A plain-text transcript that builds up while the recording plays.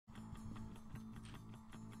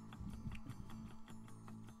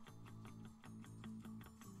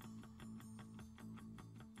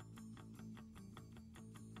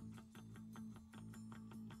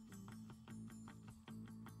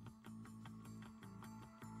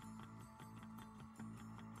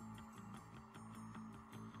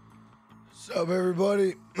What's up,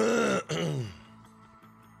 everybody?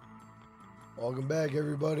 Welcome back,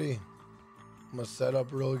 everybody. I'm gonna set up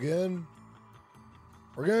real again.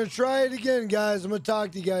 We're gonna try it again, guys. I'm gonna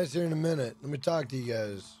talk to you guys here in a minute. Let me talk to you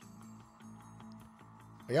guys.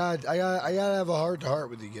 I gotta have a heart to heart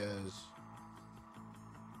with you guys.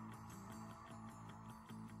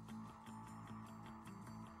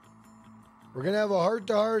 We're gonna have a heart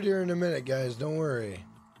to heart here in a minute, guys. Don't worry.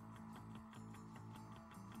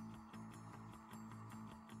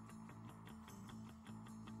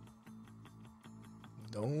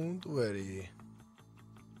 Don't worry.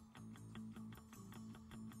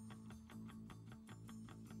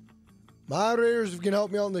 Moderators, if you can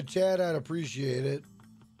help me out in the chat, I'd appreciate it.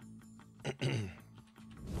 Just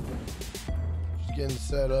getting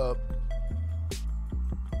set up.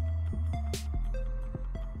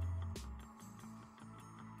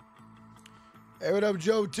 Hey, what up,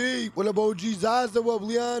 Joe T? What up, OG Zaza? What up,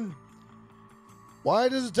 Leon? Why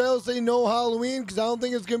does the title say no Halloween? Because I don't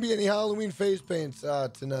think it's going to be any Halloween face paints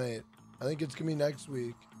tonight. I think it's going to be next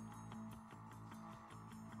week.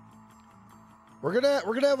 We're gonna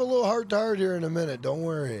have a little heart to heart here in a minute. Don't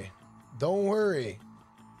worry. Don't worry.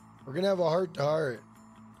 We're gonna have a heart to heart.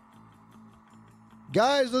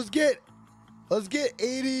 Guys, let's get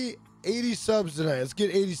 80 subs tonight. Let's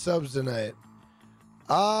get 80 subs tonight.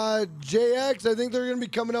 JX, I think they're gonna be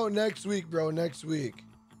coming out next week, bro. Next week.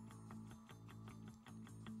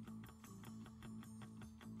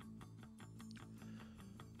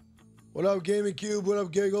 What up, Gaming Cube? What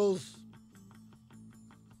up, Giggles?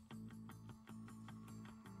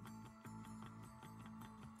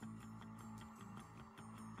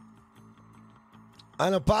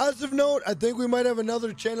 On a positive note, I think we might have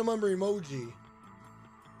another channel member emoji.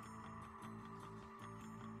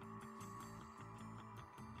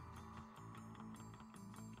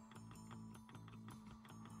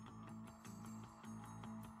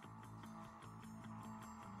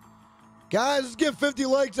 Guys, let's get 50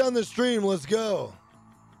 likes on the stream. Let's go.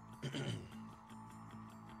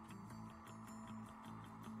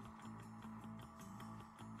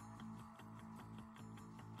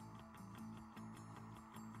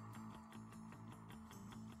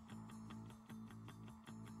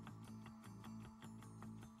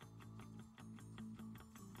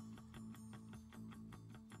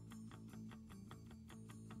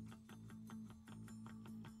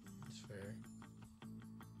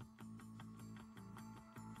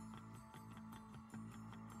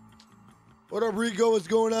 What up, Rico? What's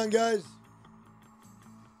going on, guys?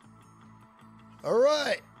 All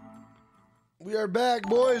right. We are back,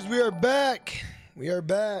 boys. We are back. We are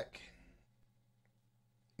back.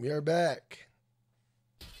 We are back.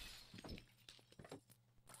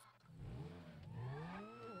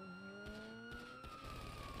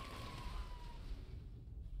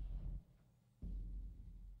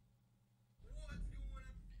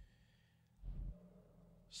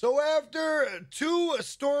 So after 2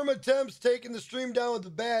 storm attempts taking the stream down with the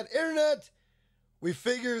bad internet, we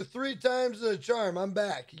figure 3 times the charm. I'm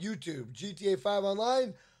back. YouTube, GTA 5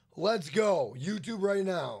 Online. Let's go. YouTube right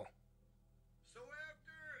now. So after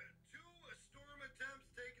 2 storm attempts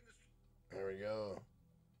taking the stream... There we go.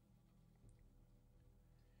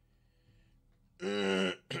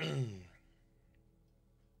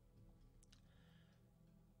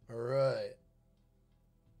 All right.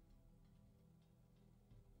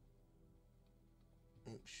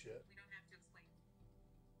 Oh, shit. We don't have to explain.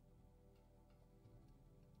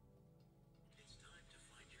 It's time to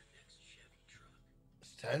find your next Chevy truck.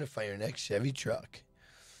 It's time to find your next Chevy truck.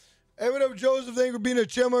 Hey, what up, Joseph? Thank you for being a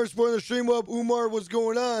channel supporting the stream. What up, Umar? What's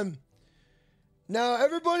going on? Now,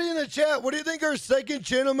 everybody in the chat, what do you think our second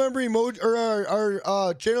channel member emoji, or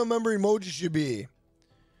our channel member emoji should be?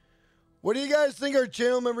 What do you guys think our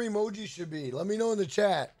channel member emoji should be? Let me know in the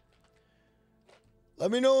chat. Let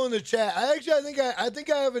me know in the chat. I think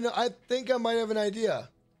I might have an idea.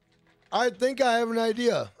 I think I have an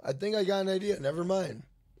idea. I think I got an idea. Never mind.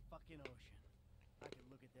 Fucking ocean. I could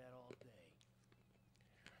look at that all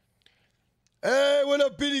day. Hey, what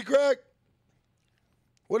up, PD Crack?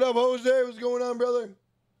 What up, Jose? What's going on, brother?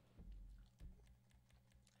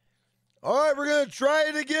 All right, we're gonna try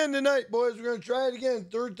it again tonight, boys. We're gonna try it again.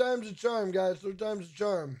 3rd time's a charm, guys. 3rd time's a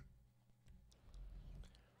charm.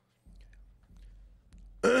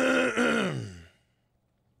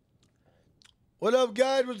 What up,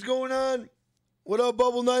 guide? What's going on? What up,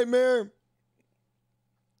 Bubble Nightmare?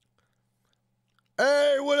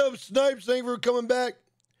 Hey, what up, Snipes? Thank you for coming back.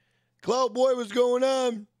 Cloud Boy, what's going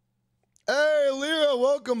on? Hey, Lyra,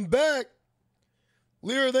 welcome back.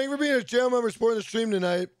 Lyra, thank you for being a channel member supporting the stream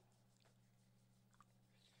tonight.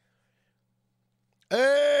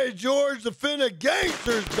 Hey, George, the Finnegan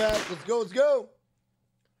gangster's back. Let's go, let's go.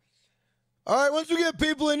 All right, once we get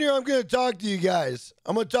people in here, I'm going to talk to you guys.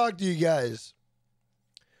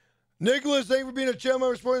 Nicholas, thank you for being a channel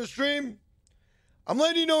member supporting the stream. I'm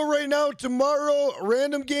letting you know right now, tomorrow,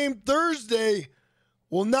 Random Game Thursday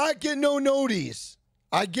will not get no noties.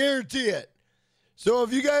 I guarantee it. So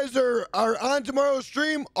if you guys are on tomorrow's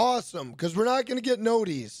stream, awesome, because we're not going to get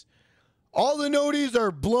noties. All the noties are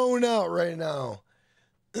blown out right now.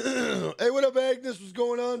 Hey, what up, Agnes? What's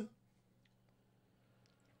going on?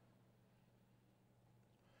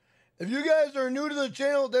 If you guys are new to the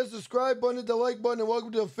channel, hit that subscribe button, hit the like button, and welcome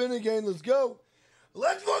to the Finnegan. Let's go.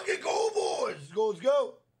 Let's fucking go, boys. Let's go, let's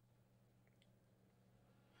go.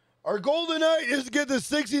 Our goal tonight is to get to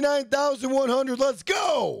 69,100. Let's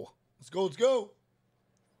go. Let's go, let's go.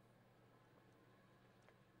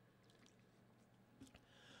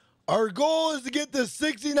 Our goal is to get to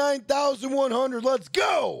 69,100. Let's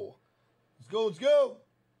go. Let's go, let's go.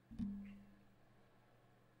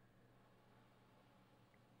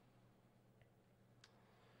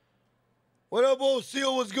 What up, old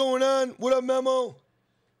Seal? What's going on? What up, Memo?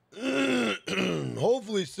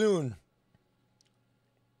 Hopefully soon.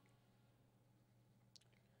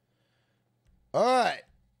 All right.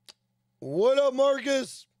 What up,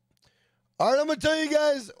 Marcus? All right, I'm going to tell you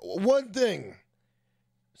guys one thing.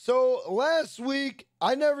 So last week,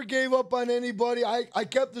 I never gave up on anybody. I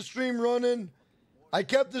kept the stream running. I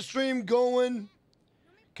kept the stream going.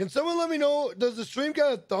 Can someone let me know, does the stream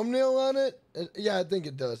got a thumbnail on it? Yeah, I think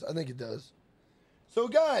it does. I think it does. So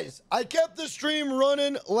guys, I kept the stream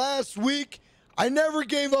running last week. I never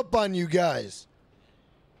gave up on you guys.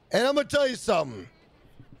 And I'm going to tell you something.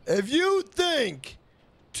 If you think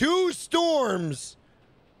 2 storms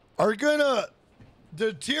are going to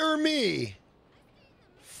deter me,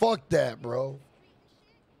 fuck that, bro.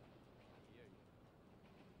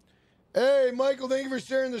 Hey, Michael, thank you for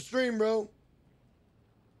sharing the stream, bro.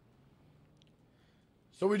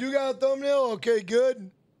 So we do got a thumbnail? Okay, good.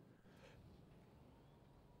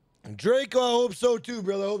 Draco, I hope so too,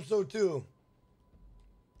 brother. I hope so too.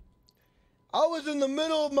 I was in the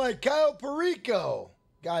middle of my Kyle Perico.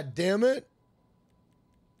 God damn it.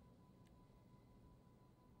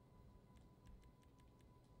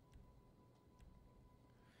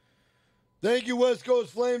 Thank you, West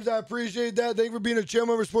Coast Flames. I appreciate that. Thank you for being a channel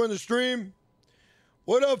member supporting the stream.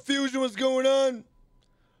 What up, Fusion? What's going on?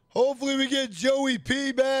 Hopefully we get Joey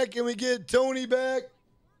P back and we get Tony back.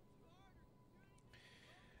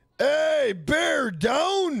 Hey, bear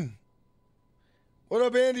down. What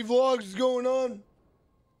up, Andy Vlogs? What's going on?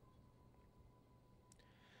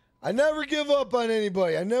 I never give up on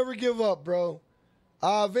anybody. I never give up, bro.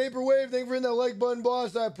 Vaporwave, thank you for hitting that like button,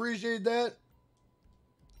 boss. I appreciate that.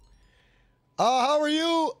 How are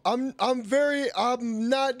you? I'm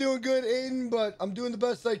not doing good, Aiden, but I'm doing the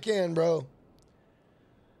best I can, bro.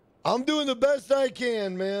 I'm doing the best I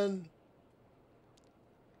can, man.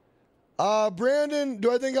 Brandon,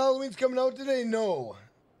 do I think Halloween's coming out today? No.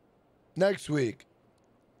 Next week.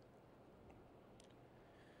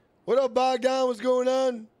 What up, Bogdan? What's going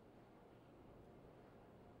on?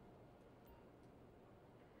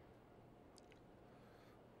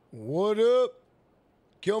 What up?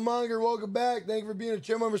 Killmonger, welcome back. Thank you for being a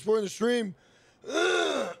channel member supporting the stream.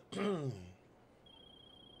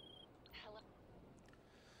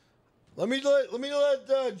 Let me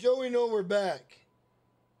let Joey know we're back.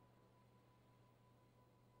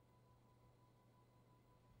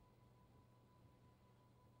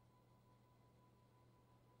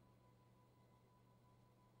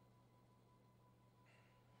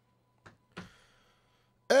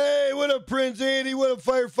 Hey, what up, Prince Andy? What up,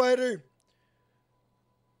 Firefighter?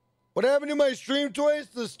 What happened to my stream twice?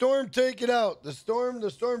 The storm take it out. The storm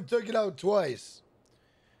took it out twice.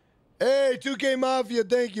 Hey, 2K Mafia,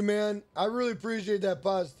 thank you, man. I really appreciate that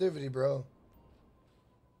positivity, bro.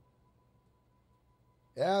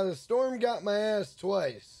 Yeah, the storm got my ass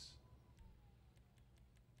twice.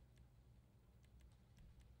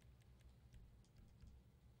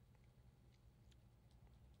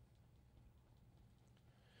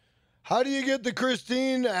 How do you get the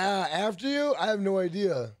Christine after you? I have no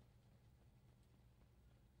idea.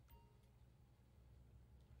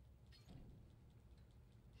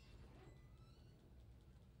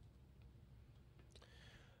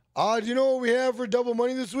 Do you know what we have for double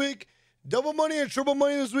money this week? Double money and triple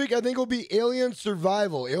money this week, I think will be Alien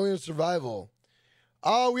Survival. Alien Survival.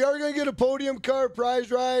 We are going to get a podium car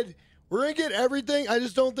prize ride. We're going to get everything. I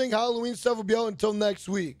just don't think Halloween stuff will be out until next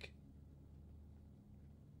week.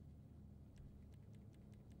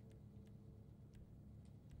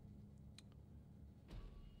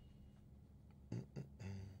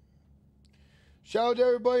 Shout out to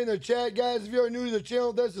everybody in the chat, guys. If you are new to the channel,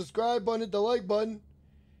 hit that subscribe button, hit the like button.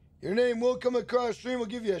 Your name will come across stream. We'll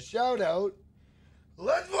give you a shout out.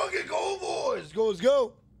 Let's fucking go, boys. Go, let's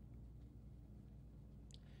go.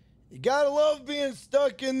 You gotta love being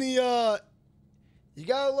stuck in the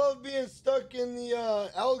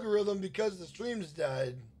algorithm because the streams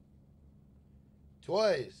died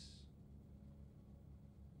twice.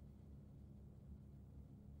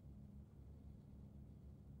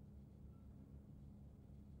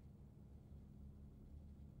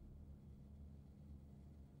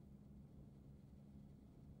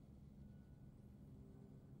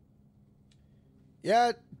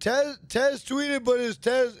 Yeah, Tez tweeted, but his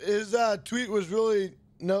tweet was really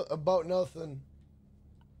about nothing.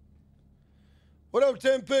 What up,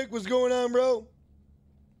 10 Pick? What's going on, bro?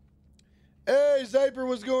 Hey, Zyper,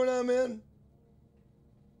 what's going on, man?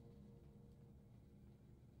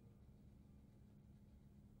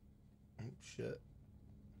 Oh, shit.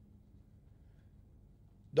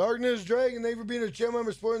 Darkness Dragon, thank you for being a channel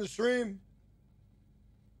member supporting the stream.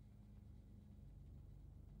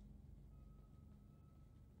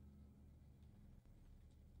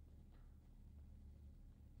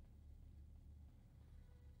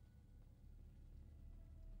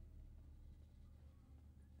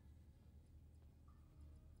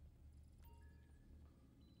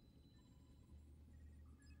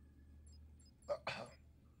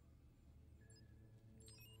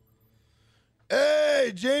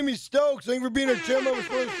 Hey, Jamie Stokes, thank you for being a channel member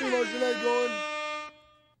supporting the stream. How's your night going?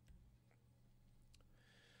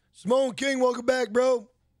 Simone King, welcome back, bro.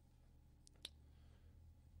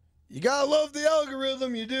 You gotta love the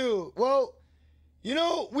algorithm, you do. Well, you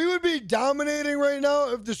know, we would be dominating right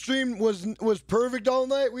now if the stream was perfect all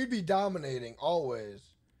night. We'd be dominating, always.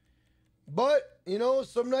 But, you know,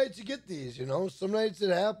 some nights you get these, you know. Some nights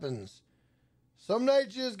it happens. Some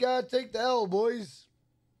nights you just gotta take the L, boys.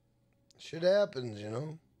 Shit happens, you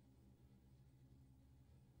know.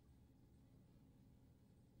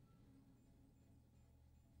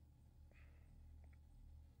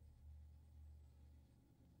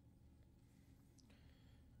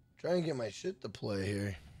 Try and get my shit to play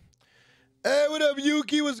here. Hey, what up,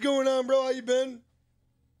 Yuki? What's going on, bro? How you been?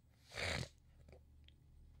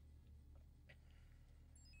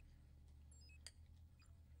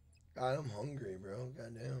 God, I'm hungry, bro.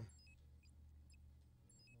 Goddamn.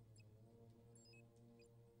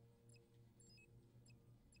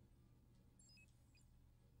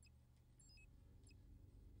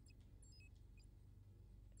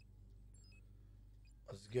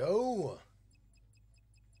 Let's go.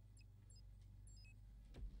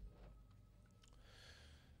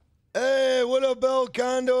 Hey, what up, El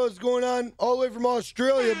Condo? What's going on? All the way from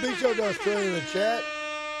Australia. Big shout out to Australia in the chat.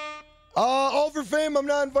 All for fame. I'm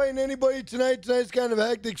not inviting anybody tonight. Tonight's kind of a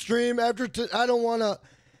hectic stream. I don't want to.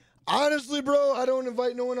 Honestly, bro, I don't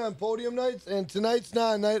invite no one on podium nights. And tonight's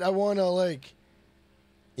not a night I want to, like,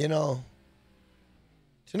 you know.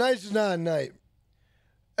 Tonight's just not a night.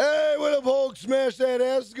 Hey, what up, Hulk? Smash that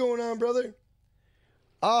ass. What's going on, brother?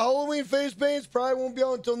 Halloween face paints probably won't be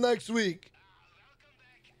out until next week.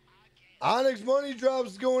 Onyx Money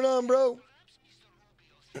Drops is going on, bro.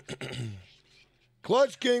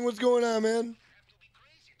 Clutch King, what's going on, man?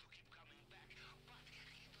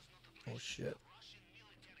 Oh, shit.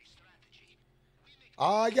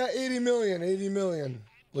 I got 80 million, 80 million.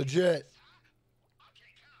 Legit.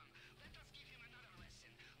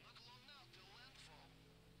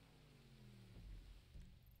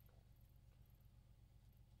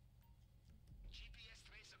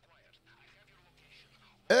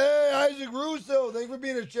 Hey, Isaac Russo. Thank you for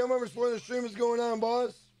being a channel member supporting the stream. What's going on,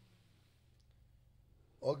 boss?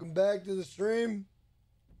 Welcome back to the stream.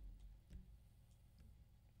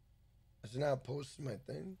 Is it not posting my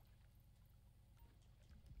thing?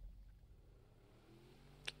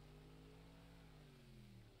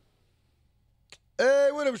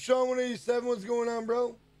 Hey, what up, Sean 187? What's going on,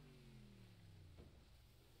 bro?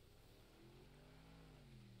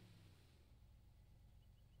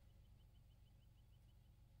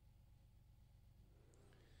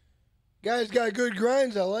 Guys got good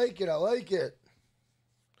grinds. I like it. I like it.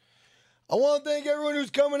 I want to thank everyone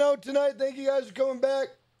who's coming out tonight. Thank you guys for coming back.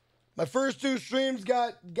 My first two streams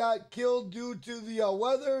got killed due to the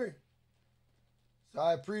weather. So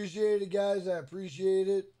I appreciate it, guys. I appreciate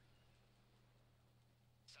it.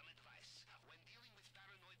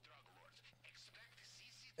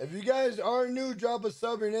 If you guys are new, drop a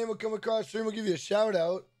sub. Your name will come across stream. We'll give you a shout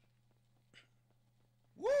out.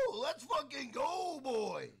 Woo! Let's fucking go,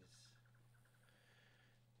 boys.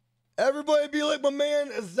 Everybody be like my man,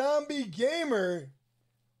 Zombie Gamer.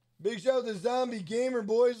 Big shout out to Zombie Gamer,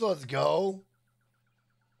 boys. Let's go.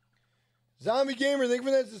 Zombie Gamer, thank you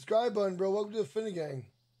for that subscribe button, bro. Welcome to the Finnegan.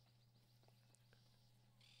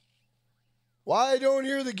 Why I don't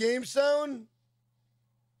hear the game sound?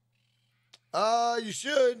 You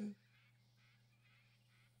should.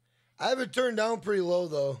 I have it turned down pretty low,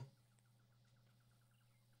 though.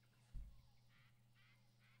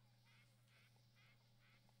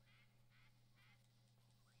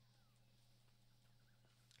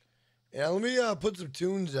 Yeah, let me put some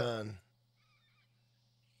tunes on.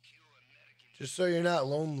 Just so you're not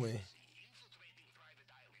lonely.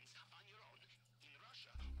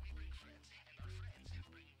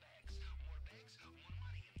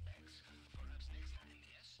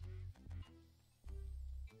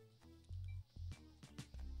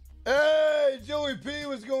 Hey, Joey P,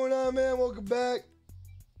 what's going on, man? Welcome back.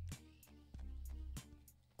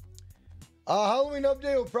 Halloween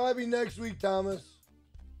update will probably be next week, Thomas.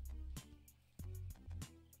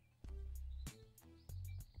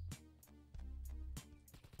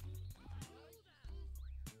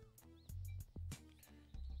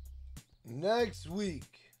 Next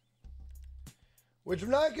week. Which I'm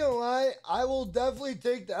not gonna lie, I will definitely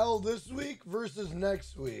take the L this week versus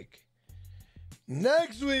next week.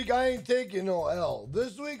 Next week I ain't taking no L.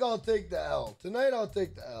 This week I'll take the L. Tonight I'll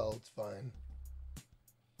take the L. It's fine.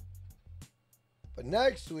 But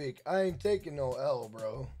next week I ain't taking no L,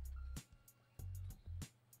 bro.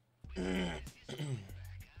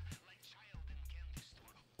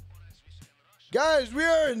 Guys, we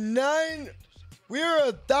are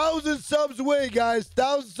 1,000 subs away, guys.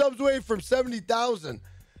 1,000 subs away from 70,000.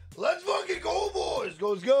 Let's fucking go, boys.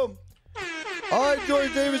 Let's go. All right,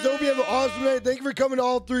 George Davis. Hope you have an awesome night. Thank you for coming to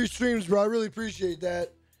all 3 streams, bro. I really appreciate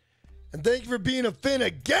that. And thank you for being a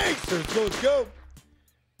Finnegan gangster. So let's go.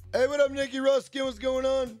 Hey, what up, Nikki Ruskin? What's going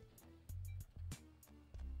on?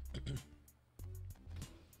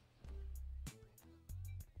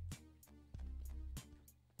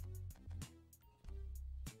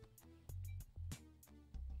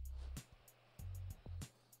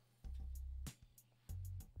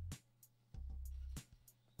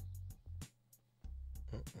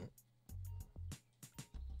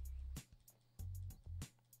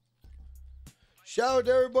 Shout out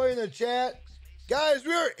to everybody in the chat. Guys,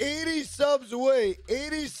 we are 80 subs away.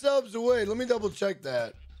 80 subs away. Let me double check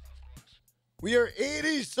that. We are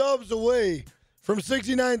 80 subs away from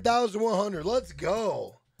 69,100. Let's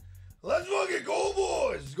go. Let's fucking go,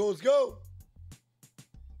 boys. Let's go, let's go.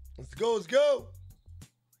 Let's go, let's go.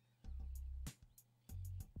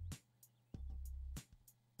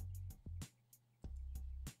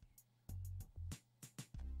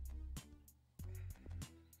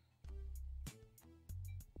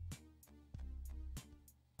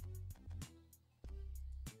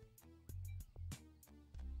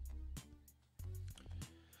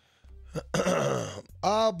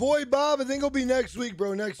 Boy Bob, I think it'll be next week,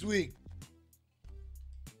 bro. Next week.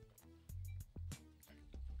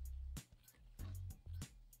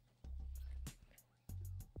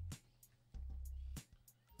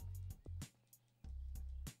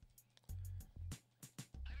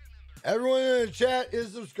 Everyone in the chat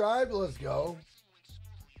is subscribed. Let's go.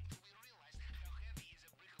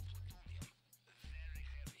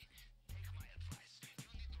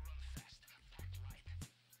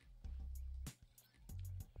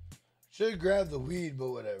 Should grab the weed,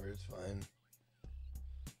 but whatever, it's fine.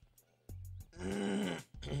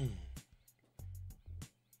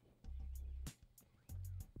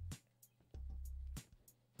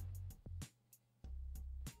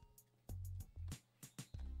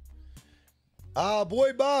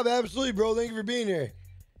 Boy Bob, absolutely, bro. Thank you for being here.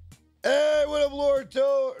 Hey, what up, Lord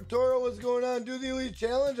Toro? What's going on? Do the Elite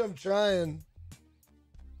Challenge? I'm trying.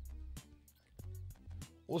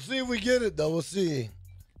 We'll see if we get it, though. We'll see.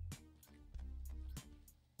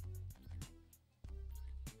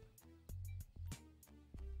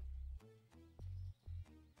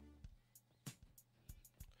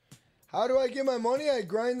 How do I get my money? I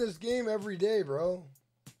grind this game every day, bro.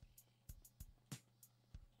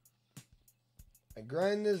 I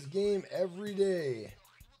grind this game every day.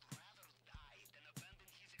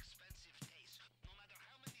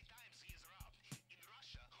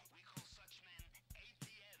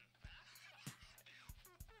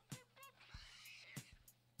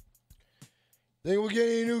 Think we'll get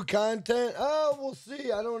any new content? Oh, we'll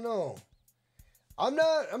see. I don't know. I'm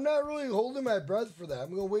not really holding my breath for that.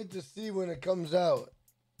 I'm gonna wait to see when it comes out.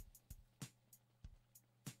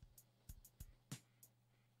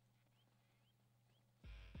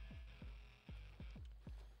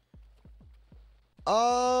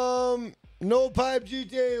 No Pipe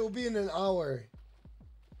GTA will be in an hour.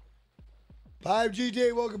 Pipe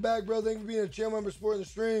GTA, welcome back, bro. Thank you for being a channel member, supporting the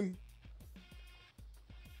stream.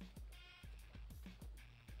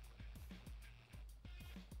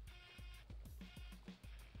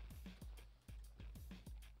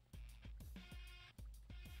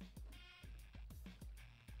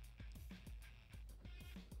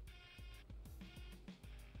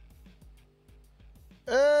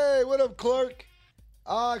 Hey, what up, Clark?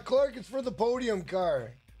 Clark, it's for the podium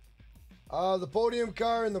car. The podium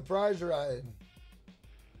car and the prize ride.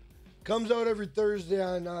 Comes out every Thursday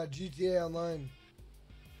on GTA Online.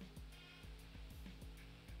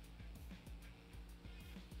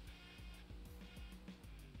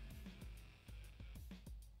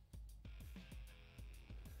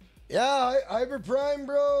 Yeah, Hyper Prime,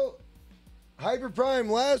 bro. Hyper Prime.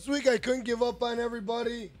 Last week I couldn't give up on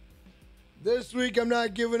everybody. This week I'm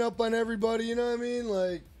not giving up on everybody. You know what I mean?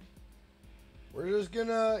 Like, we're just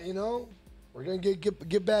gonna, you know, we're gonna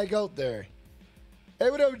get back out there. Hey,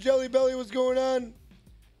 what up, Jelly Belly? What's going on?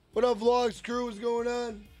 What up, Vlogs Crew? What's going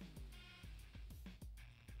on?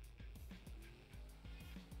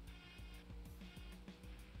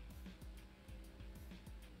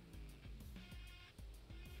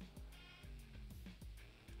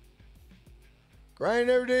 Grinding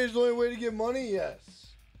every day is the only way to get money? Yes.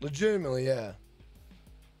 Legitimately, yeah.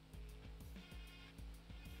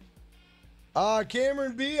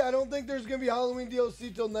 Cameron B, I don't think there's going to be Halloween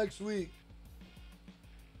DLC till next week.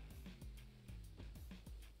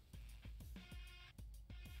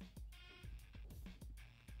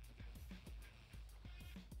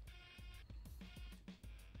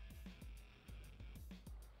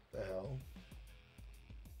 The hell?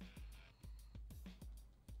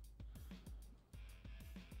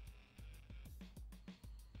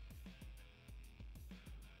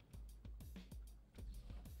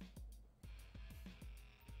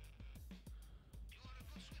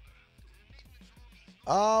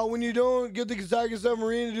 When you don't get the Kentucky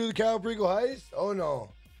submarine to do the Calico heist? Oh no.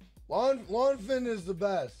 Lawn fin is the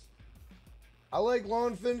best. I like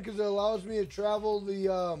lawn fin because it allows me to travel the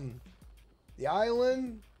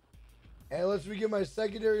island and it lets me get my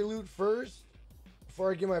secondary loot first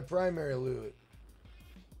before I get my primary loot.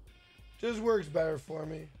 Just works better for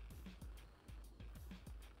me.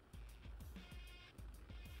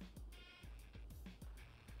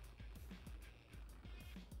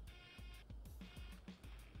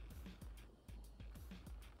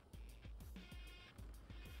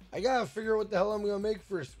 I gotta figure out what the hell I'm gonna make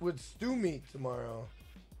with stew meat tomorrow.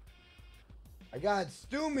 I got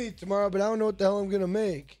stew meat tomorrow, but I don't know what the hell I'm gonna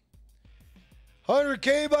make.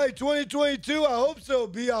 100K by 2022. I hope so,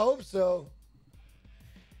 B. I hope so.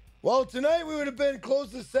 Well, tonight we would have been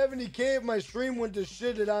close to 70K if my stream went to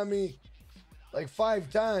shit it on me like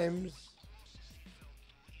 5 times.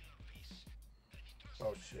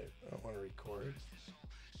 Oh shit! I don't want to record.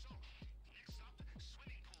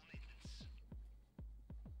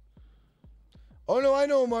 Oh no, I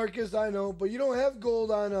know, Marcus, I know, but you don't have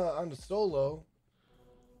gold on the solo.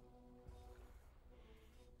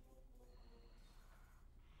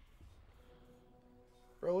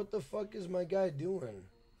 Bro, what the fuck is my guy doing?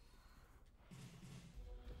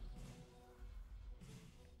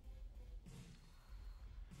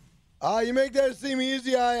 You make that seem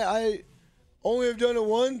easy. I only have done it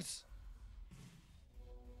once.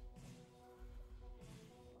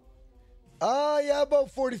 Yeah, about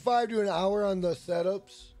 45 to an hour on the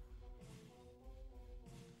setups.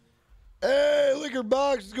 Hey, Liquor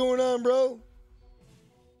Box, what's going on, bro?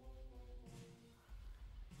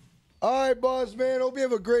 All right, boss man. Hope you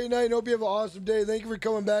have a great night and hope you have an awesome day. Thank you for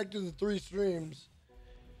coming back to the 3 streams.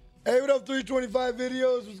 Hey, what up, 325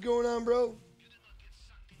 videos? What's going on, bro?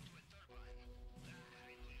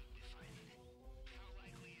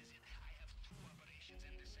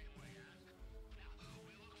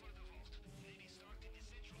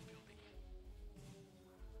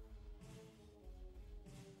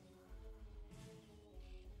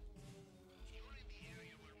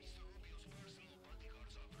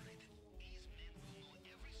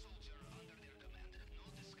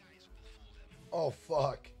 Oh,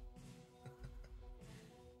 fuck.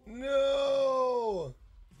 No!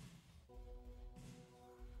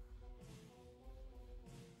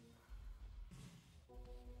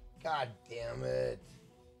 God damn it.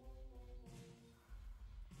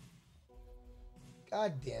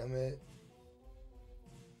 God damn it.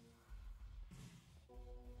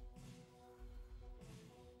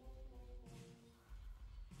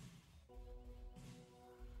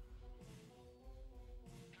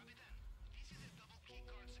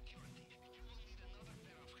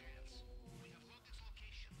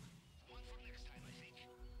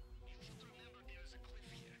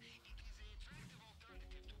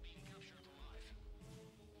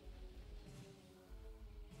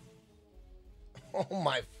 Oh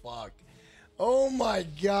my fuck. Oh my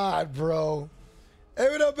god, bro. Hey,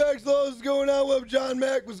 what up, X-Low? What's going on? What up, John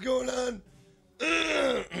Mack? What's going on? What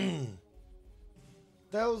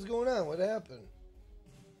the hell was going on? What happened?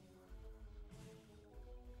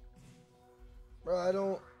 Bro, I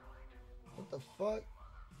don't... What the fuck?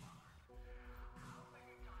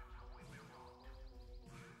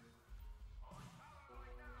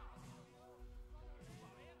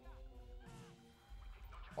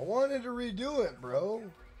 I wanted to redo it, bro.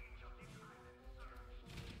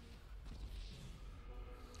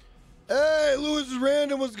 Hey, Lewis is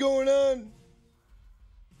random. What's going on?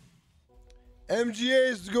 MGA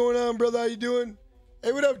is going on, brother. How you doing?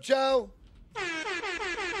 Hey, what up, Chow?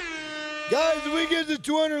 Guys, if we get to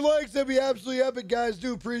 200 likes, that'd be absolutely epic, guys.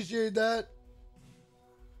 Do appreciate that.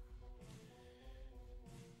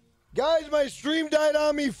 Guys, my stream died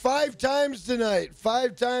on me 5 times tonight.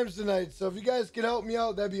 5 times tonight. So if you guys can help me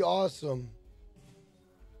out, that'd be awesome.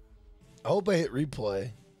 I hope I hit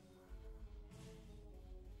replay.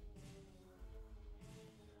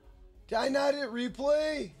 Did I not hit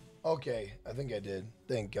replay? Okay, I think I did.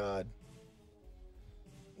 Thank God.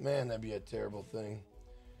 Man, that'd be a terrible thing.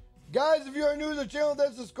 Guys, if you are new to the channel, hit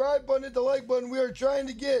that subscribe button, hit the like button. We are trying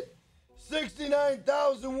to get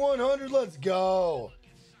 69,100. Let's go.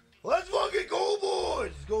 Let's fucking go,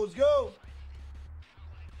 boys. Let's go.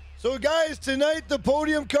 So, guys, tonight the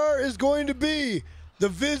podium car is going to be the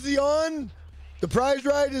Vision. The prize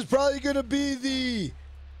ride is probably going to be the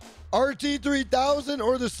RT3000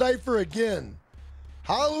 or the Cypher again.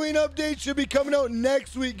 Halloween update should be coming out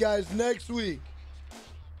next week, guys. Next week.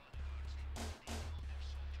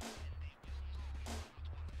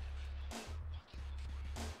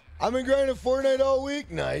 I've been grinding Fortnite all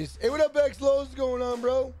week. Nice. Hey, what up, X-Low? What's going on,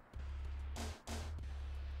 bro?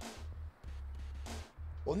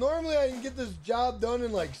 Well, normally I can get this job done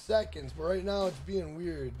in like seconds, but right now it's being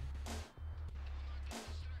weird.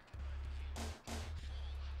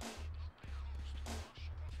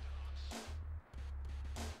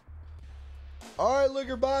 All right,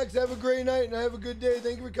 Liquor Box, have a great night and have a good day.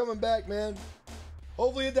 Thank you for coming back, man.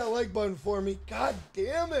 Hopefully hit that like button for me. God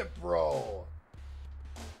damn it, bro.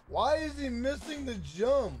 Why is he missing the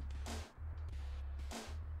jump?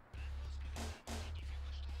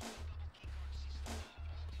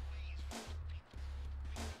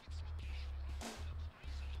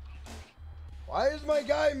 Why is my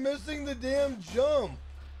guy missing the damn jump?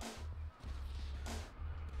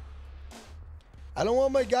 I don't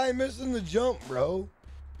want my guy missing the jump, bro.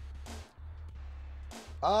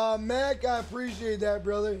 Mac, I appreciate that,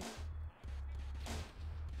 brother.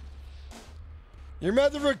 Your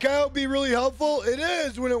method for Kyle would be really helpful. It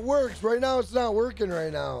is when it works. Right now, it's not working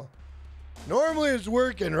right now. Normally, it's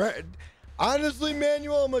working, right? Honestly,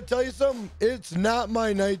 Manuel, I'm going to tell you something. It's not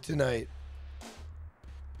my night tonight.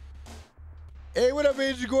 Hey, what up,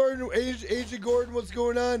 Agent Gordon? Agent Gordon, what's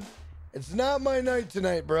going on? It's not my night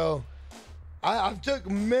tonight, bro. I've took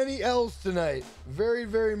many L's tonight. Very,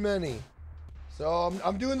 very many. So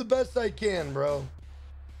I'm doing the best I can, bro.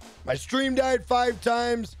 My stream died 5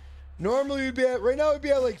 times. Normally we'd be at, right now we'd be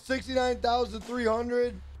at like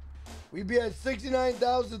 69,300. We'd be at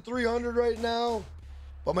 69,300 right now.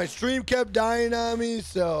 But my stream kept dying on me,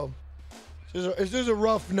 so it's just a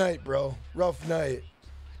rough night, bro. Rough night.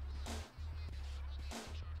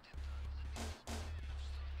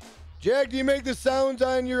 Jack, do you make the sounds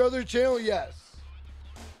on your other channel? Yes.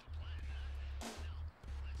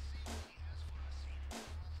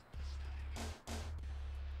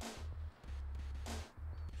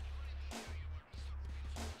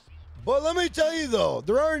 But let me tell you though,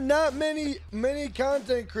 there are not many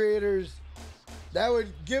content creators that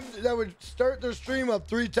would start their stream up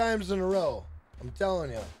 3 times in a row. I'm telling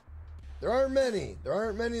you. There aren't many. There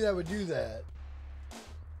aren't many that would do that.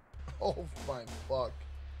 Oh my fuck.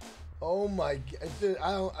 Oh my God.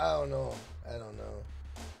 I don't know. I don't know.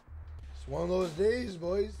 It's one of those days,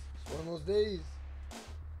 boys. It's one of those days.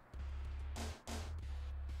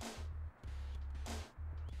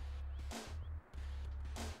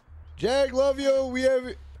 Jack, love you. We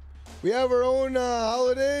have our own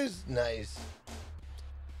holidays. Nice.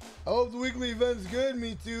 I hope the weekly event's good.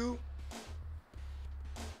 Me too.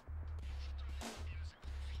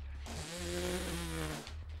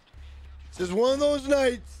 It's just one of those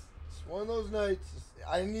nights. It's one of those nights.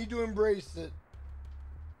 I need to embrace it.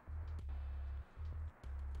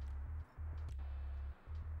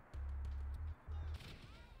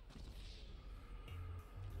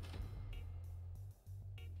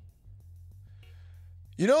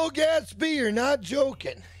 You know, Gatsby, you're not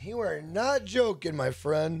joking. You are not joking, my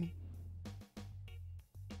friend.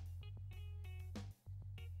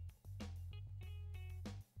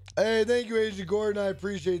 Hey, thank you, Agent Gordon. I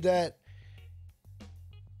appreciate that.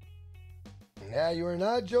 Yeah, you are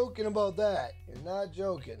not joking about that. You're not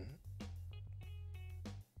joking.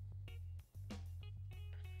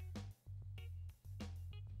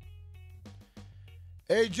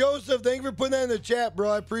 Hey, Joseph, thank you for putting that in the chat,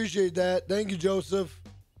 bro. I appreciate that. Thank you, Joseph.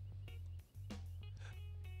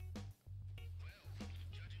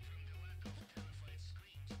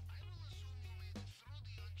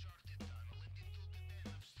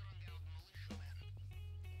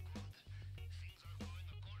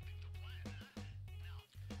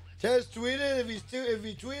 Test tweeted. If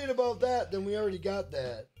he tweeted about that, then we already got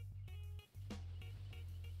that.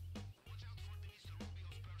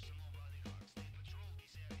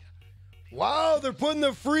 Wow, they're putting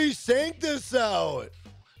the free Sanctus out.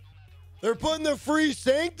 They're putting the free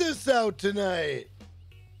Sanctus out tonight.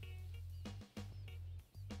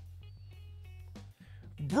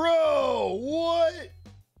 Bro, what?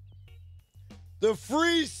 The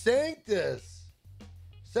free Sanctus.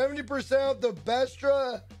 70% off the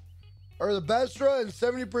Bestra, or the Bestra, and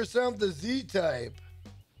 70% off the Z-Type.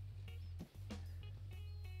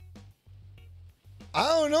 I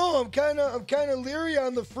don't know. I'm kind of leery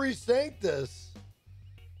on the free Sanctus.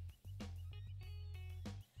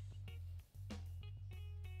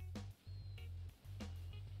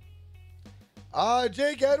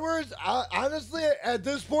 Jake Edwards, honestly, at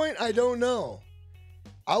this point, I don't know.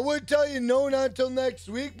 I would tell you no, not until next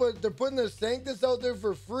week, but they're putting the Sanctus out there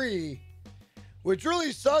for free, which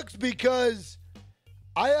really sucks because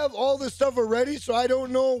I have all this stuff already, so I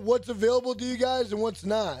don't know what's available to you guys and what's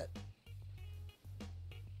not.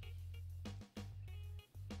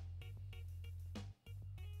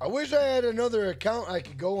 I wish I had another account I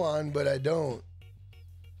could go on, but I don't.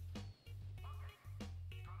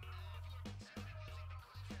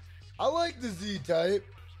 I like the Z-Type.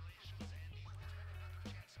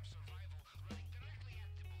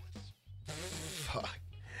 Fuck.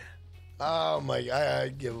 Oh my God, I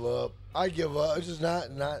give up. I give up. It's just not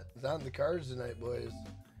in the cards tonight, boys.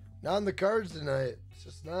 Not in the cards tonight. It's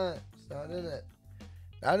just not. It's not in it.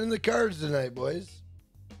 Not in the cards tonight, boys.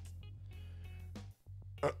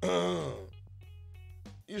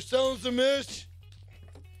 You're selling some ish?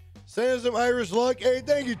 Sending some Irish luck. Hey,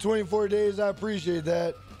 thank you, 24 days. I appreciate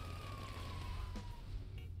that.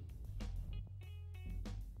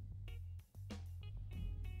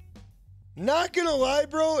 Not gonna lie,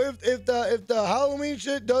 bro. If the Halloween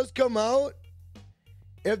shit does come out,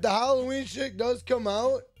 I'm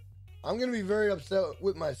gonna be very upset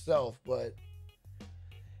with myself. But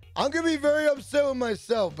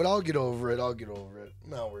I'll get over it. I'm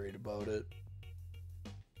not worried about it.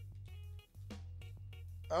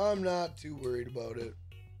 I'm not too worried about it.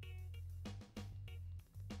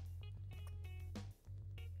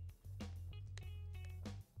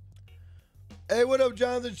 Hey, what up,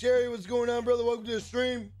 Jonathan Cherry? What's going on, brother? Welcome to the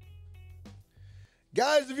stream.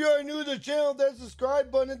 Guys, if you are new to the channel, hit that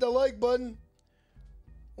subscribe button, hit the like button.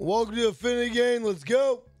 Welcome to the Finnegan. Let's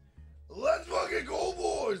go. Let's fucking go,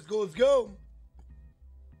 boys. Let's go.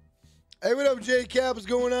 Hey, what up, J Cap? What's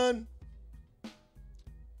going on?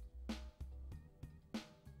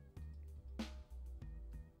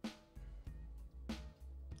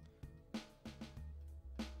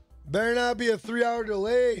 Better not be a 3-hour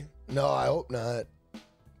delay. No, I hope not.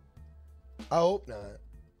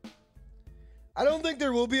 I don't think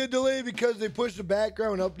there will be a delay because they pushed the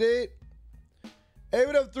background update. Hey,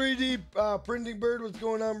 what up, 3D Printing Bird? What's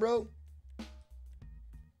going on, bro?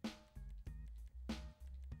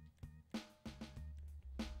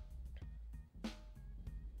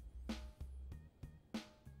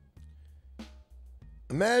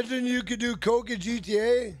 Imagine you could do Coca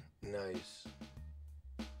GTA. Nice.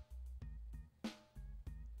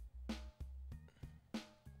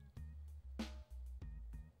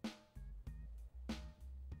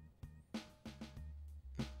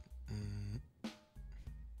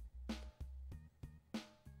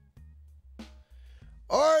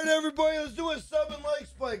 All right, everybody, let's do a sub and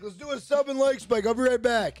like spike. I'll be right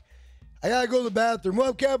back. I gotta go to the bathroom. What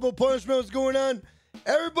up, Capital Punishment? What's going on?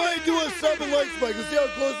 Everybody do a sub and like spike. Let's see how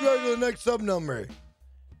close we are to the next sub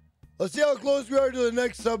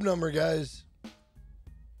number. Guys.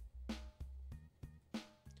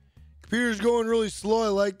 Computer's going really slow. I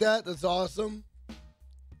like that. That's awesome.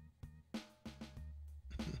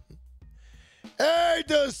 Hey,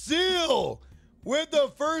 the seal with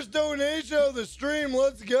the first donation of the stream.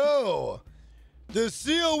 Let's go. The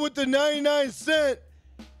seal with the 99 cent.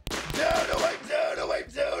 Down to wipe.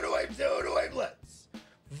 Let's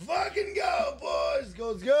fucking go, boys.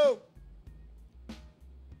 Let's go.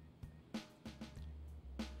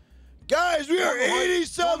 Guys, we are 80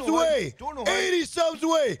 subs away. 80 subs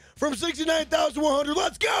away from 69,100.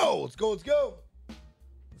 Let's go. Let's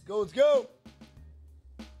go.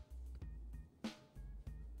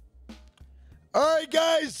 All right,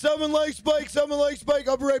 guys, sub and like spike. I'll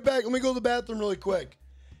be right back. Let me go to the bathroom really quick.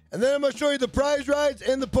 And then I'm going to show you the prize rides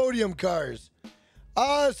and the podium cars.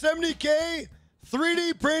 70K,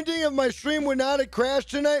 3D printing. If my stream would not have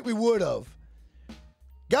crashed tonight, we would have.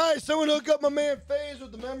 Guys, someone hook up my man FaZe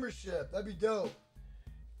with the membership. That'd be dope.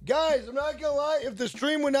 Guys, I'm not going to lie. If the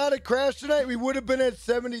stream would not have crashed tonight, we would have been at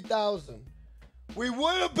 70,000. We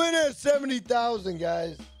would have been at 70,000,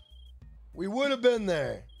 guys. We would have been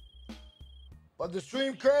there. But the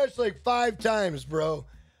stream crashed like 5 times, bro.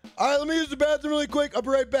 All right, let me use the bathroom really quick. I'll be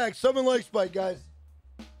right back. Someone like Spike, guys.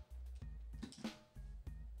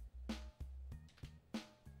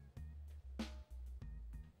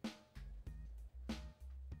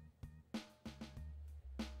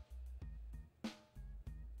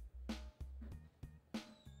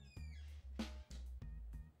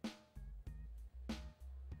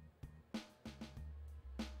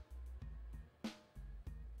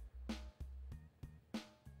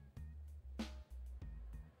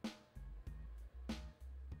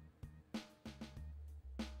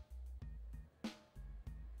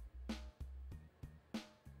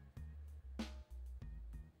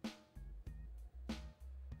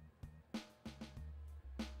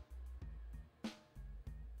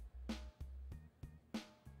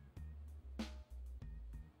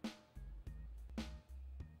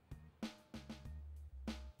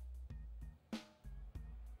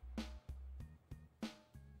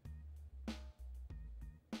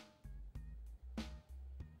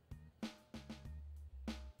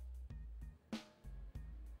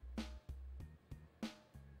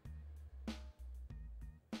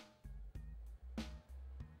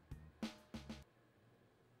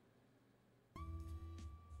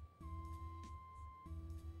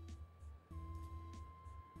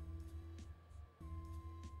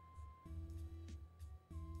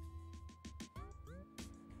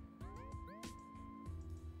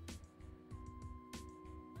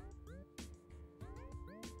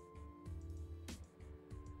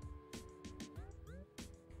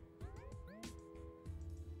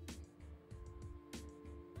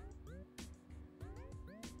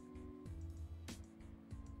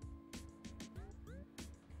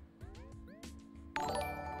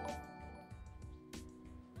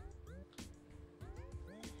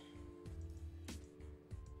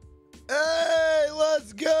 Hey,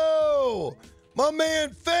 let's go. My man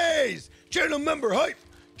FaZe. Channel member hype.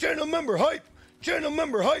 Channel member hype. Channel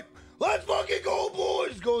member hype. Let's fucking go,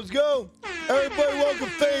 boys. Let's go. Everybody welcome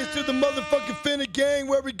FaZe to the motherfucking Finnegan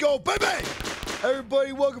where we go, baby.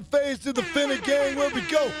 Everybody welcome FaZe to the Finnegan where we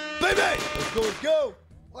go, baby. Let's go, let's go.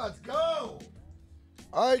 Let's go.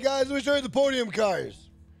 All right, guys, let me show you the podium cars.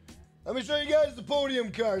 Let me show you guys the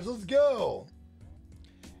podium cars. Let's go.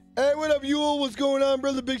 Hey, what up, Yule? What's going on,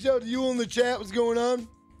 brother? Big shout out to Yule in the chat. What's going on?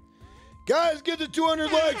 Guys, get to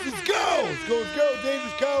 200 likes. Let's go. Let's go, let's go.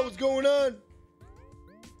 Dangerous Kyle, what's going on?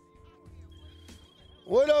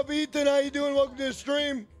 What up, Ethan? How you doing? Welcome to the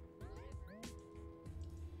stream.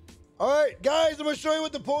 All right, guys, I'm going to show you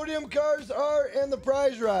what the podium cars are and the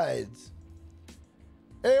prize rides.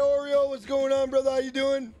 Hey, Oreo, what's going on, brother? How you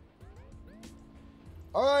doing?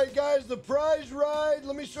 All right, guys, the prize ride.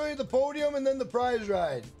 Let me show you the podium and then the prize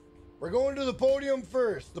ride. We're going to the podium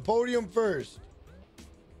first. The podium first.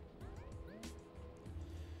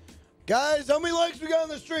 Guys, how many likes we got on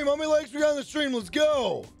the stream? How many likes we got on the stream? Let's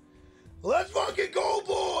go. Let's fucking go,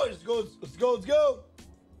 boys. Let's go, let's go.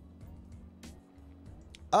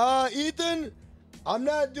 Ethan, I'm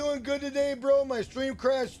not doing good today, bro. My stream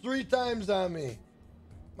crashed 3 times on me.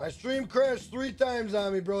 My stream crashed 3 times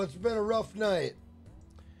on me, bro. It's been a rough night.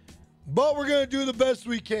 But we're going to do the best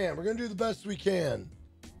we can. We're going to do the best we can.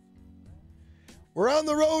 We're on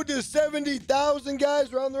the road to 70,000,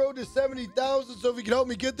 guys. We're on the road to 70,000. So if you could help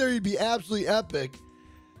me get there, you'd be absolutely epic.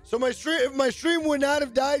 So if my stream would not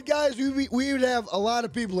have died, guys, we would have a lot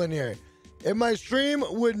of people in here. If my stream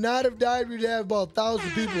would not have died, we'd have about 1,000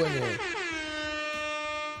 people in here.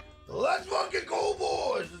 Let's fucking go,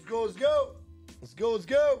 boys. Let's go, let's go. Let's go, let's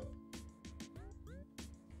go.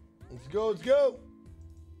 Let's go, let's go.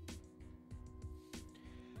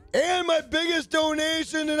 And my biggest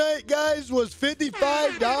donation tonight, guys, was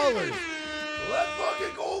 $55. Let's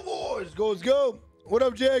fucking go, boys. Let's go, let's go. What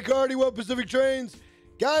up, Jack Hardy? What Pacific Trains?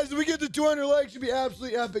 Guys, if we get to 200 likes, it'd be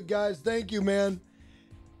absolutely epic, guys. Thank you, man.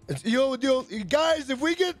 Guys, if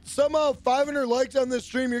we get somehow 500 likes on this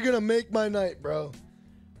stream, you're going to make my night, bro.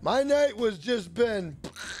 My night was just been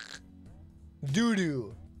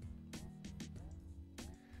doo-doo.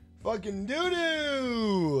 Fucking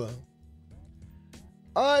doo-doo.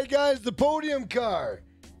 All right, guys, the podium car.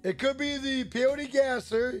 It could be the Peyote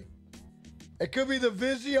Gasser. It could be the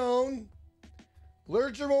Vision.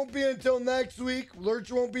 Lurcher won't be until next week.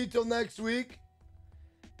 Lurcher won't be until next week.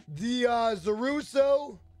 the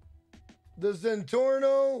Zaruso, the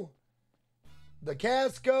Zentorno, the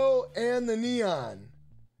Casco, and the Neon.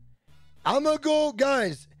 I'm going to go,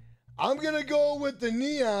 guys, I'm going to go with the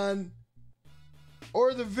Neon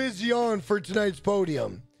or the Vision for tonight's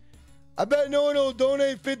podium. I bet no one will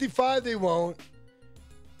donate 55. They won't.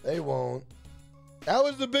 They won't. That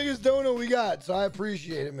was the biggest donut we got, so I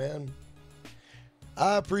appreciate it, man.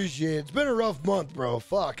 I appreciate it. It's been a rough month, bro.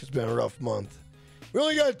 Fuck, it's been a rough month. We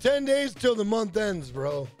only got 10 days till the month ends,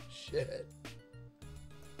 bro. Shit.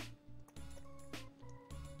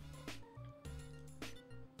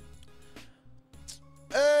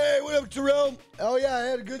 Hey, what up, Terrell? Oh, yeah, I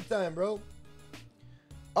had a good time, bro.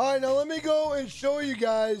 All right, now let me go and show you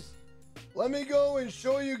guys. Let me go and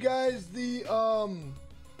show you guys the,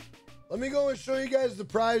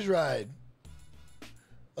 prize ride.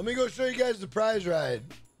 Let me go show you guys the prize ride.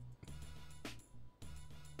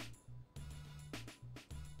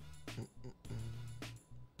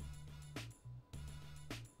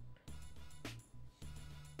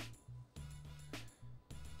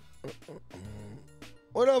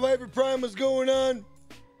 What up, Hyper Prime? What's going on?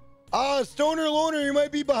 Stoner Loner, you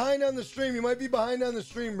might be behind on the stream. You might be behind on the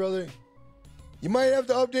stream, brother. You might have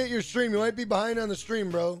to update your stream. You might be behind on the stream,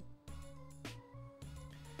 bro.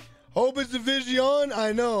 Hope it's the Vision.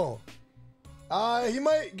 I know. He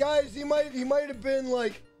might have been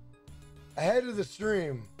like ahead of the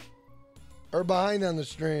stream or behind on the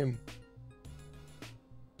stream.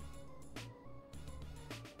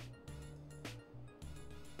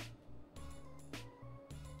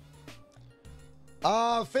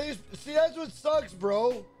 See, that's what sucks,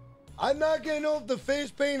 bro. I'm not gonna know if the face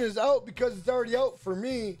paint is out because it's already out for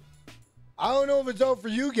me. I don't know if it's out for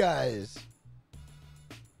you guys.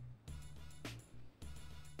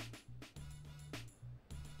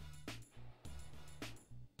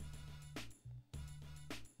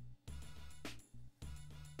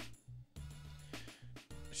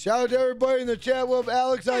 Shout out to everybody in the chat. What up,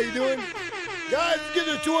 Alex? How you doing? Guys, let's get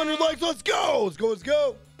to 200 likes. Let's go. Let's go. Let's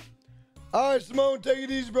go. All right, Simone, take it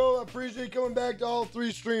easy, bro. I appreciate you coming back to all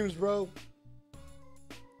 3 streams, bro.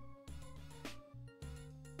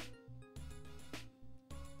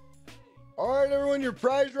 All right, everyone, your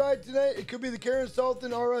prize ride tonight, it could be the Karen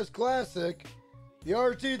Sultan RS Classic, the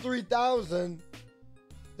RT3000,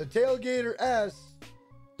 the Tailgater S,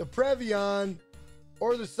 the Previon,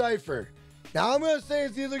 or the Cypher. Now, I'm going to say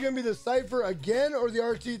it's either going to be the Cypher again or the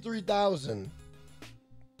RT3000.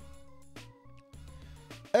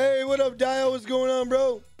 Hey, what up, Dio? What's going on,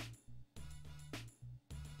 bro?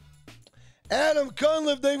 Adam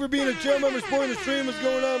Cunliffe, thank you for being a channel member, supporting the stream. What's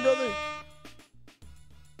going on, brother?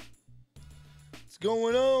 What's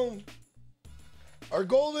going on? Our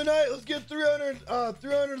goal tonight, let's get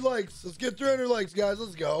 300 likes. Let's get 300 likes, guys.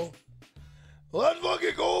 Let's go. Let's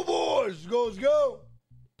fucking go, boys. Let's go, let's go.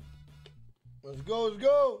 Let's go, let's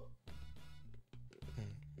go.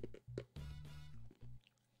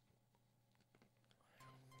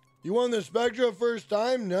 You won the Spectra first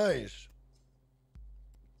time? Nice.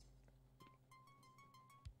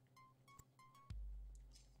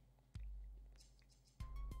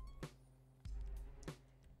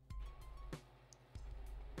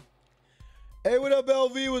 Hey, what up,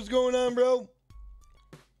 LV? What's going on, bro?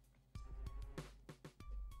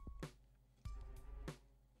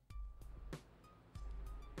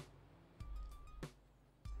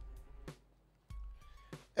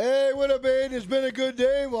 Hey, what up, Aiden? It's been a good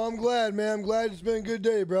day. Well, I'm glad, man. I'm glad it's been a good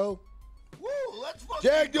day, bro. Woo, let's fucking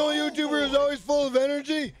Jack, the go, only YouTuber is boy. always full of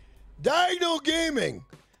energy. Diagonal Gaming.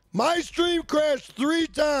 My stream crashed 3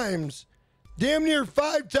 times, damn near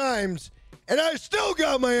 5 times, and I still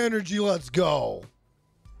got my energy. Let's go.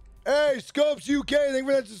 Hey, Scopes UK, thank you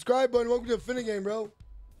for that subscribe button. Welcome to Finnegan, bro.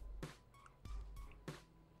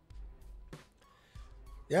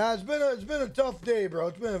 Yeah, it's been a tough day, bro.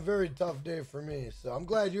 It's been a very tough day for me. So I'm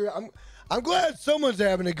glad I'm glad someone's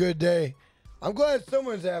having a good day. I'm glad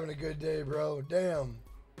someone's having a good day, bro. Damn.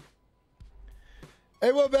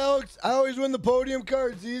 Hey, what up, Alex? I always win the podium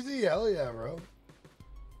cards easy. Hell yeah, bro.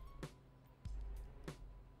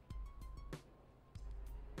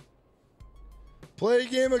 Play a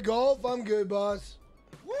game of golf? I'm good, boss.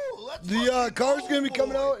 Woo, let's The car's go, gonna be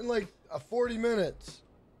coming boy. out in like 40 minutes.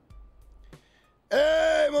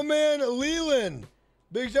 Hey, my man, Leland.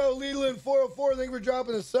 Big shout out Leland 404. Thank you for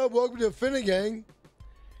dropping a sub. Welcome to Finnegan.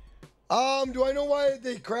 Do I know why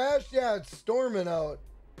they crashed? Yeah, it's storming out.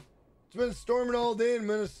 It's been storming all day in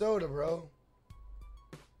Minnesota, bro.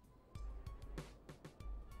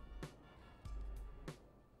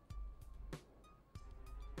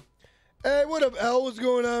 Hey, what up, L? What's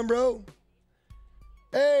going on, bro?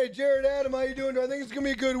 Hey, Jared Adam, how you doing? Do I think it's going to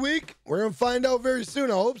be a good week? We're going to find out very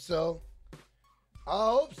soon. I hope so. I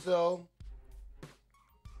hope so.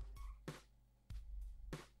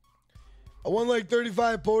 I won like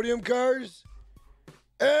 35 podium cars.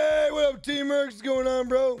 Hey, what up, Team Mercs? What's going on,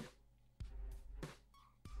 bro?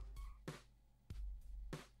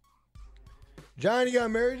 Johnny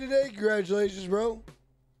got married today. Congratulations, bro.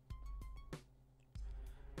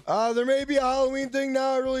 There may be a Halloween thing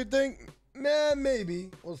now, I really think. Man, maybe.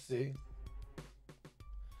 We'll see.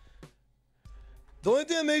 The only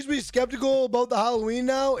thing that makes me skeptical about the Halloween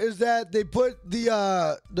now is that they put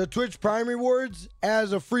the Twitch Prime rewards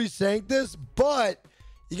as a free Sanctus, but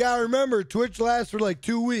you gotta remember Twitch lasts for like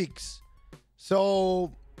 2 weeks.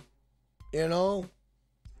 So, you know.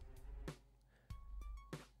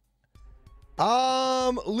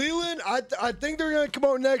 Leland, I think they're gonna come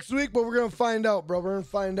out next week, but we're gonna find out, bro. We're gonna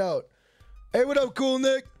find out. Hey, what up, Cool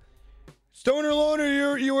Nick? Stoner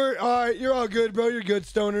Loner, you're all good, bro. You're good,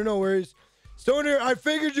 Stoner. No worries. Stoner, I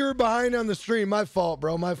figured you were behind on the stream. My fault,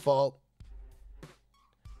 bro. My fault.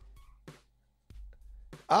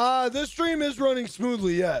 This stream is running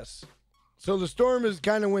smoothly, yes. So the storm has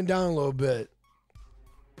kind of went down a little bit.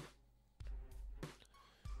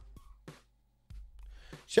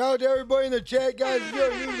 Shout out to everybody in the chat, guys. If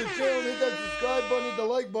you're new to the channel, hit that subscribe button, hit the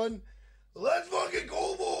like button. Let's fucking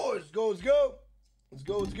go, boys. Go, let's go. Let's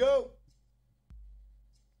go, let's go.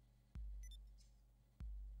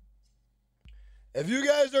 If you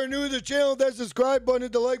guys are new to the channel, hit that subscribe button,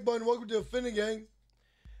 hit the like button. Welcome to the Finnegan.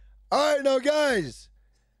 All right, now, guys.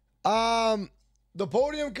 The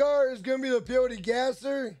podium car is going to be the Peyote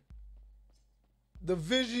Gasser. The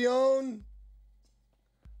Vision.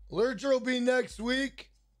 Lurcher will be next week.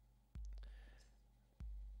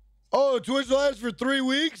 Oh, Twitch lasts for 3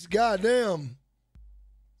 weeks? Goddamn.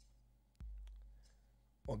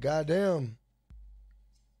 Well, goddamn.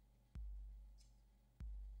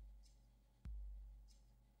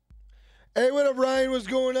 Hey, what up, Ryan? What's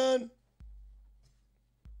going on?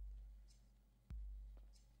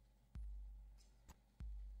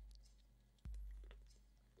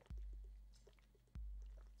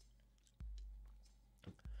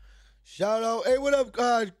 Shout out. Hey, what up,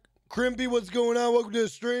 Crimpy? What's going on? Welcome to the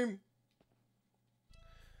stream.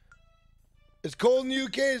 It's cold in the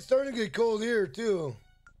UK. It's starting to get cold here, too.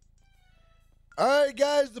 All right,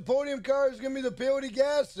 guys. The podium car is going to be the Peyote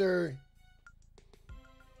Gasser.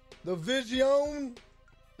 The Vision.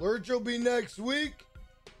 Lurcher will be next week.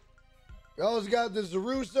 We also got the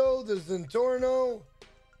Zeruso, the Zentorno,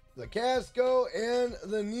 the Casco, and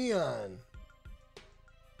the Neon.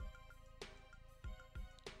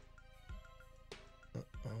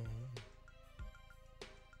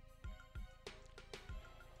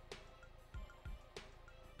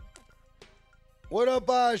 What up,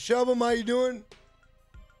 Shubham? How you doing?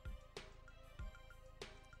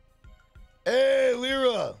 Hey,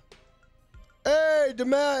 Lyra. Hey,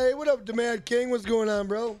 Demad. Hey, what up, Demad King? What's going on,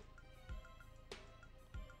 bro?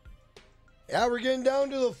 Yeah, we're getting down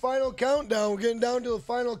to the final countdown. We're getting down to the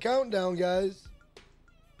final countdown, guys.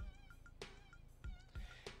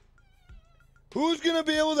 Who's going to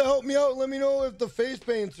be able to help me out? Let me know if the face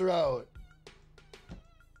paints are out.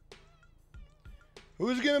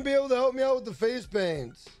 Who's going to be able to help me out with the face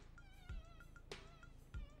paints?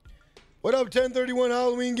 What up, 1031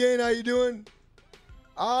 Halloween Gang? How you doing?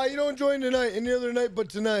 You don't join tonight, any other night but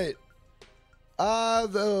tonight.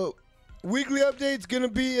 The weekly update's going to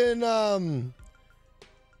be in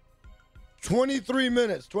 23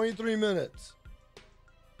 minutes. 23 minutes.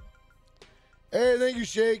 Hey, thank you,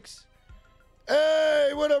 Shakes.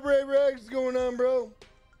 Hey, what up, Ray Rags? What's going on, bro?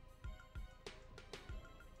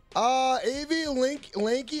 AV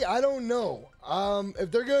Lanky, I don't know.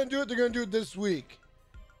 If they're gonna do it, they're gonna do it this week.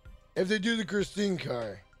 If they do the Christine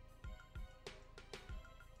car.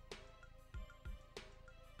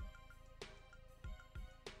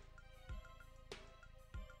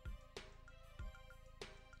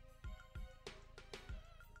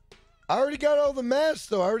 I already got all the masks,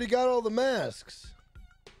 though. I already got all the masks.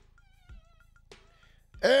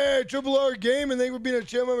 Hey, Triple R Gaming, thank you for being a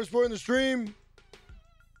channel member supporting the stream.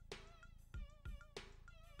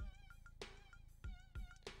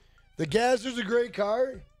 The Gasser's a great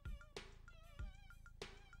car.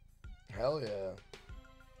 Hell yeah.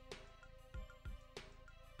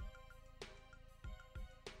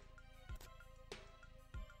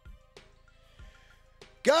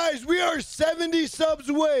 Guys, we are 70 subs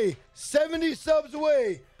away. 70 subs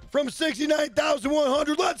away from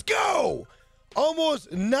 69,100. Let's go.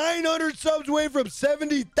 Almost 900 subs away from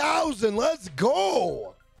 70,000. Let's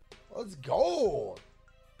go. Let's go.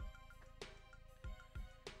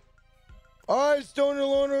 All right, Stoner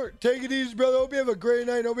Loner, take it easy, brother. Hope you have a great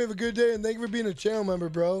night. Hope you have a good day, and thank you for being a channel member,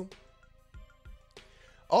 bro.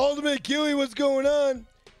 Ultimate Kiwi, what's going on?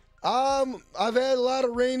 I've had a lot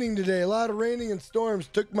of raining today. A lot of raining and storms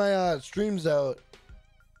took my streams out.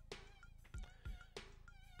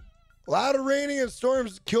 A lot of raining and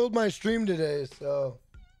storms killed my stream today, so.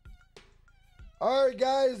 All right,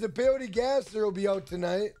 guys, the Peyote Gasser will be out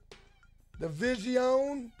tonight. The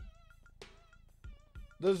Vision,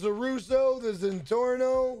 the Zaruso, the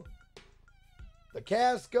Zentorno, the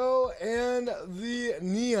Casco, and the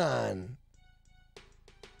Neon.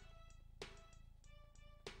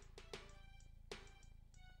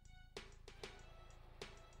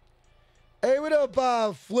 Hey, what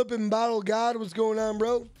up, Flippin' Bottle God? What's going on,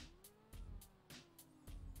 bro?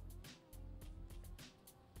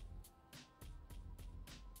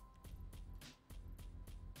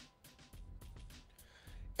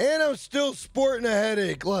 And I'm still sporting a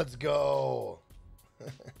headache. Let's go.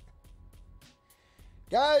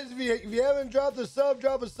 Guys, if you haven't dropped a sub,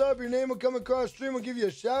 drop a sub. Your name will come across stream. We'll give you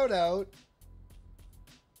a shout out.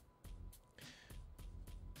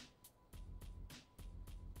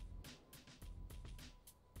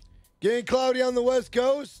 Getting cloudy on the West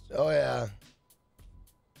Coast? Oh, yeah.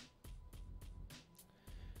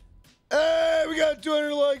 Hey, we got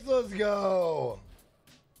 200 likes. Let's go.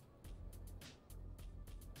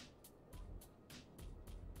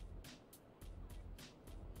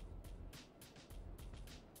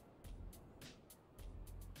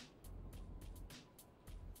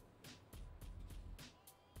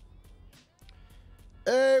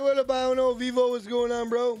 Hey, what up, I don't know, Vivo, what's going on,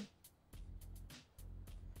 bro?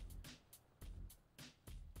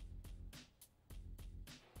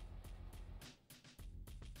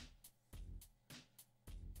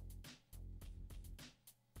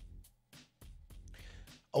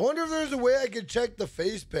 I wonder if there's a way I could check the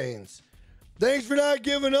face paints. Thanks for not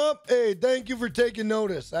giving up. Hey, thank you for taking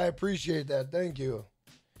notice. I appreciate that. Thank you.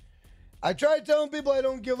 I try telling people I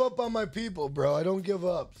don't give up on my people, bro. I don't give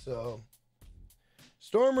up, so.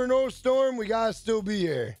 Storm or no storm, we gotta still be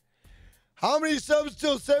here. How many subs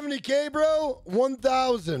till 70K, bro?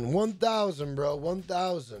 1,000. 1,000, bro.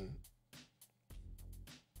 1,000.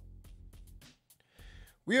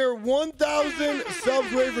 We are 1,000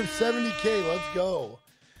 subs away from 70K. Let's go.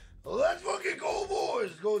 Let's fucking go, boys.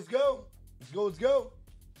 Let's go, let's go. Let's go, let's go.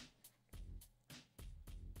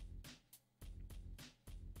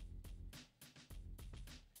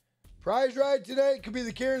 Prize ride tonight could be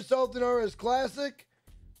the Karen Salton RS Classic,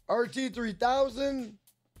 RT3000,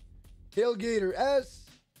 Tailgater S,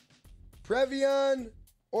 Previon,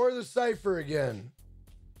 or the Cypher again.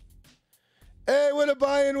 Hey, what a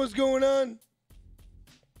buy-in was going on?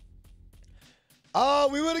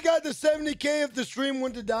 We would have got the 70K if the stream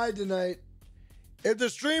wouldn't have died tonight. If the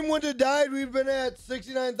stream wouldn't have died, we'd been at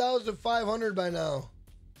 69,500 by now.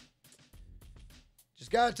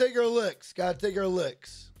 Just gotta take our licks. Gotta take our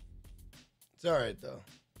licks. It's all right, though.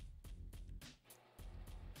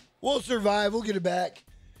 We'll survive. We'll get it back.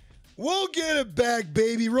 We'll get it back,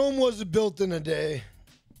 baby. Rome wasn't built in a day.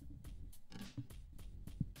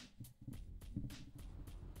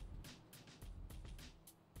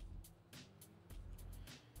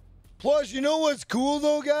 Plus, you know what's cool,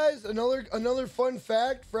 though, guys? Another fun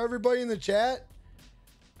fact for everybody in the chat.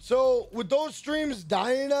 So, with those streams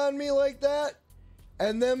dying on me like that,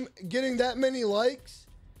 and them getting that many likes,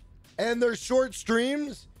 and their short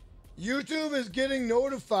streams, YouTube is getting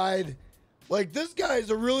notified, like, this guy's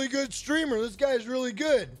a really good streamer. This guy's really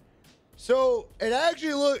good. So, it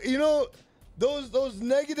actually look, you know, those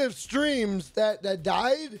negative streams that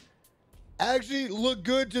died actually look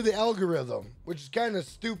good to the algorithm, which is kind of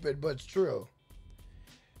stupid, but it's true.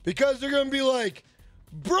 Because they're going to be like,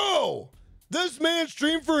 bro, this man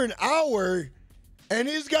streamed for an hour, and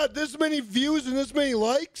he's got this many views and this many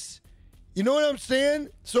likes. You know what I'm saying?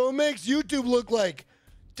 So it makes YouTube look like,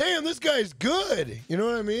 damn, this guy's good. You know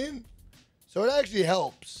what I mean? So it actually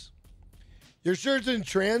helps. Your shirt's in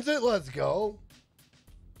transit? Let's go.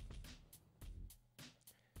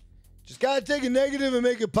 Just got to take a negative and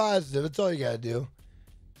make it positive. That's all you got to do.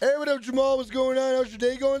 Hey, what up, Jamal? What's going on? How's your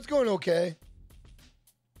day going? It's going okay.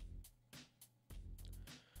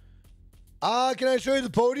 Can I show you the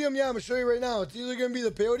podium? Yeah, I'm going to show you right now. It's either going to be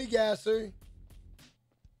the Peyote Gasser,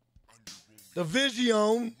 the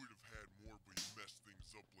Vision.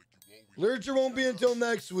 Lurcher won't be until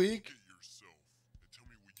next week.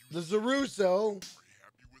 The Zaruso,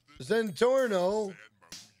 Zentorno,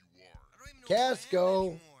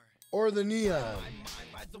 Casco, or the Neon.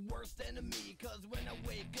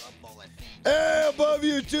 Hey, above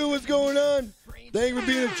you too, what's going on? Thank you for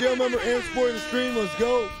being a channel member and supporting the stream. Let's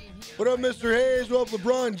go. What up, Mr. Hayes? What up,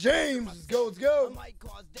 LeBron James? Let's go, let's go. I might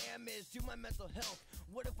cause damage to my mental health.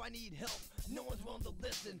 What if I need help? No one's willing to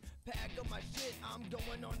listen. Pack up my shit. I'm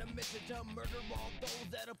going on a mission to murder all those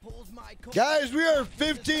that oppose my cause. Guys, we are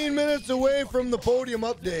 15 minutes away from the podium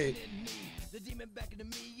update. The demon back into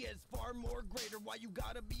me is far more greater. Why you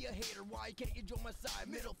gotta be a hater? Why can't you join my side?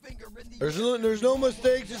 Middle finger in the There's no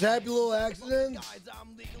mistakes, just happy little accidents. guys,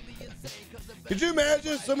 I'm legally insane 'cause the Could you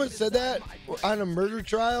imagine if someone said that on a murder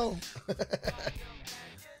trial?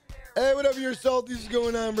 Hey, whatever your salties is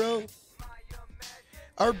going on, bro.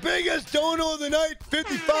 Our biggest dono of the night,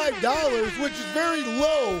 $55, which is very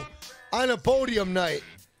low on a podium night.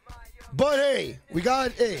 But hey,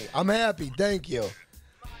 I'm happy. Thank you.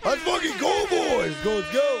 Let's fucking go, boys.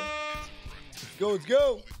 Let's go. Let's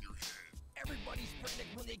go. Everybody's frantic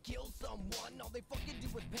when they kill someone. All they fucking do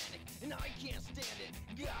is panic, and I can't stand it.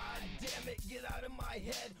 God damn it, get out of my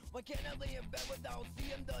head. Why can't I lay in bed without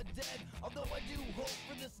seeing the dead? Although I do hope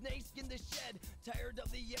for the snakes in the shed. Tired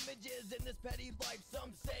of the images in this petty life.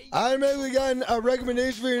 Some say I automatically got a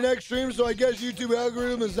recommendation for your next stream, so I guess YouTube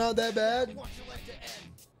algorithm is not that bad. want your life to end.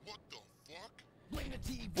 Blame the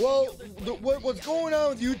TV. Well, what's going on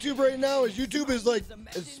with YouTube right now is YouTube is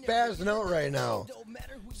spazzing out right now.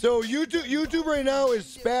 So YouTube right now is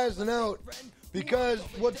spazzing out because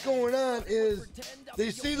what's going on is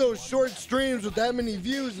they see those short streams with that many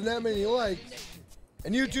views and that many likes,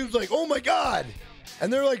 and YouTube's like, oh my god,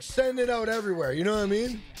 and they're like sending it out everywhere. You know what I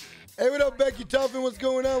mean? Hey, what up, Becky Tuffin? What's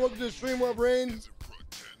going on? Welcome to the stream, Up Rain.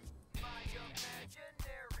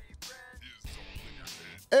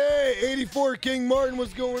 Hey, 84 King Martin,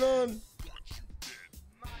 what's going on?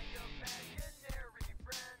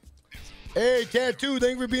 Hey, Tattoo,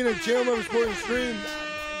 thank you for being a channel member supporting the stream.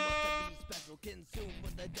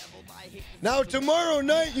 Now, tomorrow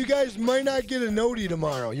night, you guys might not get a noti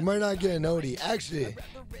tomorrow. You might not get a noti. Actually,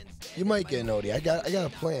 you might get a noti. I got a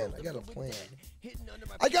plan. I got a plan.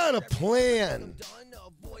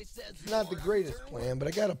 It's not the greatest plan, but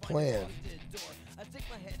I got a plan.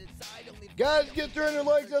 Guys, get 300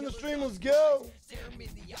 likes on the stream. Let's go.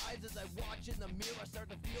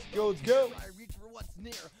 Let's go.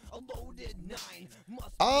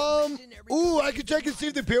 Ooh, I can check and see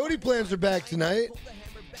if the peyote plans are back tonight.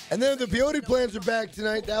 And then if the peyote plans are back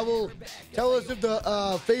tonight, that will tell us if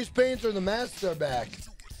the face paints or the masks are back.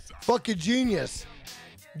 Fucking genius.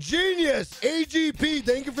 Genius. AGP,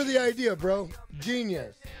 thank you for the idea, bro.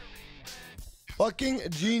 Genius. Fucking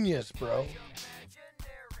genius, bro.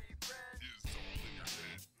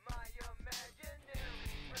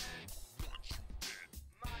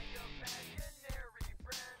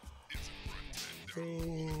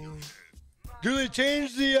 Do they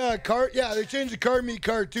change the card? Yeah, they changed the card meet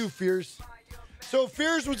card too, Fierce. So,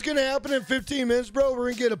 Fierce, what's going to happen in 15 minutes, bro? We're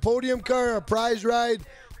going to get a podium car, a prize ride,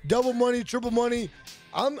 double money, triple money.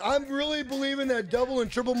 I'm really believing that double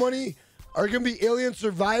and triple money are going to be alien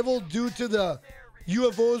survival due to the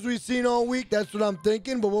UFOs we've seen all week. That's what I'm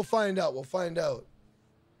thinking, but we'll find out. We'll find out.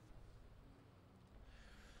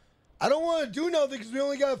 I don't want to do nothing because we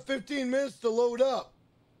only got 15 minutes to load up.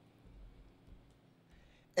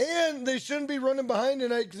 And they shouldn't be running behind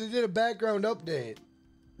tonight because they did a background update.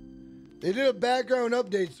 They did a background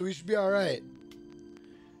update, so we should be all right.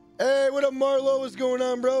 Hey, what up, Marlo? What's going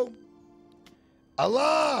on, bro?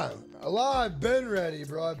 Allah, I've been ready,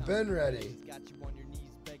 bro. I've been ready.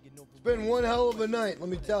 It's been one hell of a night, let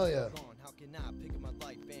me tell you.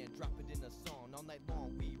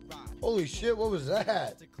 Holy shit, what was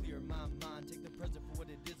that?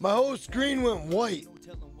 My whole screen went white.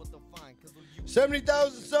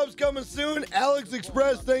 70,000 subs coming soon. Alex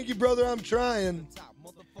Express, thank you, brother. I'm trying.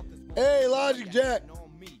 Hey, Logic Jack.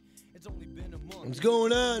 What's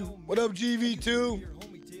going on? What up, GV2?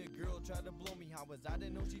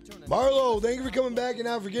 Marlo, thank you for coming back and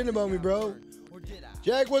not forgetting about me, bro.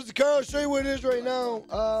 Jack, what's the car? I'll show you what it is right now.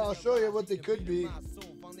 I'll show you what they could be.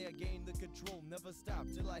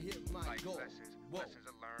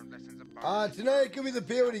 Tonight it could be the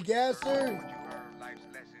Peyote Gasser.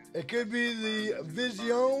 It could be the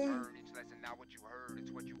Vision,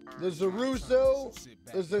 the Zaruso,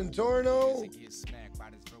 the Zentorno,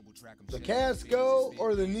 the Casco,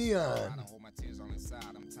 or the Neon.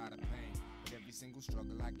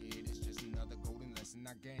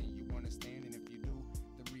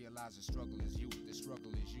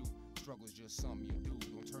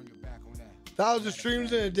 Thousand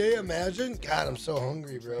streams in a day, imagine? God, I'm so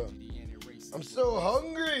hungry, bro. I'm so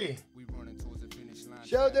hungry.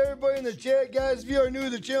 Shout out to everybody in the chat, guys. If you are new to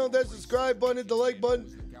the channel, that subscribe button, hit the like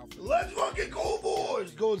button. Let's fucking go,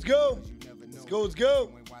 boys. Let's go. Let's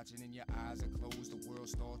go.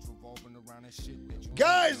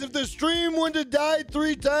 Guys, if the stream wouldn't have died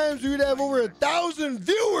 3 times, we'd have over 1,000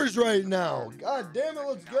 viewers right now. God damn it,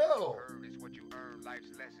 let's go.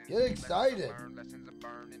 Get excited.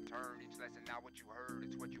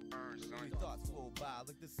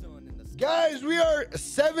 Guys, we are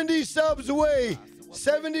 70 subs away.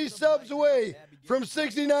 70 subs away from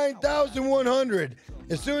 69,100.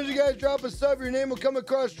 As soon as you guys drop a sub, your name will come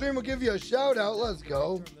across stream. We'll give you a shout out. Let's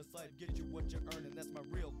go.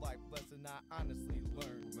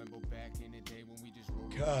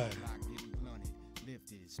 God.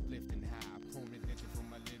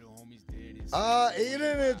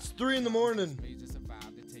 Aiden, it's 3 in the morning.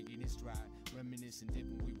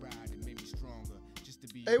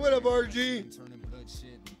 Hey, what up, RG?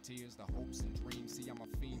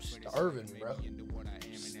 I'm starving, bro.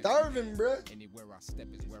 Starving, bro.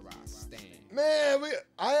 Man,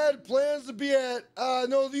 I had plans to be at,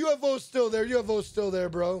 no, the UFO's still there. UFO's still there,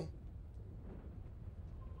 bro.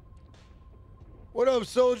 What up,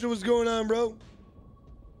 Soldier? What's going on, bro?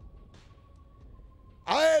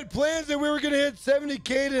 I had plans that we were gonna hit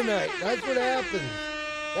 70K tonight. That's what happens.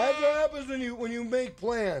 That's what happens when you make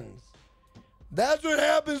plans. That's what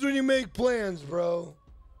happens when you make plans, bro.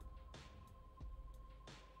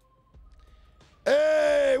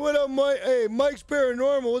 Hey, what up, Mike? Hey, Mike's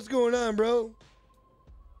Paranormal. What's going on, bro?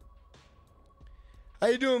 How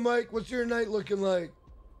you doing, Mike? What's your night looking like?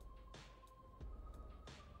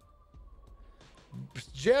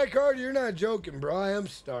 Jack Hardy, you're not joking, bro. I am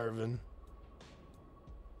starving.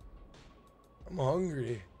 I'm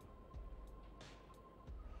hungry.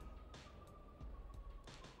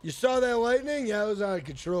 You saw that lightning? Yeah, it was out of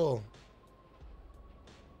control.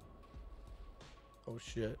 Oh,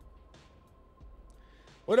 shit.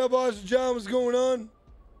 What up, Austin John? What's going on?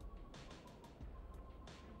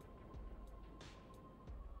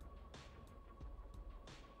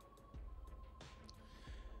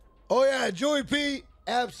 Oh, yeah, Joey P.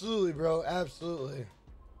 Absolutely, bro. Absolutely.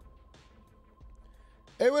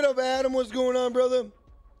 Hey, what up, Adam? What's going on, brother?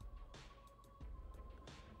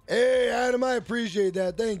 Hey, Adam, I appreciate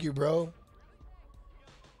that. Thank you, bro.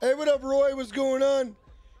 Hey, what up, Roy? What's going on?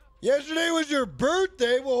 Yesterday was your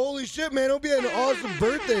birthday. Well, holy shit, man. Hope you had an awesome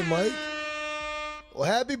birthday, Mike. Well,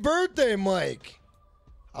 happy birthday, Mike.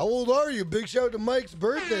 How old are you? Big shout out to Mike's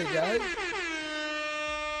birthday, guys.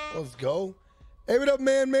 Let's go. Hey, what up,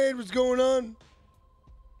 Man-Made? What's going on?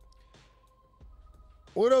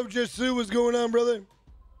 What up, Jesu? What's going on, brother?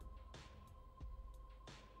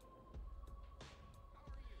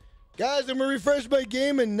 Guys, I'm going to refresh my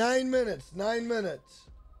game in 9 minutes. 9 minutes.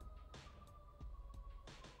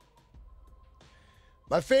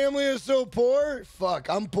 My family is so poor. Fuck,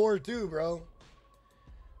 I'm poor too, bro.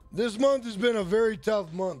 This month has been a very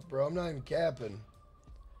tough month, bro. I'm not even capping.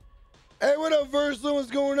 Hey, what up, Versland?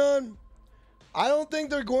 What's going on? I don't think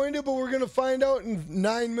they're going to, but we're going to find out in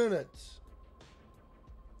 9 minutes.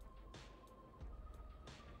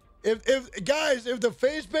 If the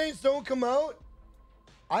face paints don't come out,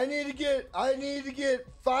 I need to get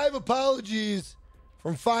 5 apologies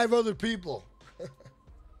from 5 other people.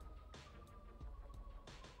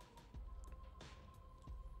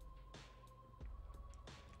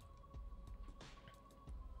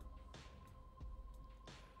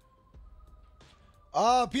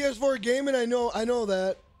 PS4 gaming, I know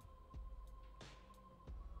that.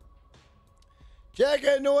 Jack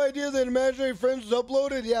had no idea that Imaginary Friends was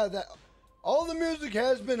uploaded. Yeah, that all the music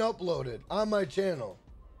has been uploaded on my channel.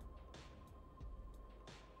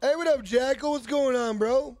 Hey, what up, Jackal? What's going on,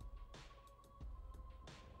 bro?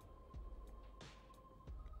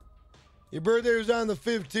 Your birthday was on the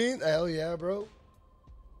 15th? Hell yeah, bro.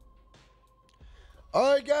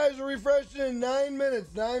 All right, guys, we're refreshing in 9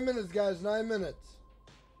 minutes. 9 minutes, guys, 9 minutes.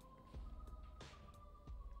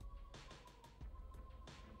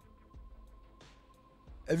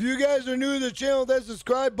 If you guys are new to the channel, that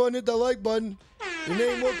subscribe button, hit the like button. Your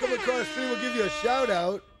name will come across stream. We'll give you a shout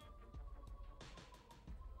out.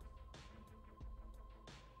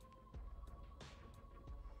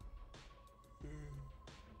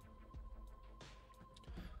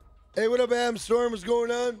 Hey, what up, Adam Storm? What's going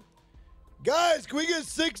on? Guys, can we get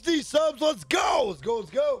 60 subs? Let's go! Let's go, let's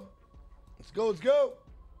go. Let's go, let's go.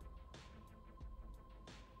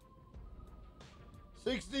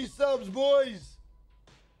 60 subs, boys.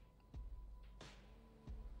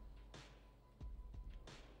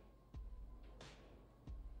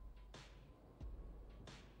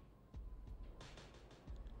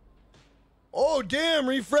 Oh, damn,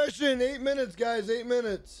 refreshing. 8 minutes, guys, 8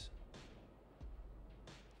 minutes.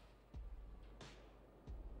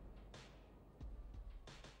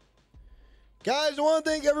 Guys, I want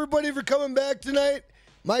to thank everybody for coming back tonight.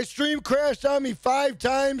 My stream crashed on me 5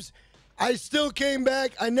 times. I still came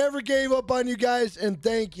back. I never gave up on you guys, and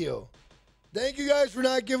thank you. Thank you guys for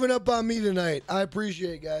not giving up on me tonight. I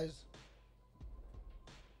appreciate it, guys.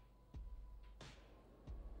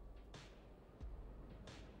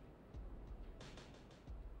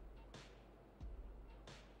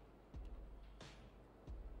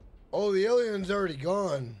 Oh, the alien's already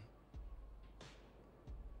gone.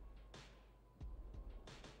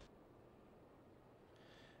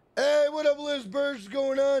 Hey, what up, Liz Birch? What's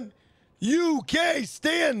going on? UK,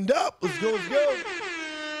 stand up. Let's go, let's go.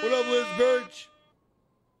 What up, Liz Birch?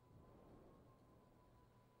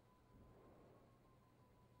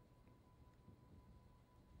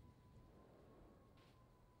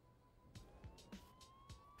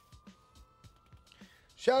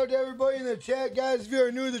 Shout out to everybody in the chat, guys. If you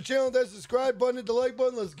are new to the channel, that subscribe button, hit the like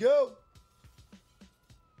button. Let's go.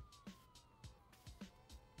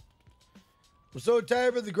 I'm so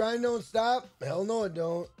tired, but the grind don't stop. Hell no, it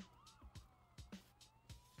don't.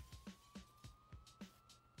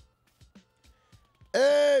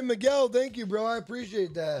 Hey, Miguel, thank you, bro. I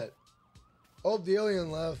appreciate that. Oh, the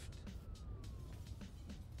alien left.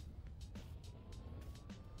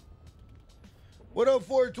 What up,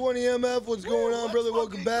 420 MF? What's going on, brother?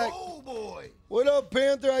 Welcome back. Go, boy. What up,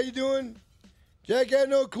 Panther? How you doing? Jack had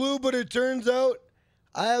no clue, but it turns out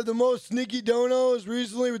I have the most sneaky donos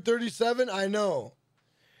recently with 37. I know.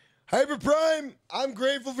 Hyper Prime, I'm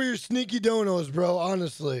grateful for your sneaky donos, bro.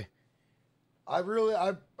 Honestly, I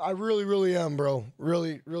really am, bro.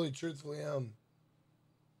 Really, truthfully am.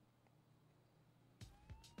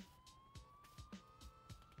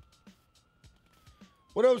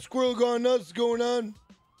 What up, Squirrel Gone Nuts? What's going on?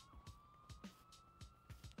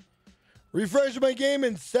 Refresh my game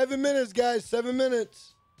in 7 minutes, guys. 7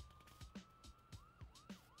 minutes.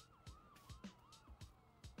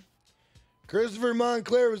 Christopher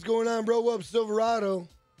Montclair, what's going on, bro? What up, Silverado?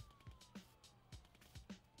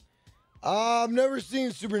 I've never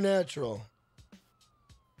seen Supernatural.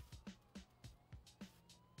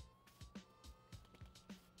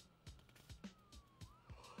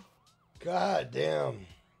 God damn.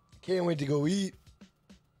 Can't wait to go eat.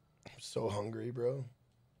 I'm so hungry, bro.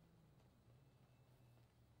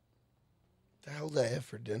 The hell did I have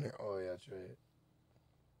for dinner? Oh, yeah, that's right.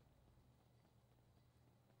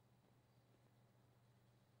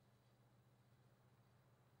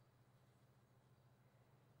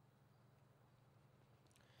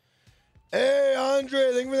 Hey,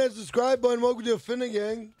 Andre, thank you for that subscribe button. Welcome to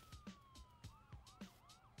Finnegan.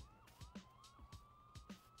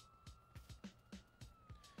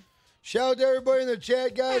 Shout out to everybody in the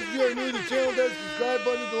chat, guys. If you are new to the channel, that subscribe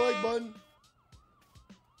button, hit the like button.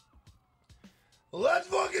 Let's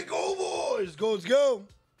fucking go, boys. Let's go.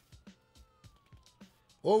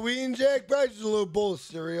 What we eating, Jack? Probably just a little bowl of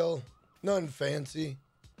cereal. Nothing fancy.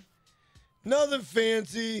 Nothing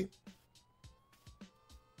fancy.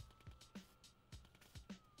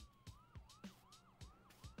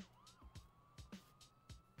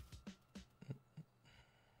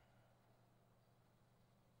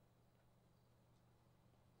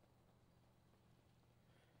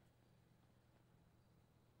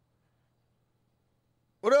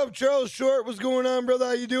 What up, Charles Short? What's going on, brother?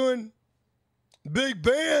 How you doing? Big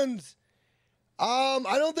bands. I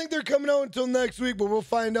don't think they're coming out until next week, but we'll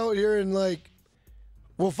find out here in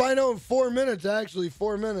we'll find out in 4 minutes, actually.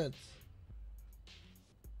 4 minutes.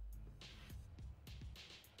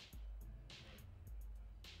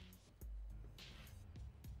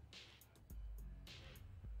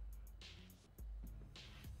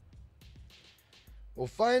 We'll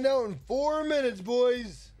find out in 4 minutes,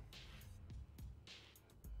 boys.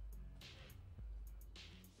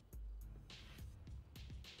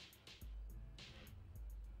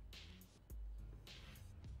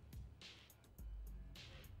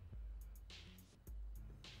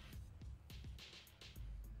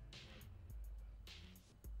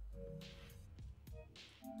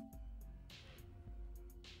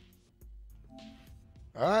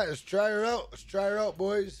 All right, let's try her out. Let's try her out,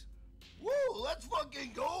 boys. Woo, let's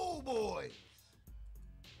fucking go, boys.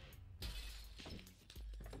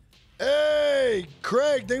 Hey,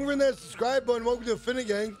 Craig, thank you for that subscribe button. Welcome to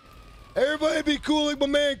Finnegan. Everybody be cool like my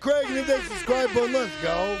man Craig and hit that subscribe button. Let's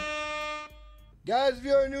go. Guys, if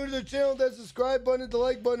you are new to the channel, that subscribe button, hit the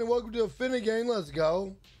like button, and welcome to Finnegan. Let's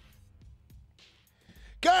go.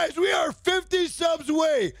 Guys, we are 50 subs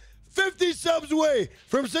away. 50 subs away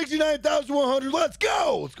from 69,100. Let's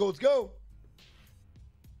go. Let's go. Let's go.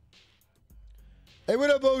 Hey, what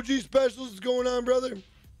up, OG Specials? What's going on, brother?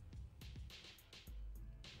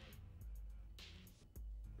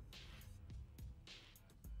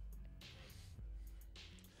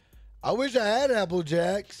 I wish I had Apple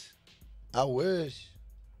Jacks. I wish.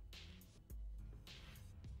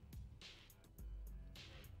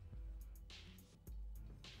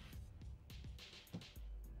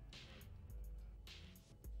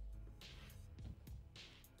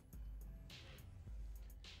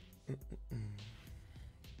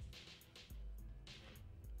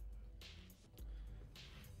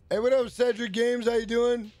 Hey, what up, Cedric Games? How you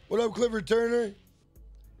doing? What up, Clifford Turner?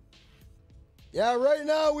 Yeah, right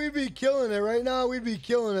now we'd be killing it. Right now we'd be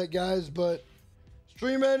killing it, guys. But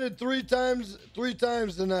stream ended three times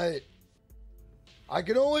tonight. I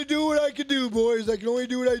can only do what I can do, boys. I can only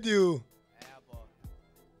do what I do.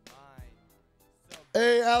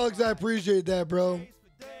 Hey, Alex, I appreciate that, bro.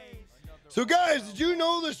 So, guys, did you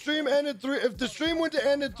know the stream ended if the stream went to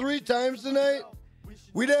end 3 times tonight,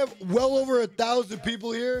 we'd have well over 1,000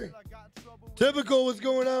 people here. Typical, what's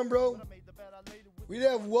going on, bro? We'd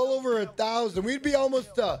have well over 1,000. We'd be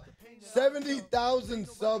almost 70,000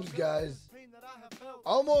 subs, guys.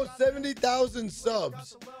 Almost 70,000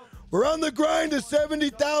 subs. We're on the grind to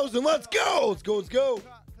 70,000. Let's go. Let's go. Let's go.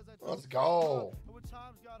 Let's go.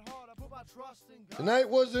 Tonight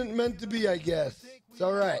wasn't meant to be, I guess. It's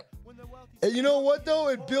all right. And you know what, though?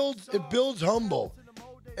 It builds humble.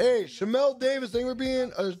 Hey, Shamel Davis, thank you for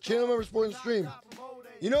being a channel member supporting the stream.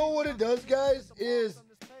 You know what it does, guys, is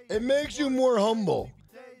it makes you more humble.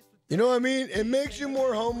 You know what I mean? It makes you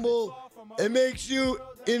more humble. It makes you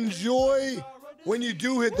enjoy when you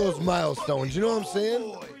do hit those milestones. You know what I'm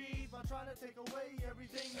saying?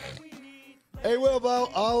 Hey, what about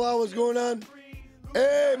Outlaw? What's going on?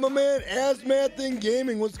 Hey, my man, Asmathing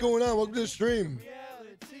Gaming, what's going on? Welcome to the stream.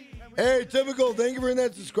 Hey, Typical, thank you for hitting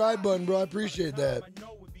that subscribe button, bro. I appreciate that.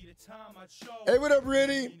 Hey, what up,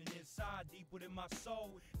 Riddy?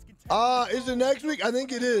 Is it next week? I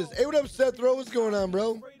think it is. Hey, what up, Seth Rowe? What's going on,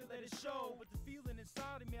 bro?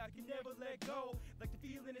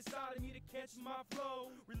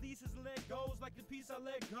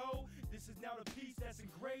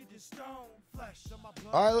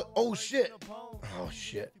 All right. Oh, shit. Oh,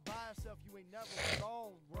 shit.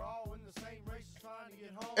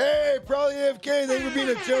 Hey, probably AFK. Thank you for being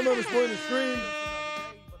a channel member supporting the stream.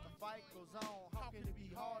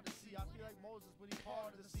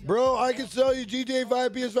 Bro, I can sell you GTA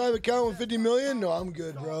 5 PS5 account with 50 million? No, I'm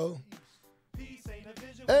good, bro.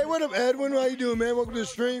 Hey, what up, Edwin? How you doing, man? Welcome to the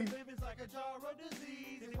stream.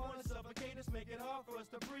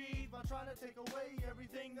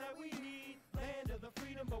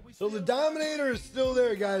 So the Dominator is still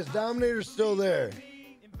there, guys. Dominator's still there.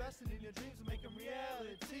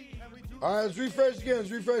 All right, let's refresh again. Let's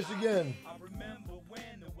refresh again.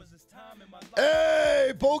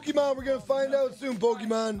 Hey, Pokemon, we're going to find out soon,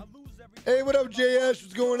 Pokemon. Hey, what up, JS?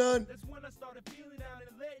 What's going on?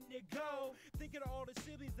 Thinking of all the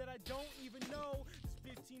siblings that I don't even know.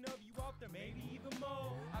 There's 15 of you out there, maybe even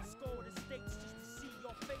more. I score the stakes just to see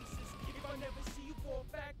your faces. If I never see you for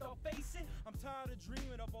a fact, I'll face it. I'm tired of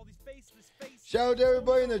dreaming of all these faceless faces. Shout out to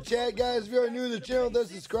everybody in the chat, guys. If you are new to the channel, hit the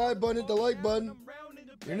subscribe button, hit the like button.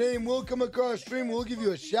 Your name will come across stream. We'll give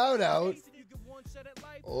you a shout out.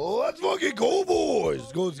 Let's fucking go, boys.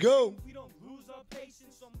 Let's go, let's go. We don't lose our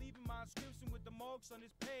patience, so I'm leaving my inscription with the marks on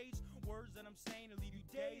this page. Words that I'm saying to leave you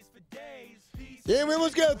days for days. Yeah, we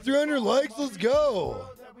almost got 300 likes. Let's go.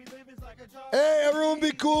 Hey, everyone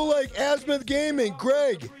be cool like Asmith Gaming,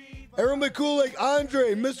 Greg. Everyone be cool like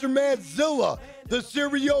Andre, Mr. Madzilla, the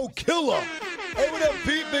serial killer. Hey, what up,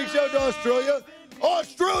 Pete? Big shout out to Australia.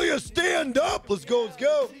 Australia, stand up. Let's go, let's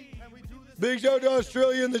go. Big shout out to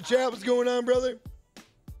Australia in the chat. What's going on, brother?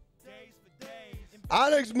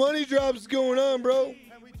 Onyx Money Drops going on, bro.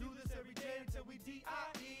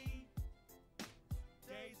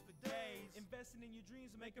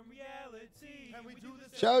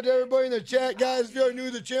 Shout out to everybody in the chat, guys. If you're new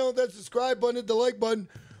to the channel, hit that subscribe button, hit the like button.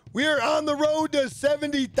 We are on the road to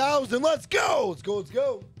 70,000. Let's go. Let's go. Let's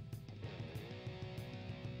go.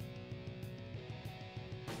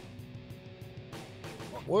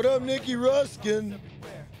 What up, Nikki Ruskin?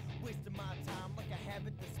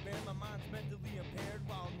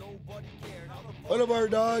 What up, our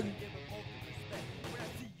dog?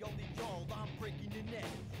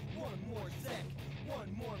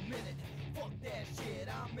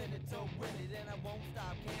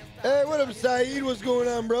 Hey, what up, Saeed? What's going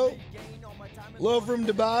on, bro? Love from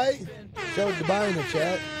Dubai. Shout out Dubai in the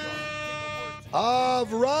chat.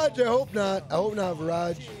 Viraj, I hope not. I hope not,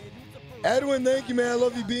 Viraj. Edwin, thank you, man. I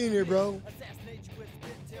love you being here, bro.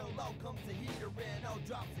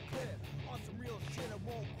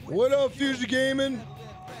 What up, Fusion Gaming?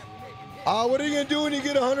 What are you going to do when you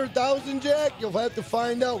get 100,000, Jack? You'll have to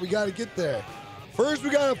find out. We got to get there. First, we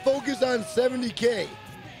got to focus on 70K.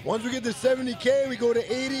 Once we get to 70K, we go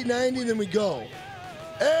to 80, 90, and then we go.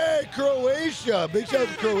 Hey, Croatia. Big shout out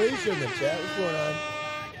to Croatia in the chat. What's going on?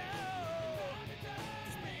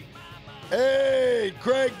 Hey,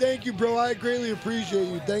 Craig, thank you, bro. I greatly appreciate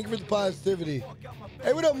you. Thank you for the positivity.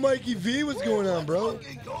 Hey, what up, Mikey V? What's going on, bro?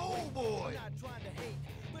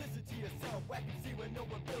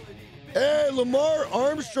 Hey, Lamar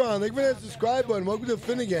Armstrong. Thank you for that subscribe button. Welcome to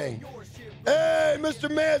Finnegan. Hey, Mr.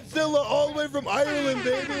 Madzilla, all the way from Ireland,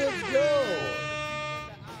 baby. Let's go.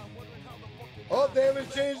 Oh, they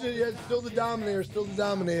haven't changed it yet. Still the Dominator. Still the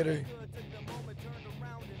Dominator.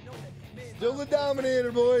 Still the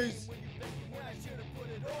Dominator, boys.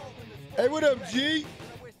 Hey, what up, G?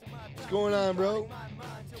 What's going on, bro?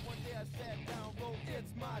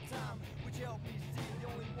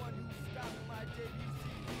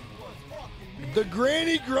 The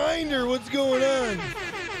Granny Grinder, what's going on?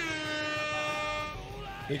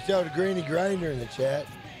 Big shout out to Granny Grinder in the chat.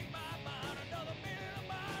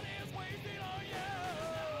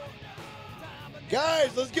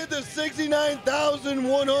 Guys, let's get to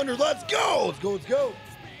 69,100. Let's go. Let's go. Let's go.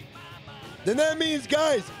 Then that means,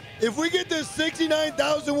 guys, if we get to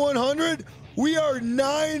 69,100, we are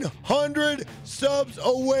 900 subs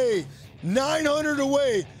away. 900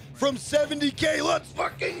 away from 70K. Let's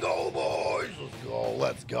fucking go, boys. Let's go.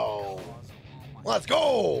 Let's go. Let's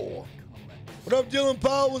go. What up, Dylan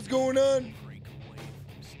Powell? What's going on?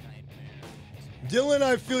 Dylan,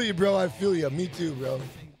 I feel you, bro. I feel you. Me too, bro.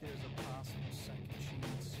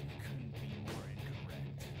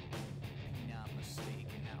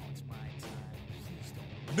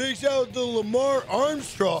 Big shout out to Lamar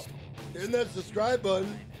Armstrong. Hitting that subscribe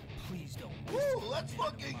button. Woo, let's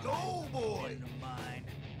fucking go, boy.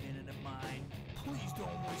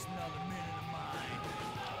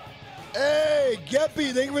 Hey,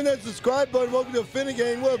 Geppy, thank you for that subscribe button. Welcome to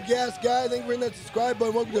Finnegan. What up, Gas Guy? Thank you for that subscribe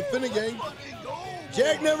button. Welcome to Finnegan.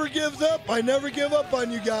 Jack never gives up. I never give up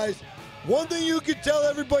on you guys. One thing you can tell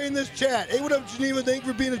everybody in this chat. Hey, what up, Geneva? Thank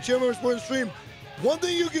you for being a channel member for the stream. One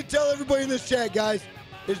thing you can tell everybody in this chat, guys,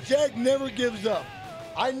 is Jack never gives up.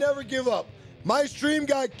 I never give up. My stream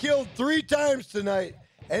got killed 3 times tonight,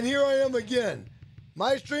 and here I am again.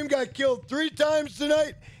 My stream got killed 3 times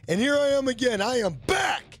tonight, and here I am again. I am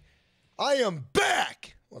back. I am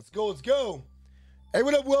back. Let's go. Let's go. Hey,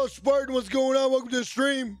 what up, Welsh Spartan? What's going on? Welcome to the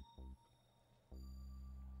stream.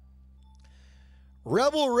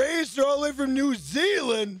 Rebel Racer all the way from New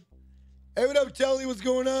Zealand. Hey, what up, Telly? What's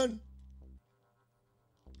going on?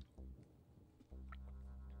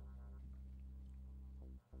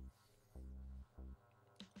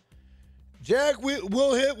 Jack,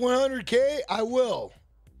 we'll hit 100K. I will.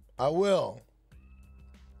 I will.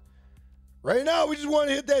 Right now, we just want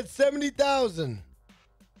to hit that 70,000.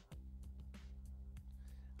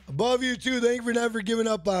 Above you, too. Thank you for never giving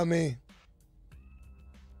up on me.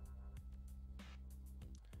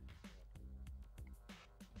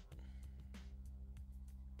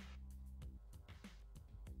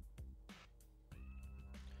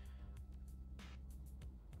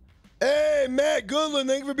 Hey, Matt Goodland,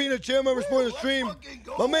 thank you for being a channel member supporting the stream.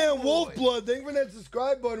 My man Wolfblood, thank you for that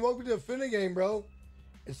subscribe button. Welcome to the Finnegan, bro.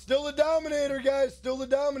 It's still the Dominator, guys. Still the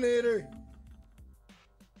Dominator.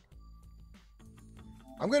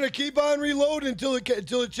 I'm going to keep on reloading until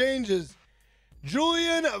it changes.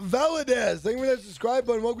 Julian Valadez, thank you for that subscribe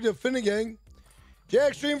button. Welcome to Finnegan.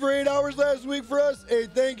 Jack streamed for 8 hours last week for us. Hey,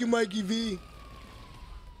 thank you, Mikey V.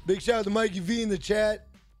 Big shout out to Mikey V in the chat.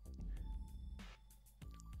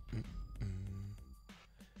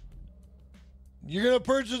 You're going to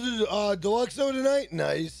purchase the Deluxo tonight?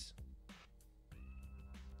 Nice.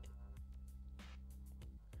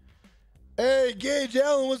 Hey, Gage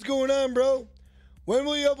Allen, what's going on, bro? When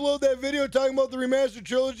will you upload that video talking about the remastered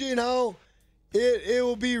trilogy and how it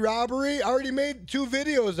will be robbery? I already made 2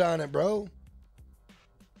 videos on it, bro.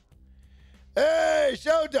 Hey,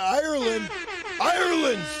 shout out to Ireland.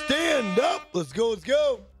 Ireland, stand up. Let's go, let's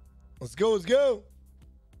go. Let's go, let's go.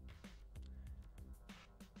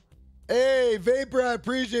 Hey, Vapor, I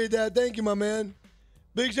appreciate that. Thank you, my man.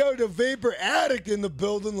 Big shout out to Vapor Addict in the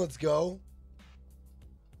building. Let's go.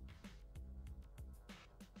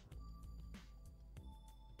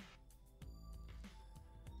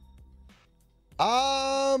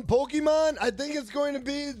 Pokemon, I think it's going to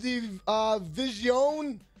be the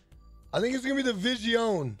Vision. I think it's going to be the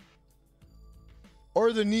Vision.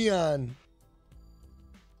 Or the Neon.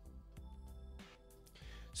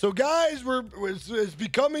 So, guys, it's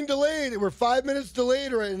becoming delayed. We're 5 minutes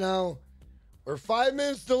delayed right now. We're 5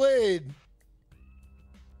 minutes delayed.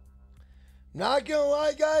 Not gonna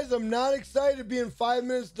lie, guys, I'm not excited being 5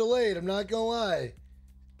 minutes delayed. I'm not gonna lie.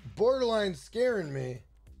 Borderline scaring me.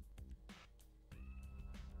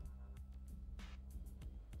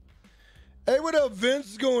 Hey, what up, Vince?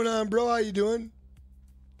 What's going on, bro? How you doing?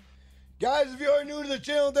 Guys, if you are new to the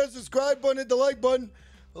channel, hit that subscribe button, hit the like button.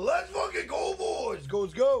 Let's fucking go, boys.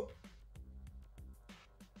 Let's go.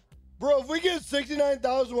 Bro, if we get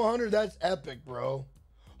 69,100, that's epic, bro.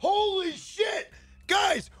 Holy shit.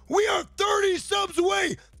 Guys, we are 30 subs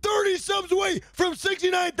away. 30 subs away from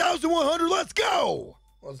 69,100. Let's go.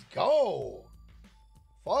 Let's go.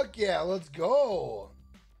 Fuck yeah, let's go.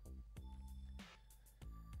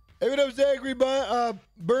 Hey, what up, Zachary Burns?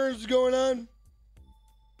 What's going on?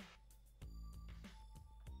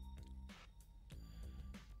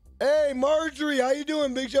 Hey, Marjorie, how you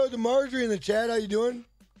doing? Big shout out to Marjorie in the chat. How you doing?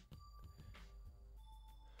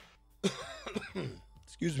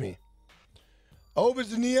 Excuse me. I hope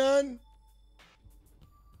it's a neon.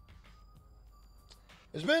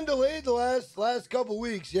 It's been delayed the last couple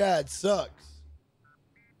weeks. Yeah, it sucks.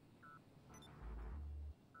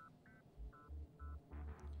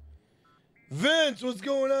 Vince, what's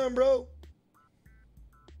going on, bro?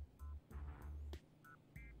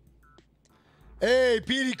 Hey,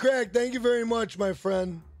 Petey Crack, thank you very much, my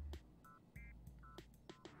friend.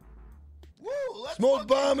 Woo, Smoke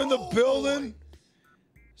bomb in the building.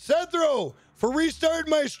 Sethro, for restarting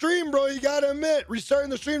my stream, bro, you gotta admit, restarting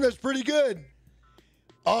the stream, that's pretty good.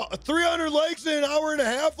 300 likes in an hour and a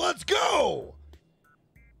half, let's go.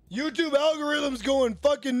 YouTube algorithm's going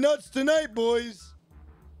fucking nuts tonight, boys.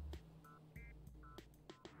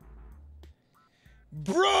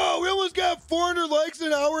 Bro, we almost got 400 likes in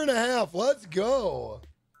an hour and a half. Let's go.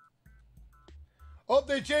 Oh,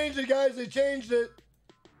 they changed it, guys. They changed it.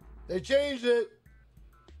 They changed it.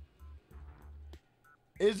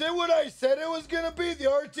 Is it what I said it was going to be? The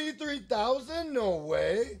RT3000? No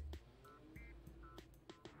way.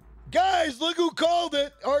 Guys, look who called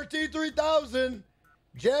it. RT3000.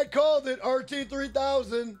 Jack called it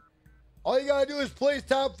RT3000. All you got to do is place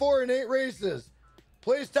top 4 in 8 races.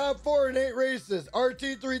 Place top 4 in 8 races.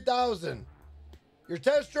 RT3000. Your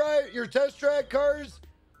test track cars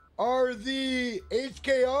are the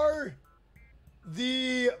HKR,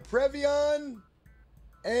 the Previon,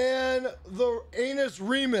 and the Anus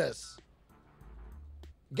Remus.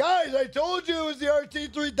 Guys, I told you it was the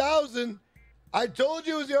RT3000. I told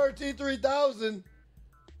you it was the RT3000.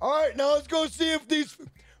 All right, now let's go see if these...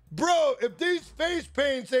 Bro, if these face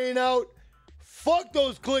paints ain't out, fuck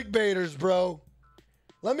those clickbaiters, bro.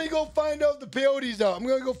 Let me go find out if the peyote's out. I'm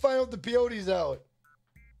going to go find out if the peyote's out.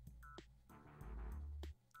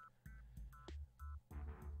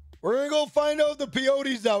 We're going to go find out if the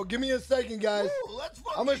peyote's out. Give me a second, guys. Woo,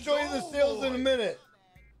 I'm going to show you the sales in a minute.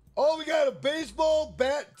 Oh, we got a baseball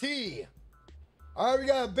bat tee. All right, we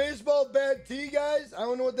got a baseball bat tee, guys. I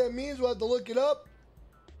don't know what that means. We'll have to look it up.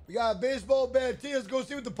 We got a baseball bat tee. Let's go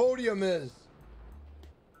see what the podium is.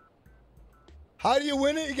 How do you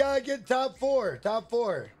win it? You got to get top 4. Top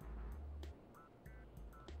 4.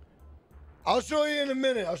 I'll show you in a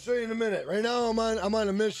minute. Right now, I'm on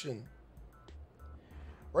a mission.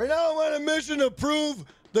 Right now, I'm on a mission to prove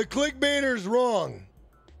the clickbaiters wrong.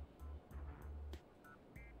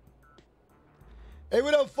 Hey,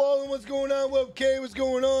 what up, Fallen? What's going on? What up, K? What's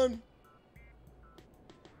going on?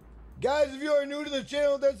 Guys, if you are new to the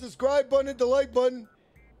channel, hit that subscribe button, hit the like button.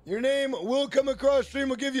 Your name will come across stream.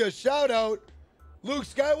 We'll give you a shout out. Luke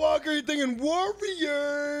Skywalker, you're thinking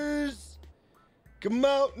Warriors. Come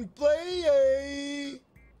out and play.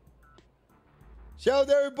 Shout out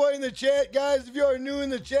to everybody in the chat, guys. If you are new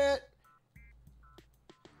in the chat.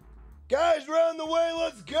 Guys, we're on the way.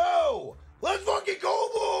 Let's go. Let's fucking go,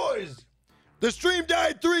 boys. The stream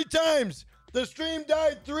died 3 times. The stream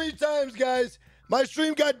died 3 times, guys. My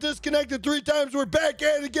stream got disconnected 3 times. We're back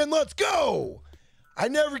at it again. Let's go. I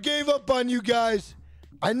never gave up on you guys.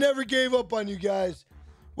 I never gave up on you guys.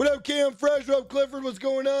 What up, Cam Fresh? What up, Clifford? What's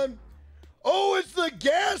going on? Oh, it's the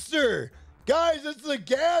Gasser. Guys, it's the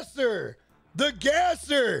Gasser. The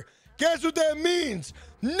Gasser. Guess what that means?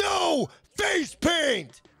 No face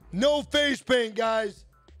paint. No face paint, guys.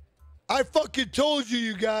 I fucking told you,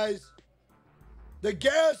 you guys. The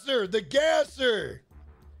Gasser. The Gasser.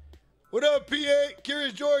 What up, P8?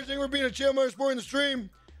 Curious George. Thank you for being a channel member supporting the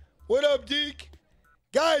stream. What up, Deke?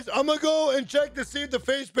 Guys, I'm going to go and check to see if the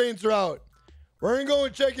face paints are out. We're going to go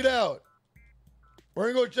and check it out.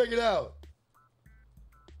 We're going to go check it out.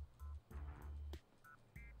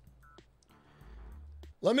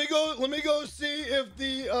 Let me go see if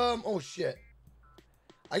the, oh shit.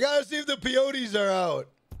 I got to see if the peyotes are out.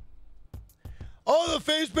 Oh, the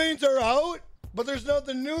face paints are out, but there's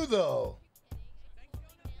nothing new though.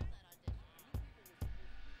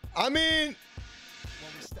 I mean,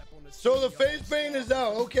 so the face paint is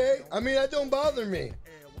out, okay? I mean, that don't bother me.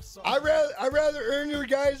 I rather earn your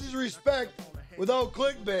guys' respect without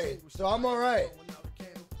clickbait, so I'm all right.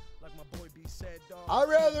 I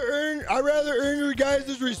rather earn your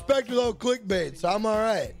guys' respect without clickbait, so I'm all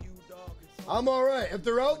right. I'm all right. If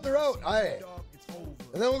they're out, they're out. Aye.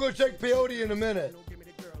 And then we'll go check Peyote in a minute.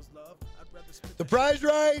 The prize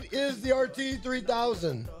ride is the RT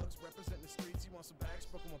 3000.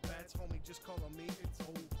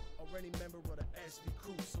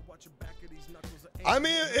 I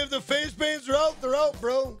mean, if the face paints are out, they're out,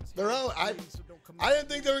 bro. They're out. I didn't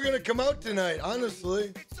think they were going to come out tonight,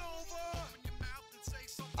 honestly.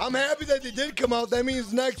 I'm happy that they did come out. That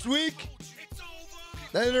means next week,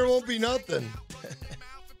 then there won't be nothing.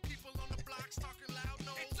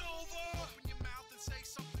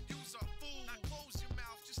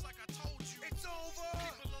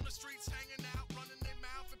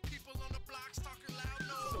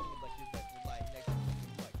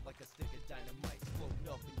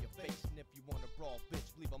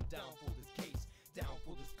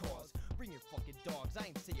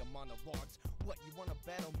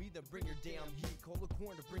 Bring your damn heat, call the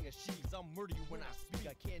corn to bring a sheaves. I'll murder you when I speak.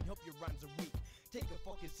 I can't help your rhymes are weak. Take a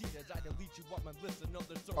fucking seat as I delete you off my list.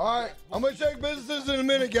 Another all right, I'm gonna check businesses in a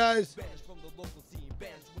minute, guys. From the local scene,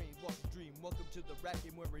 bands Wayne lost a dream. Welcome to the rap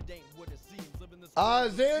game where it ain't what it seems. Living this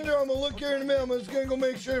Xander, I'm gonna look here in a minute. I'm just gonna go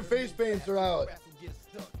make sure the face paints are out.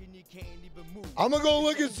 I'm gonna go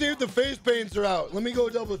look and see if the face paints are out. Let me go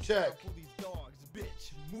double check.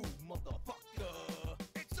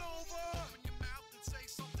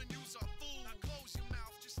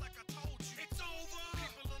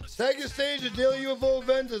 Second stage of Daily UFO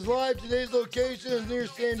Event is live. Today's location is near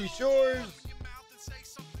Sandy Shores.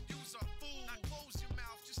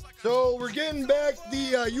 So we're getting back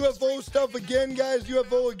the UFO stuff again, guys.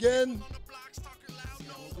 UFO again.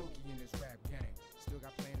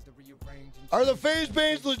 Are the face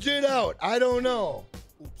paints legit out? I don't know.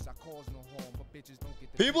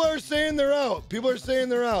 People are saying they're out. People are saying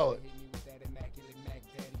they're out.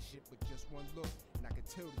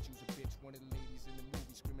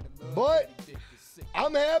 But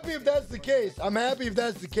I'm happy if that's the case. I'm happy if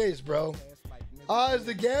that's the case, bro. Is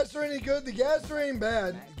the gasser any good? The gasser ain't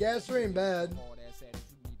bad. The gasser ain't bad.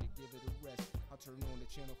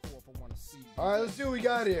 All right, let's see what we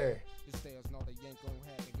got here.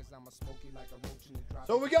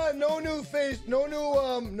 So we got no new face, no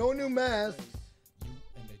new masks.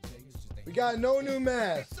 We got no new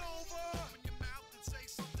masks.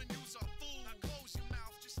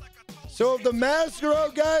 So if the masks are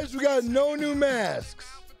out, guys, we got no new masks.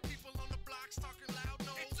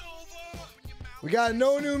 We got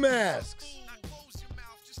no new masks.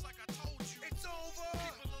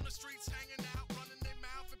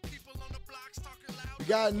 We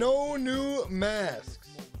got no new masks.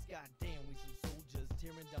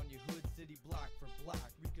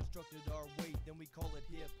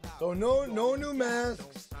 So no new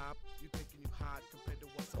masks.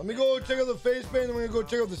 Let me go check out the face paint, and we're gonna go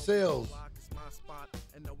check out the sales.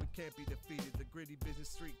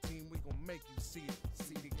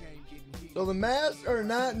 So the masks are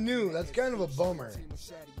not new. That's kind of a bummer.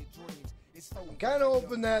 I'm kind of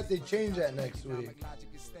hoping that they change that next week.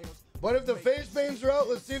 But if the face paints are out,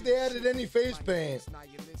 let's see if they added any face paint.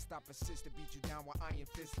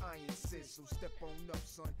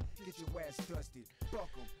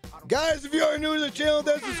 Guys, if you are new to the channel,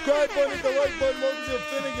 that subscribe button, hit the like button. Welcome to the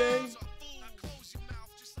Finnegan.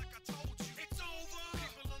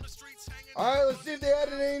 Alright, let's see if they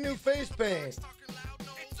added any new face paint.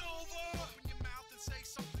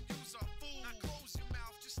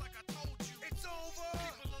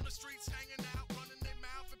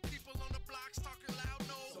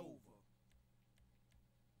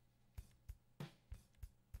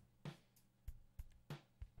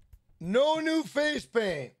 No new face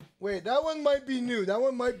paint. Wait, that one might be new. That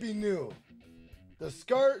one might be new. The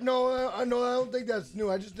scar. No, I don't think that's new.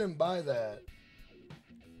 I just didn't buy that.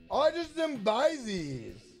 Oh, I just didn't buy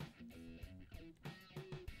these.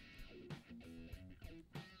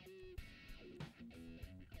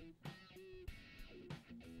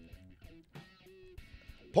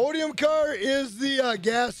 Podium car is the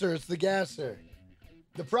Gasser. It's the Gasser.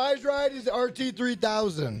 The prize ride is the RT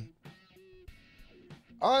 3000.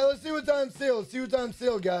 All right, let's see what's on sale. Let's see what's on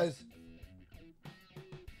sale, guys.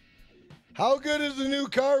 How good is the new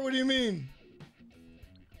car? What do you mean?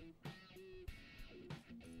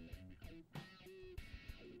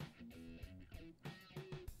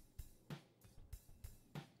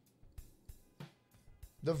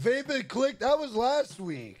 The Vapid Click, that was last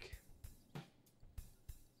week.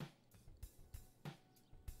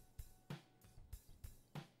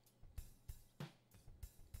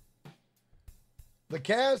 The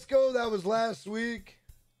Casco, that was last week.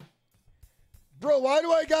 Bro, why do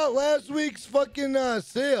I got last week's fucking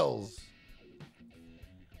sales?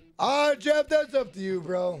 Jeff, that's up to you,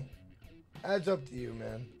 bro. That's up to you,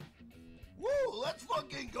 man. Woo, let's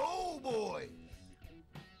fucking go, boy.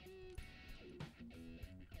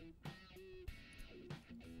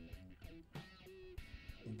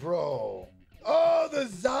 Bro. Oh, the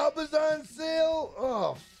Zaba's on sale?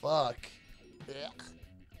 Oh, fuck. Ugh.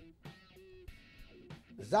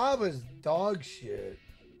 Zaba's dog shit.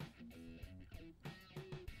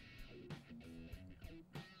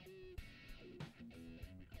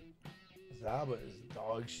 Zaba is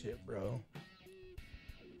dog shit, bro.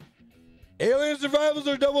 Alien Survivals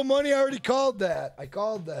are double money. I already called that. I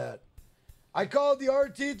called that. I called the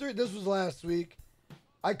RT3. This was last week.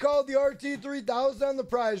 I called the RT3000 on the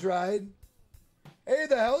prize ride. Hey,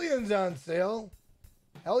 the Hellion's on sale.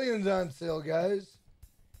 Hellion's on sale, guys.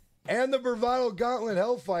 And the Bravado Gauntlet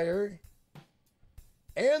Hellfire.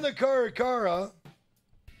 And the Caracara.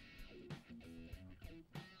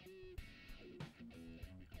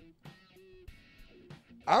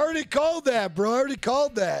 I already called that, bro. I already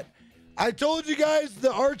called that. I told you guys the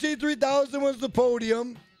RT3000 was the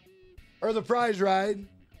podium. Or the prize ride.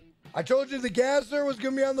 I told you the Gasser was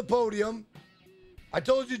going to be on the podium. I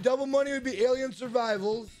told you double money would be Alien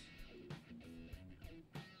Survivals.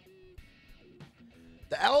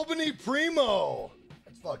 The Albany Primo.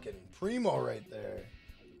 That's fucking Primo right there.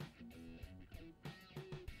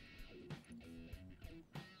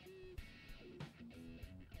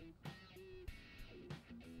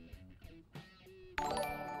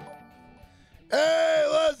 Hey,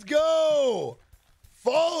 let's go.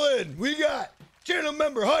 Fallen. We got channel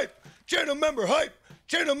member hype. Channel member hype.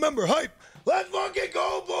 Channel member hype. Let's fucking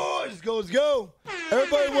go, boys. Let's go.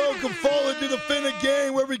 Everybody welcome Fallen to the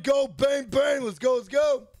Finnegan where we go. Bang, bang. Let's go. Let's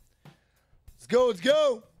go. Let's go. Let's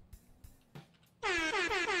go.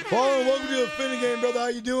 Fallen, welcome to the Finnegan, brother. How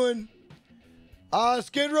you doing?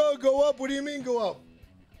 Skid Row, go up. What do you mean go up?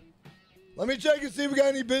 Let me check and see if we got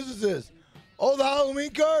any businesses. Oh, the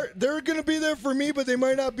Halloween car? They're going to be there for me, but they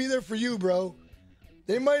might not be there for you, bro.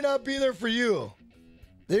 They might not be there for you.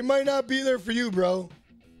 They might not be there for you, bro.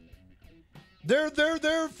 They're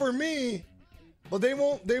there for me, but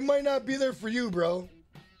they might not be there for you, bro.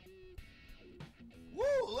 Woo,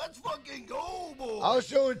 let's fucking go, boy. I'll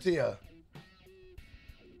show it to you.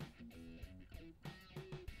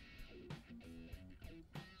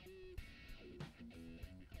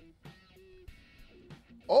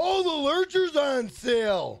 Oh, the Lurcher's on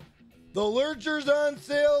sale. The Lurcher's on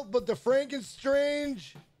sale, but the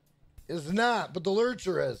Frankenstrange is not, but the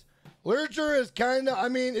Lurcher is. Lurcher is kind of, I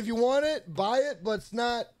mean, if you want it, buy it, but it's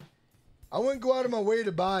not, I wouldn't go out of my way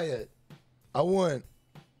to buy it. I wouldn't.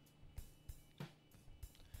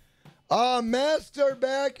 Masks are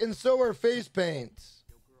back, and so are face paints.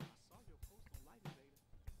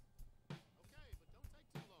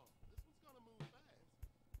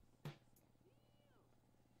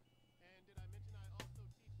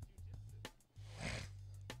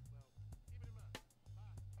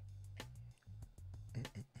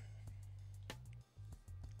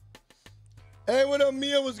 Hey, what up,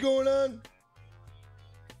 Mia? What's going on?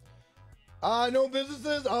 No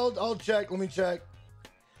businesses? I'll check. Let me check.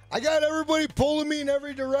 I got everybody pulling me in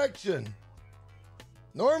every direction.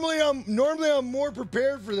 Normally I'm more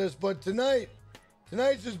prepared for this, but tonight's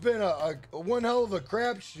just been a one hell of a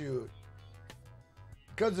crapshoot.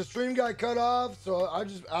 Because the stream got cut off, so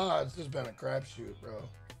it's just been a crapshoot, bro.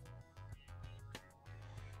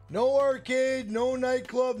 No arcade, no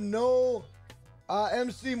nightclub, no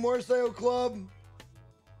MC Motorcycle Club.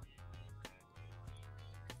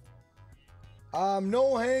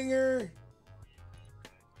 No hangar.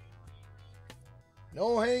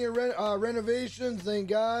 No hangar renovations, thank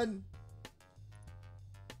God.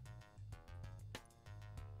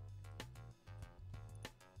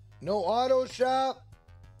 No auto shop.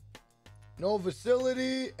 No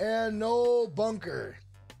facility. And no bunker.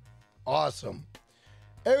 Awesome.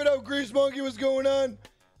 Hey, what up, Grease Monkey? What's going on?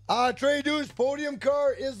 Trey Deuce, podium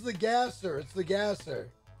car is the Gasser. It's the Gasser.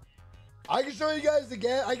 I can show you guys the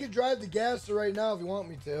gas. I can drive the Gasser right now if you want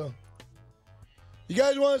me to. You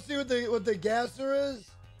guys want to see what the Gasser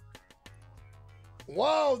is?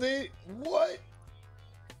 Wow, what?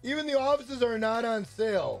 Even the offices are not on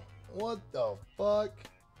sale. What the fuck?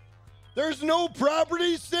 There's no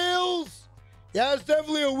property sales? Yeah, it's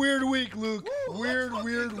definitely a weird week, Luke. Woo, weird go,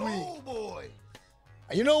 week. Boy.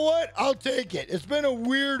 You know what? I'll take it. It's been a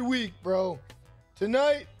weird week, bro.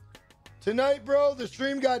 Tonight, bro, the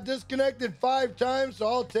stream got disconnected 5 times, so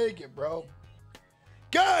I'll take it, bro.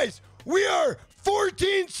 Guys, we are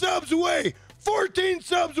 14 subs away 14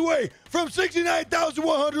 subs away from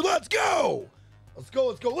 69,100. Let's go. Let's go.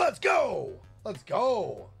 Let's go. Let's go. Let's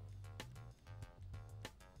go.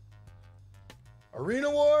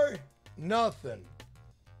 Arena War, nothing.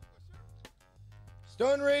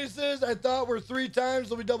 Stun races, I thought were 3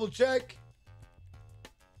 times. Let me double check.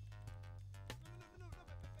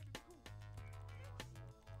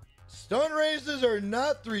 Stun races are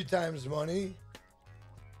not 3 times money.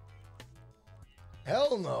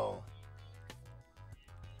 Hell no.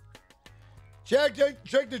 Check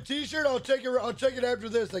the t-shirt. I'll check it after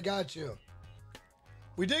this. I got you.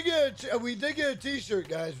 We did get a t-shirt,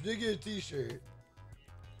 guys. We did get a t-shirt.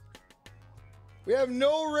 We have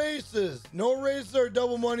no races. No races or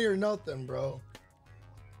double money or nothing, bro.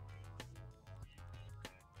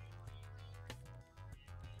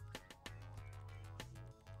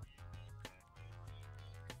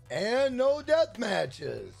 And no death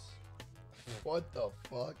matches. What the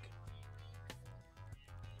fuck?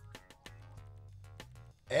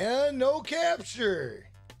 And no capture.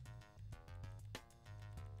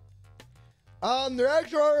 There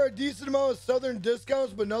actually are a decent amount of southern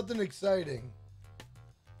discounts, but nothing exciting.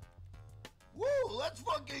 Woo, let's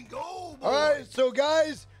fucking go, boy. All right, so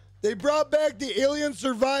guys, they brought back the Alien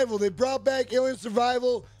Survival. They brought back Alien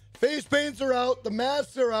Survival. Face paints are out. The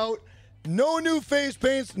masks are out. No new face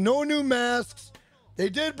paints. No new masks. They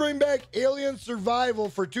did bring back Alien Survival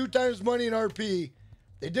for 2 times money in RP.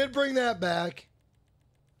 They did bring that back.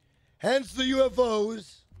 Hence the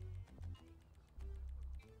UFOs.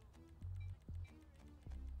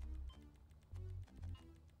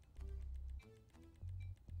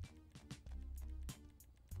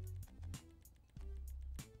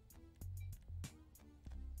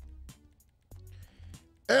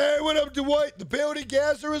 Hey, what up, Dwight? The Peyote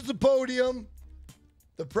Gasser is the podium.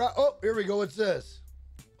 Oh, here we go. What's this?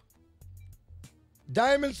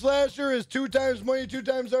 Diamond Slasher is 2 times money, 2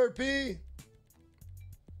 times RP.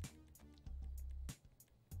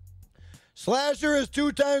 Slasher is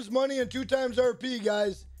 2 times money and 2 times RP,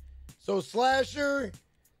 guys. So Slasher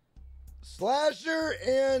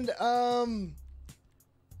and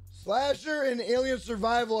Alien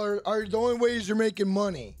Survival are the only ways you're making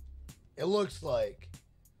money. It looks like.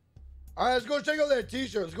 All right, let's go check out that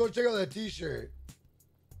t-shirt. Let's go check out that t-shirt.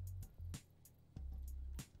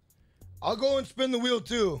 I'll go and spin the wheel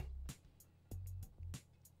too.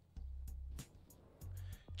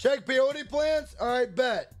 Check peyote plants. All right,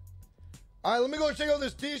 bet. All right, let me go check out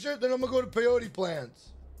this t-shirt, then I'm going to go to peyote plants.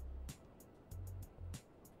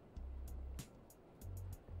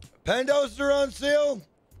 Penthouses are on sale.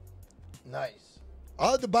 Nice.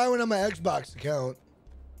 I'll have to buy one on my Xbox account.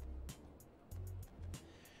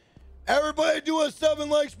 Everybody do a 7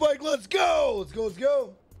 like spike. Let's go. Let's go. Let's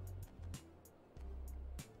go.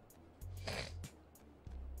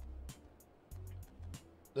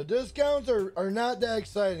 The discounts are not that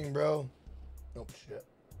exciting, bro. Oh, shit.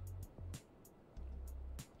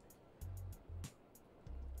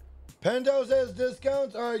 Penthouse has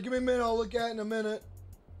discounts. All right, give me a minute. I'll look at it in a minute.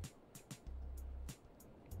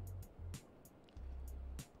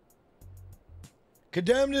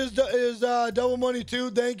 Condemned is double money too.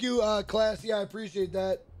 Thank you, Classy. I appreciate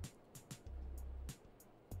that.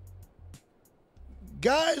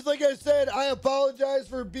 Guys, like I said, I apologize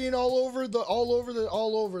for being all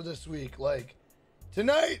over this week. Like,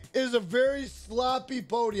 tonight is a very sloppy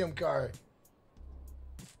podium card.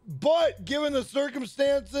 But given the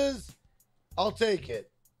circumstances, I'll take it.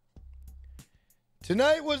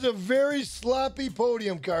 Tonight was a very sloppy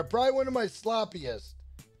podium card. Probably one of my sloppiest.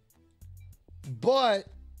 But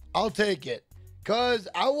I'll take it. Because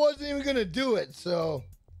I wasn't even going to do it. So,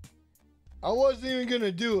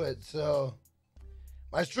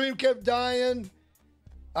 my stream kept dying.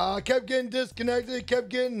 Kept getting disconnected. Kept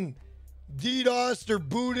getting DDoSed or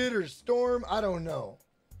booted or stormed. I don't know.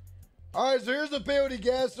 All right, so here's the Peyote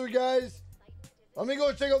Gasser, guys. Let me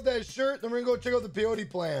go check out that shirt. Then we're going to go check out the peyote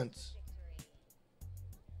plants.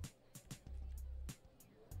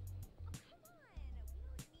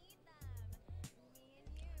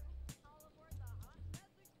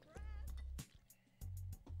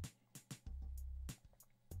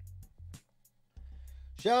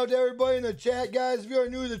 Shout out to everybody in the chat, guys. If you are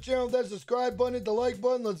new to the channel, hit that subscribe button, hit the like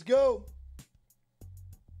button. Let's go.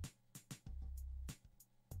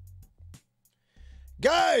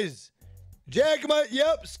 Guys,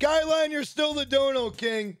 yep, Skyline, you're still the Dono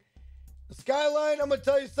King. Skyline, I'm going to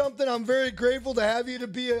tell you something. I'm very grateful to have you to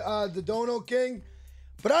be the Dono King.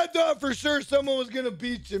 But I thought for sure someone was going to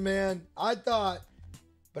beat you, man. I thought.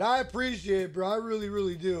 But I appreciate it, bro. I really,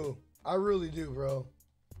 really do. I really do, bro.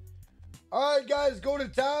 All right, guys, go to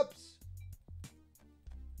tops.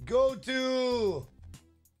 Go to...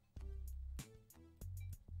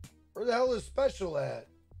 Where the hell is special at?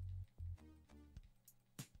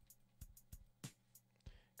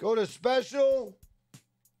 Go to special.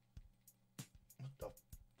 What the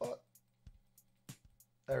fuck?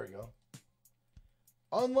 There we go.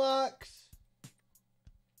 Unlocks.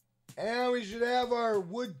 And we should have our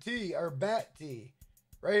wood tee, our bat tee.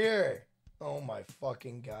 Right here. Oh my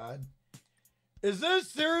fucking God. Is this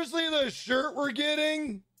seriously the shirt we're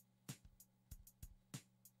getting?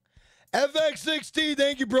 FX16,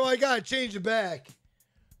 thank you, bro. I gotta change it back.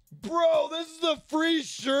 Bro, this is a free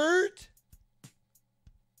shirt?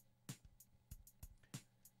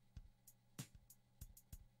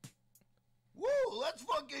 Woo, let's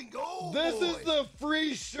fucking go, This boy. is the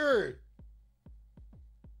free shirt.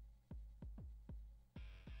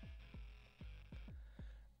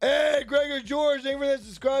 Hey, Gregor George, thank you for that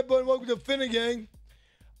subscribe button. Welcome to Finnegan.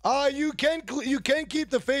 You can keep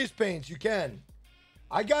the face paints. You can.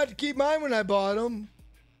 I got to keep mine when I bought them.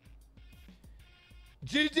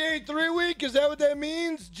 GTA 3 week, is that what that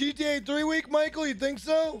means? GTA 3 week, Michael, you think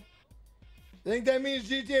so? You think that means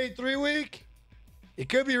GTA 3 week? You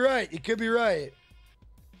could be right. You could be right.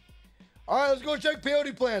 All right, let's go check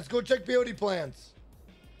peyote plants. Go check peyote plants.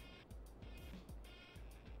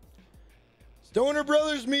 Stoner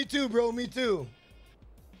Brothers, me too, bro. Me too.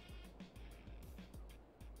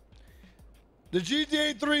 The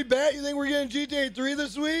GTA 3 bat, you think we're getting GTA 3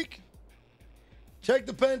 this week? Check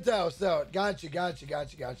the penthouse out. Gotcha.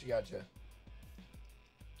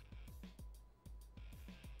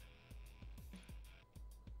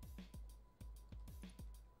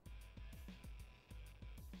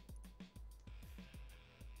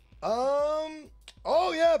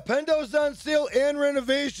 Oh yeah, penthouse on sale and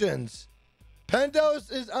renovations.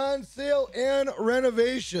 Penthouse is on sale and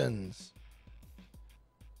renovations.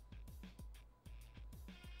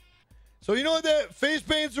 So you know what, that face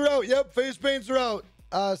paints are out. Yep, face paints are out.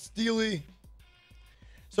 Steely.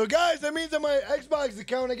 So guys, that means on my Xbox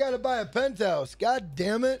account I gotta buy a penthouse. God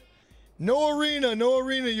damn it. No arena,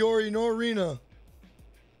 Yori, no arena.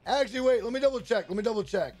 Actually, wait, let me double check.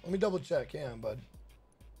 Hang on, bud.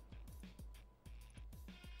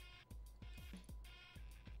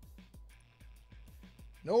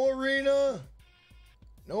 No arena,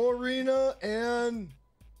 and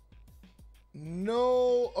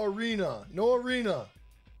no arena.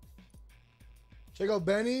 Check out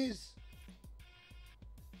Benny's.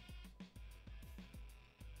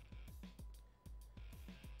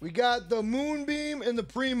 We got the Moonbeam and the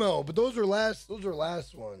Primo, but those are last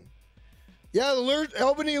one. Yeah, the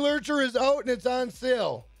Albany Lurcher is out and it's on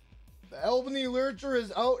sale. The Albany Lurcher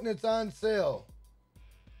is out and it's on sale.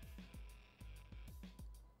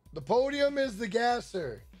 The Podium is the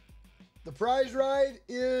Gasser. The prize ride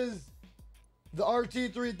is the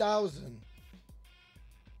RT3000.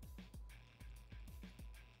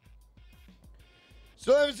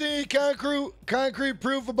 So haven't seen any concrete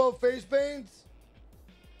proof about face paints?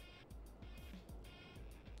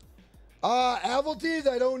 Avalties?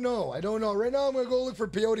 I don't know. Right now I'm gonna go look for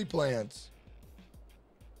peyote plants.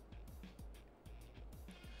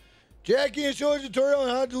 Jackie and show a tutorial on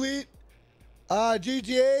how to delete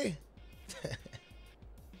GTA.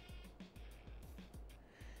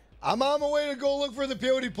 I'm on my way to go look for the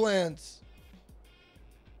peyote plants.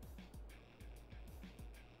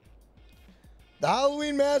 The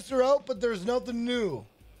Halloween masks are out, but there's nothing new.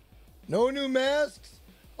 No new masks.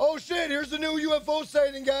 Oh shit, here's the new UFO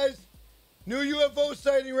sighting, guys. New UFO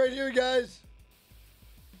sighting right here, guys.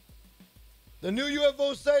 The new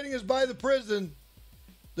UFO sighting is by the prison.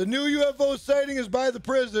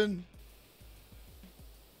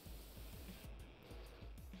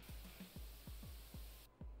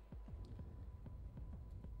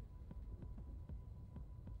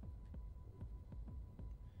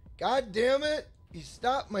 God damn it. He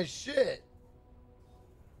stopped my shit.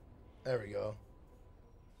 There we go.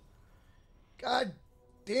 God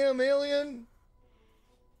damn alien.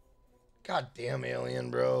 God damn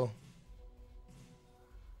alien, bro.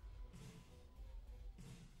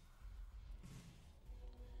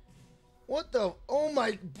 What the? Oh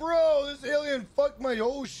my, bro, this alien fucked my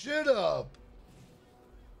whole shit up.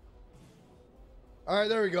 All right,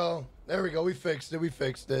 there we go. We fixed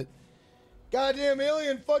it. Goddamn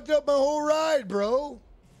alien fucked up my whole ride, bro.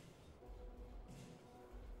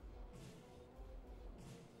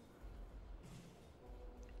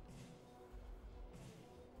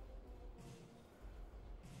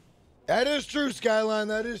 That is true, Skyline.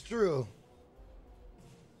 That is true.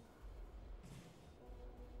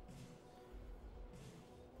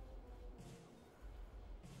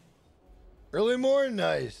 Early morning,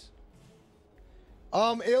 nice.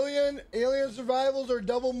 Alien survivals are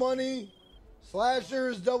double money. Slasher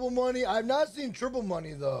is double money. I've not seen triple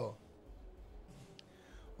money though.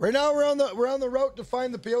 Right now we're on the route to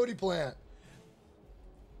find the peyote plant.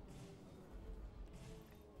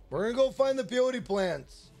 We're gonna go find the peyote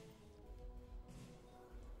plants.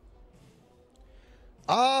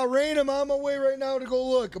 Rain, I'm on my way right now to go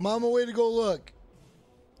look. I'm on my way to go look.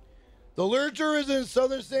 The Lurcher is in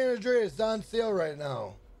Southern San Andreas. It's on sale right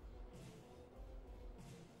now.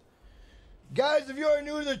 Guys, if you are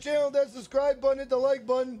new to the channel, hit that subscribe button, hit the like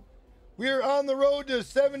button. We are on the road to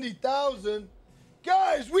 70,000.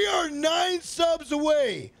 Guys, we are 9 subs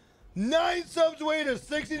away. 9 subs away to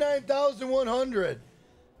 69,100.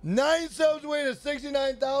 9 subs away to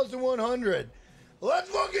 69,100. Let's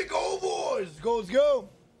fucking go, boys. Let's go.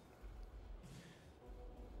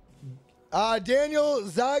 Daniel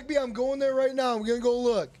Zogby, I'm going there right now. I'm going to go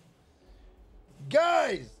look.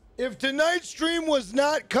 Guys, if tonight's stream was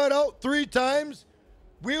not cut out 3 times,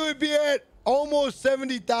 we would be at almost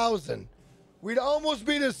 70,000. We'd almost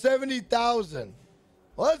be to 70,000.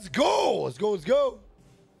 Let's go. Let's go. Let's go.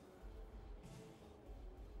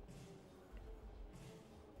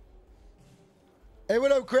 Hey,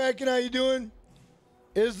 what up, Kraken? How you doing?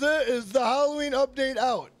 Is the Halloween update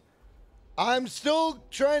out? I'm still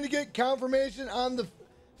trying to get confirmation on the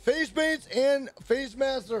face paints and face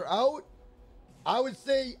masks are out. I would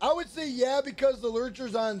say yeah, because the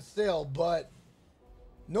Lurcher's on sale, but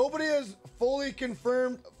nobody has fully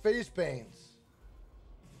confirmed face paints.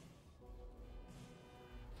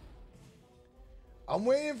 I'm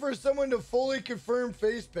waiting for someone to fully confirm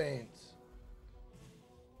face paints.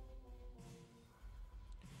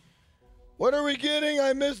 What are we getting?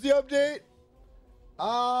 I missed the update.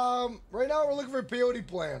 Right now we're looking for peyote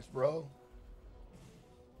plants, bro.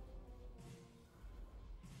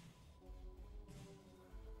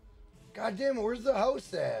 God damn it, where's the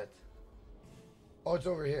house at? Oh, it's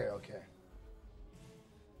over here, okay.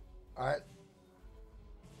 Alright.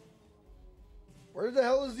 Where the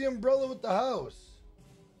hell is the umbrella with the house?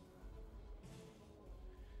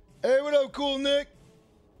 Hey, what up, Cool Nick?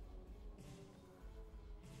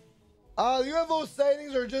 UFO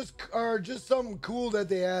sightings are just something cool that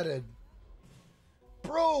they added.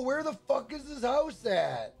 Bro, where the fuck is this house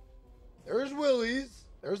at? There's Willie's.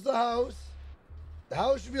 There's the house. The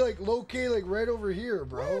house should be like located like right over here,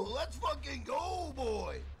 bro. Whoa, let's fucking go,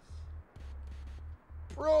 boys.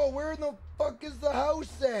 Bro, where in the fuck is the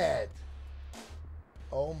house at?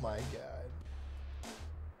 Oh my god.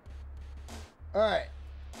 Alright.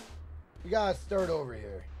 We gotta start over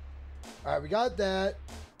here. Alright, we got that.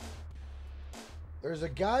 There's a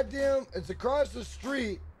goddamn, it's across the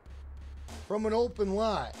street from an open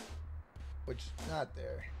lot. Which, not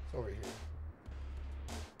there. It's over here.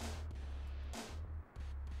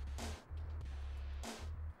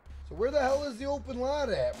 So where the hell is the open lot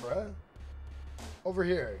at, bruh? Over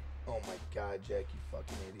here. Oh my god, Jack, you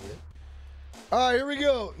fucking idiot. Alright, here we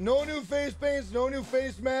go. No new face paints, no new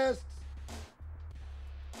face masks.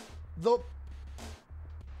 The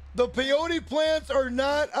peyote plants are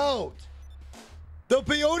not out. The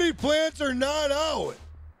peyote plants are not out.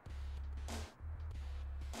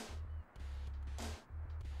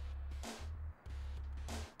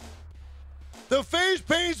 The face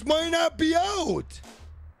paints might not be out.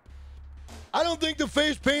 I don't think the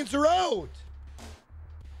face paints are out.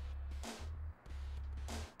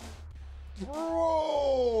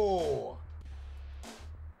 Bro.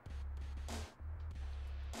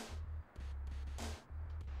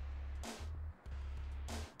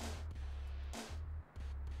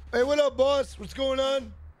 Hey, what up, boss? What's going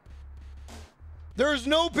on? There's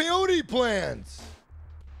no peyote plants.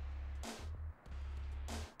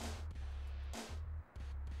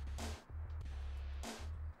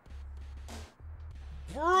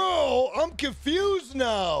 Bro, I'm confused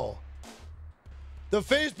now. The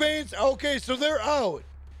face paints, okay, so they're out.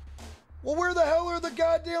 Well, where the hell are the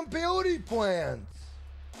goddamn peyote plants?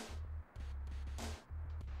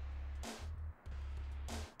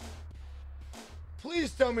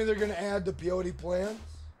 Please tell me they're going to add the peyote plants.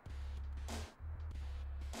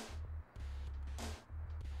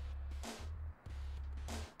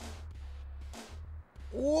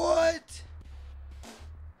 What?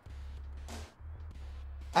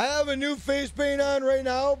 I have a new face paint on right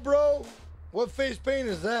now, bro. What face paint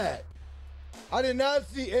is that? I did not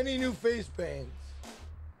see any new face paints.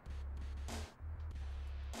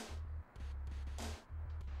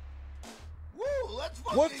 Woo, let's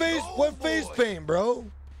fucking What face? go, What face boys. paint, bro?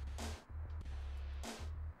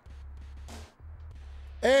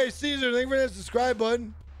 Hey, Caesar, thank you for that subscribe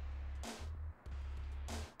button.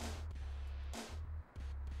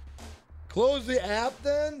 Close the app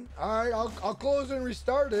then? All right, I'll close it and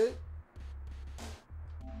restart it.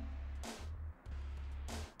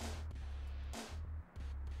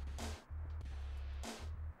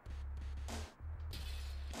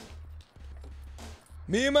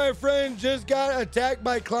 Me and my friend just got attacked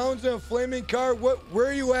by clowns in a flaming car. Where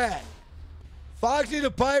are you at? Foxy the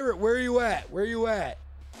Pirate, where are you at? Where are you at?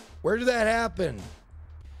 Where did that happen?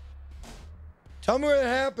 Tell me where that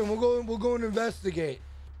happened. We'll go and investigate.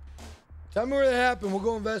 Tell me where that happened. We'll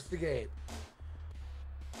go investigate.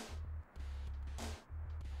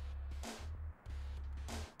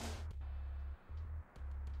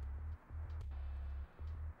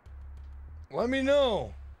 Let me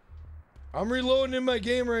know. I'm reloading in my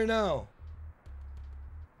game right now.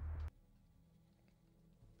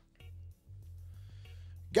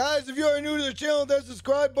 Guys, if you are new to the channel, hit that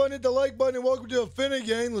subscribe button, hit the like button, and welcome to the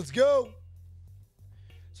Finnegan. Let's go.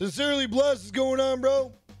 Sincerely blessed. What's going on,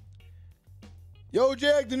 bro? Yo,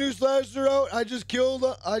 Jack, the new slashers are out. I just killed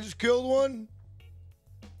one.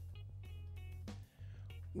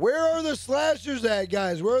 Where are the slashers at,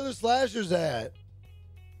 guys? Where are the slashers at?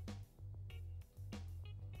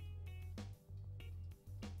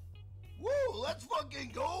 Woo, let's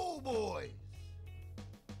fucking go, boys.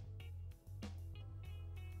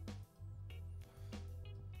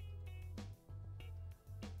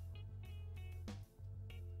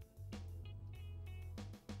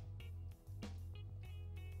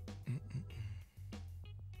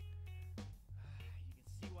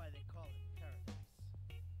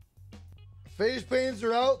 Face paints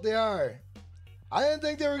are out. They are. I didn't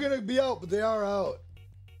think they were going to be out, but they are out.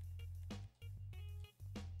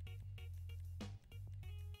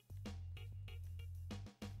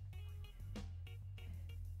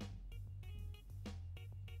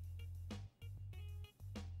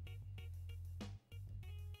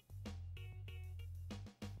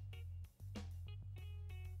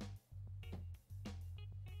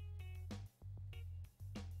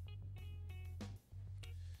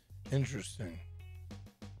 Interesting.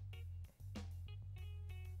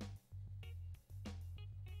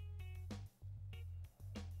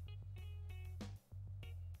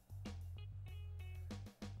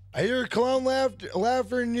 I hear a clown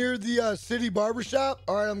laughter near the city barbershop.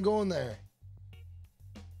 All right, I'm going there.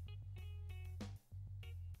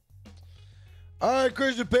 All right,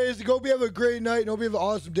 Christian Paisley, hope you have a great night and hope you have an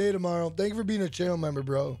awesome day tomorrow. Thank you for being a channel member,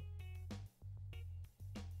 bro.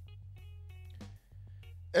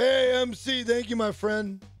 Hey, MC, thank you, my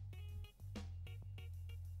friend.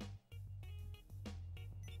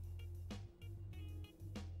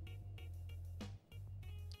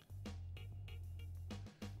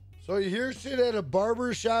 So you hear shit at a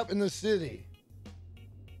barber shop in the city.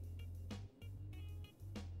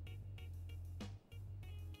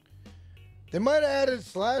 They might have added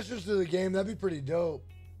slashers to the game. That'd be pretty dope.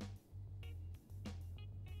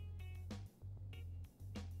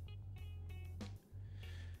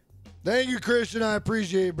 Thank you, Christian. I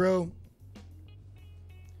appreciate it, bro.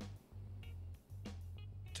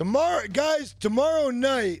 Tomorrow, guys, tomorrow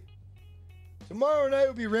night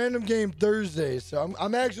will be Random Game Thursday, so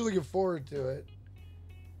I'm actually looking forward to it.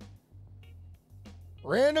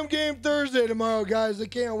 Random Game Thursday tomorrow, guys. I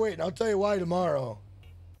can't wait, and I'll tell you why tomorrow.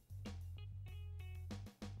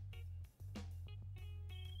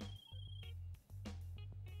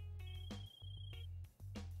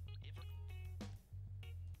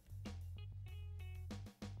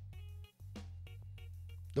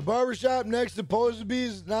 The barbershop next to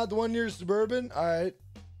Posabee's, not the one near Suburban? All right.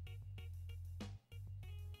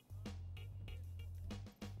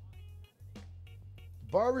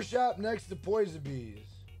 Barbershop next to Posabee's.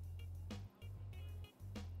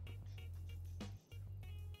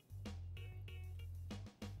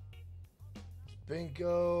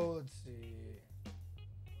 Bingo, let's see.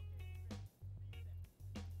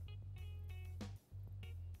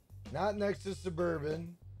 Not next to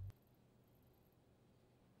Suburban.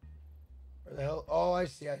 Where the hell? Oh, I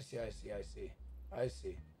see.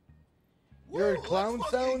 You heard clown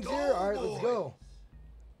sounds here? All right, let's go.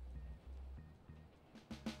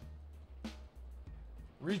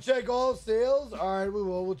 Recheck all sales? All right, we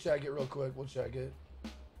will. We'll check it real quick. We'll check it.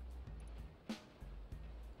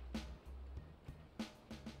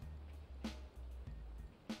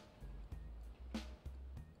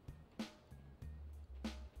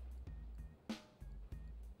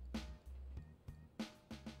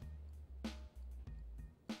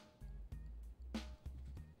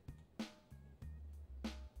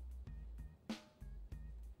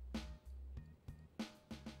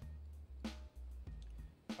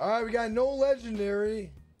 All right, we got no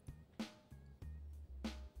legendary.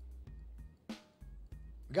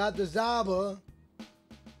 We got the Zaba.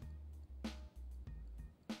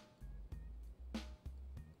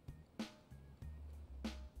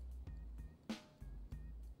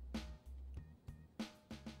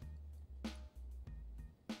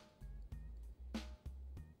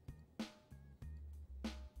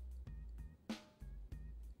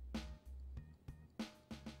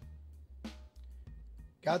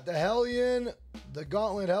 Got the Hellion, the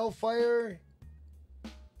Gauntlet Hellfire,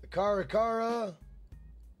 the Karakara.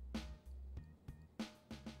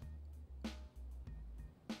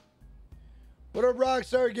 What up,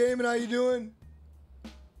 Rockstar Gaming? How you doing?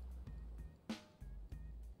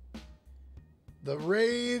 The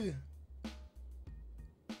Raid.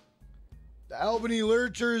 The Albany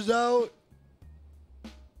Lurcher's out.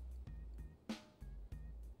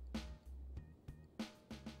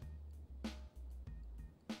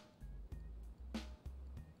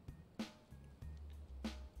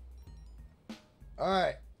 All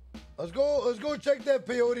right, let's go check that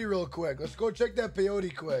peyote real quick. Let's go check that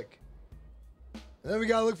peyote quick. And then we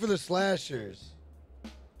gotta look for the slashers.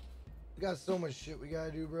 We got so much shit we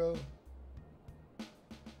gotta do, bro.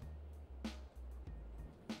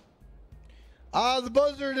 The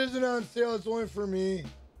buzzard isn't on sale. It's only for me.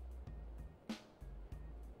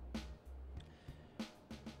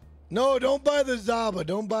 No, don't buy the Zaba.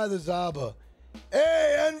 Don't buy the Zaba.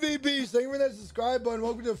 Hey, NVB, thank you for that subscribe button.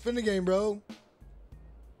 Welcome to the Finnegan, bro.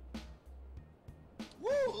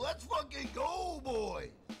 Let's fucking go, boys.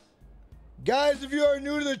 Guys, if you are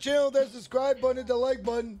new to the channel, hit that subscribe button, hit the like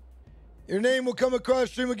button. Your name will come across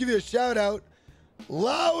stream. We'll give you a shout out.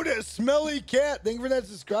 Loud, smelly cat. Thank you for that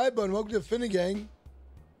subscribe button. Welcome to the Finnegan.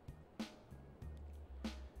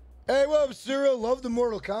 Hey, what up, Cyril? Love the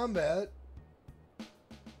Mortal Kombat.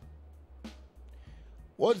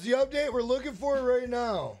 What's the update we're looking for right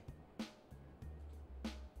now?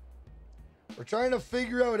 We're trying to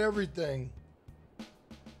figure out everything.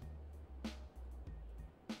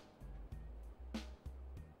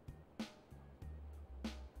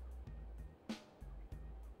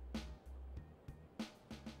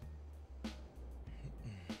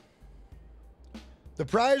 The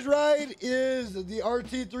prize ride is the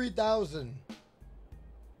RT3000.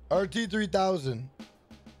 RT3000.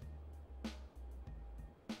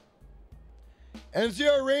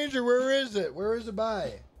 NCR Ranger, where is it? Where is it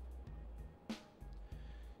by?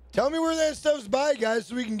 Tell me where that stuff's by, guys,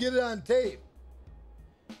 so we can get it on tape.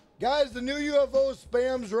 Guys, the new UFO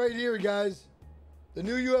spam's right here, guys. The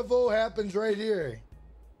new UFO happens right here.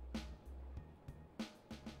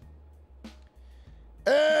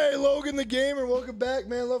 Hey, Logan the Gamer, welcome back,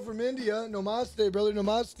 man. Love from India. Namaste, brother,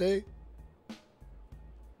 namaste.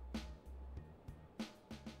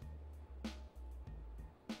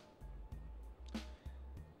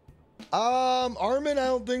 Armin, I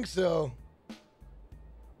don't think so.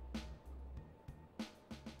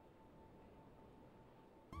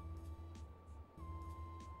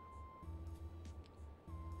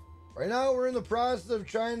 Right now, we're in the process of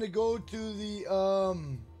trying to go to the,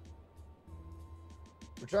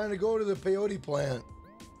 we're trying to go to the peyote plant.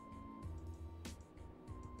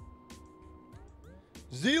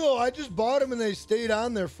 Zelo, I just bought them and they stayed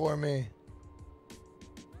on there for me.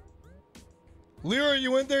 Lyra,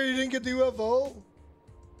 you went there, you didn't get the UFO?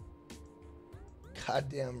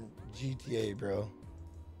 Goddamn GTA, bro.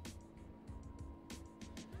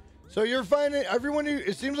 So you're finding, everyone,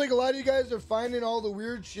 it seems like a lot of you guys are finding all the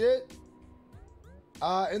weird shit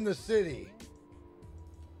in the city.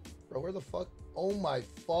 Bro, where the fuck? Oh my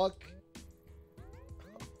fuck.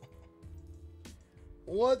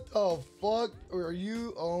 What the fuck are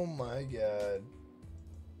you? Oh my god.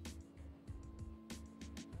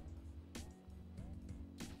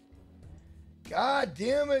 God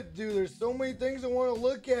damn it, dude. There's so many things I want to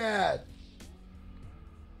look at.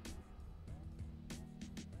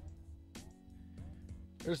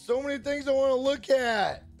 There's so many things I want to look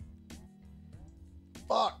at.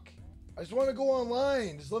 Fuck. I just want to go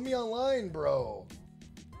online. Just let me online, bro.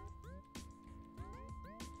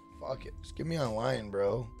 Fuck it. Just get me online,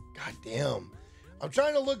 bro. God damn. I'm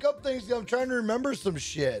trying to look up things. I'm trying to remember some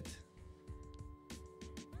shit.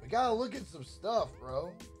 We gotta look at some stuff,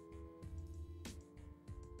 bro.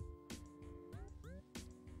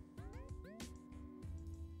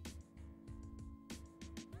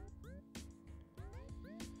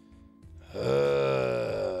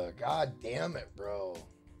 God damn it, bro.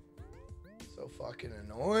 So fucking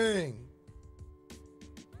annoying.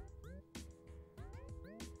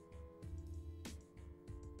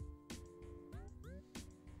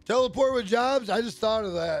 Teleport with jobs? I just thought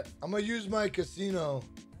of that. I'm gonna use my casino.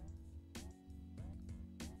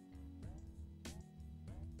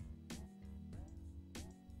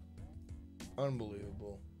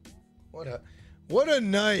 Unbelievable. What a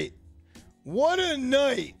night. What a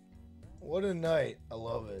night. What a night. I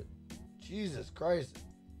love it. Jesus Christ.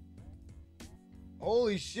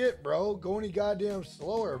 Holy shit, bro. Go any goddamn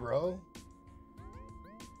slower, bro.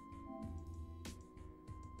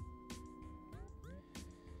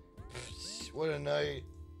 What a night.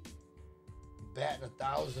 Batting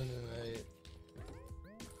 1,000 tonight.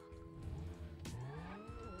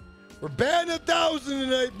 We're batting 1,000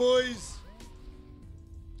 tonight, boys.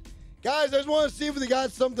 Guys, I just want to see if they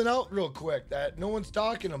got something out real quick that no one's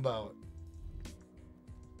talking about.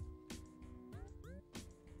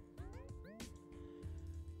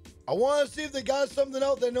 I want to see if they got something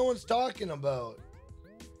out that no one's talking about.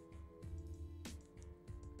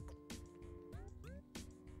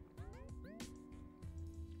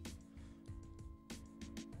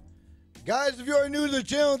 Guys, if you are new to the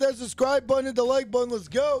channel, hit that subscribe button, hit the like button. Let's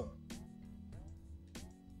go.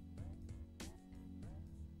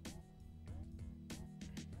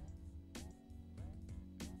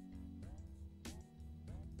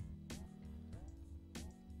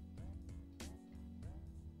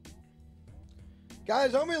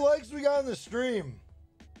 Guys, how many likes we got on the stream?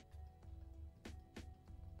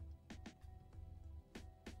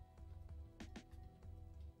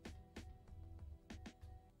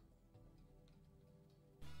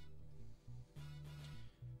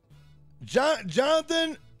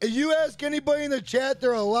 Jonathan, if you ask anybody in the chat,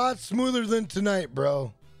 they're a lot smoother than tonight,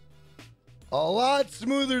 bro. A lot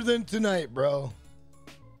smoother than tonight, bro.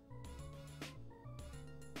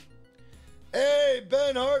 Hey,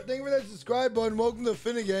 Ben Hart, thank you for that subscribe button. Welcome to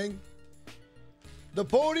Finnegan. The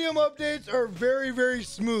podium updates are very, very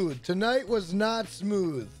smooth. Tonight was not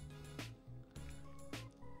smooth.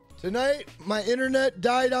 Tonight, my internet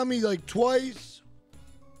died on me like twice.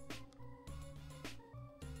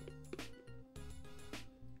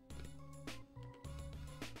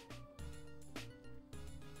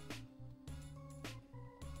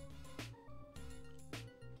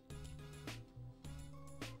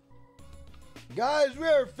 Guys, we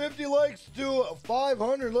are 50 likes to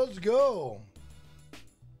 500. Let's go.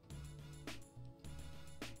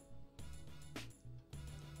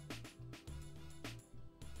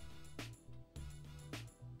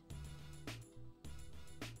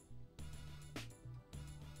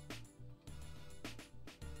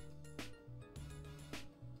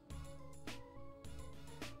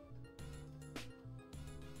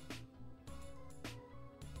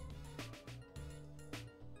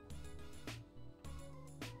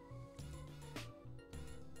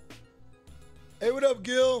 Hey, what up,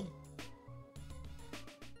 Gil?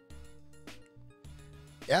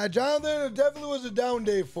 Yeah, Jonathan, it definitely was a down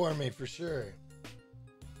day for me, for sure.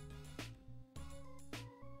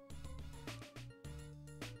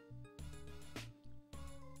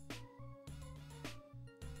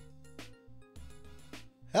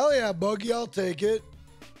 Hell yeah, Buggy, I'll take it.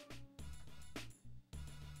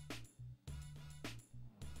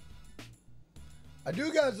 I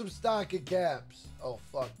do got some stock of caps. Oh,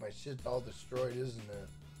 fuck. My shit's all destroyed, isn't it?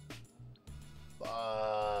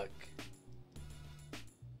 Fuck.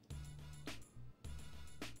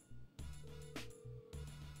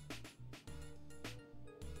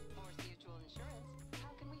 Morse Mutual Insurance.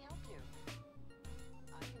 How can we help you?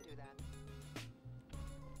 I can do that.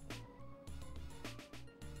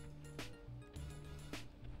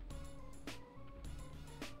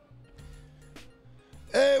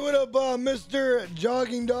 Hey, what up, Mr.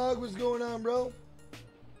 Jogging Dog? What's going on, bro?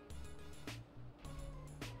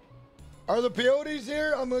 Are the peyotes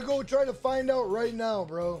here? I'm gonna go try to find out right now,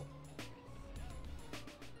 bro.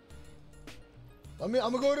 I'm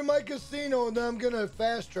gonna go to my casino and then I'm gonna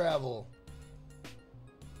fast travel.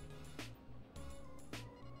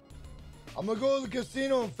 I'm gonna go to the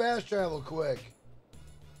casino and fast travel quick.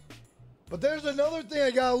 But there's another thing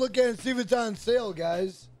I gotta look at and see if it's on sale,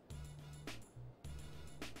 guys.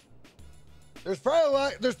 There's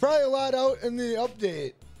probably a lot out in the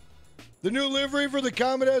update. The new livery for the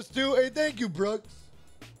Comet S2. Hey, thank you, Brooks.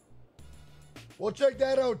 We'll check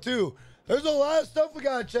that out too. There's a lot of stuff we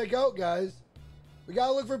gotta check out, guys. We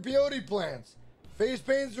gotta look for peyote plants. Face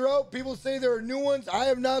paints are out. People say there are new ones. I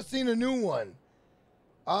have not seen a new one.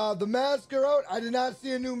 The masks are out. I did not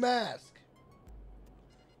see a new mask.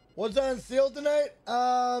 What's on sale tonight?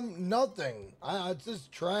 Nothing. It's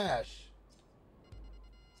just trash.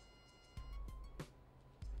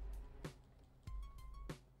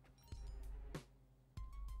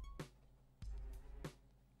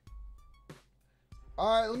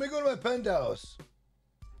 All right, let me go to my penthouse.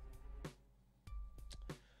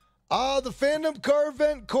 The Fandom Car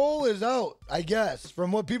Vent Coal is out, I guess.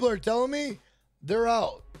 From what people are telling me, they're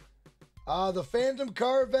out. The Phantom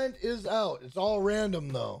Car event is out. It's all random,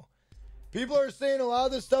 though. People are saying a lot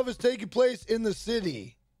of this stuff is taking place in the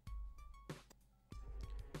city.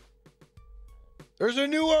 There's a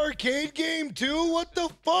new arcade game, too? What the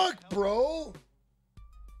fuck, bro?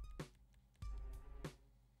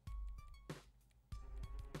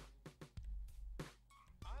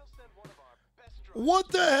 What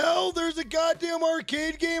the hell? There's a goddamn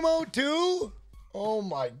arcade game out, too? Oh,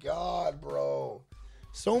 my God, bro.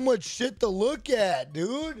 So much shit to look at,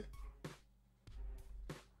 dude.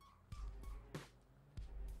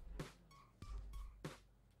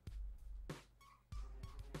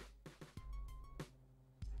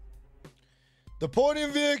 The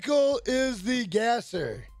podium vehicle is the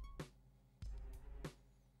Gasser.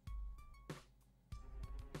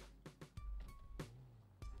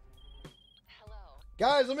 Hello.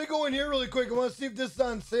 Guys, let me go in here really quick. I want to see if this is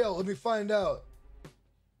on sale. Let me find out.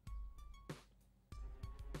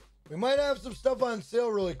 We might have some stuff on sale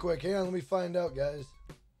really quick. Hang on, let me find out, guys.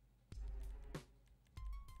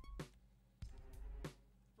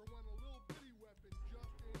 For when a little bitty weapon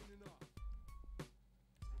just ain't enough.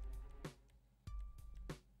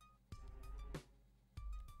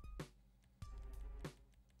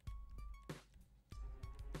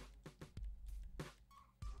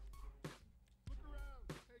 Look around,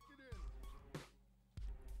 take it in.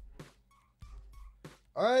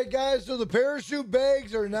 All right, guys, so the parachute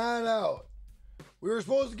bags are not out. We were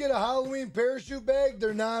supposed to get a Halloween parachute bag.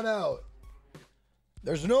 They're not out.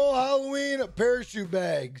 There's no Halloween parachute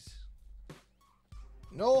bags.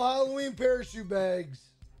 No Halloween parachute bags.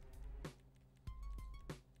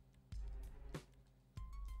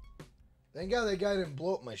 Thank God that guy didn't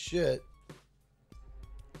blow up my shit.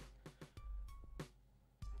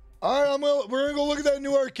 All right, we're gonna go look at that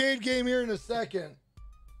new arcade game here in a second.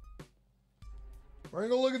 We're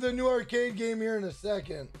gonna go look at the new arcade game here in a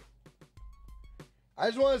second. I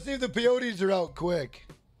just want to see if the peyotes are out quick.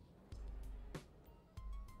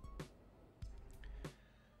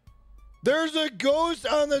 There's a ghost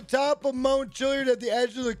on the top of Mount Chiliad at the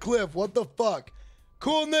edge of the cliff. What the fuck?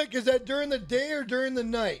 Cool, Nick, is that during the day or during the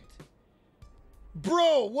night?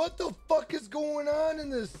 Bro, what the fuck is going on in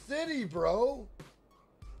this city, bro?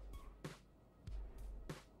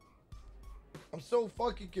 I'm so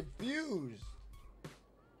fucking confused.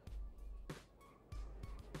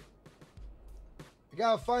 I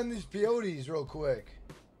gotta find these peyotes real quick.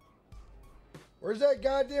 Where's that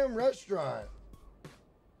goddamn restaurant?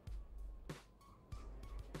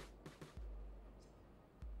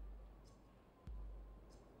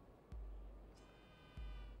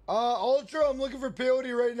 Ultra, I'm looking for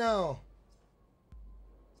peyote right now.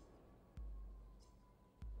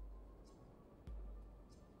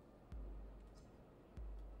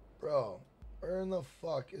 Bro, where in the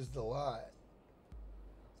fuck is the lot?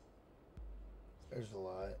 There's the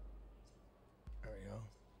lot. There we go.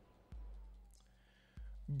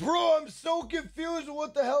 Bro, I'm so confused with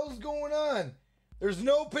what the hell's going on. There's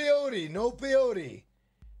no peyote. No peyote.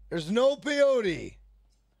 There's no peyote.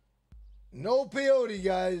 No peyote,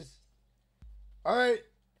 guys. All right.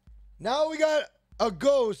 Now we got a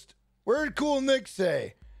ghost. Where did Cool Nick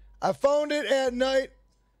say? I found it at night.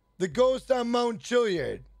 The ghost on Mount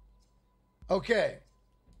Chiliad. Okay.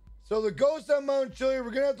 So the ghost on Mount Chiliad,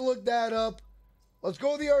 we're going to have to look that up. Let's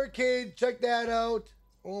go to the arcade. Check that out.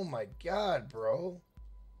 Oh my God, bro.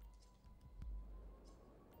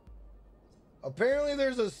 Apparently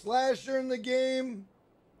there's a slasher in the game.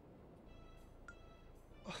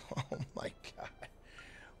 Oh my God.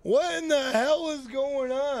 What in the hell is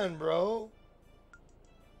going on, bro?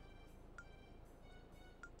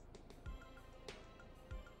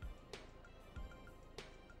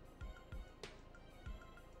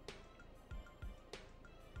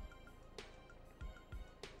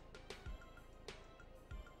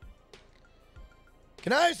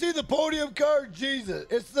 Can I see the podium card? Jesus.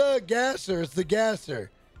 It's the Gasser. It's the Gasser.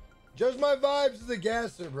 Just my vibes is the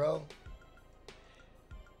Gasser, bro.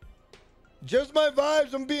 Just my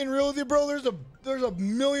vibes. I'm being real with you, bro. There's a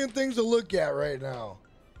million things to look at right now.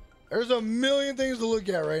 There's a million things to look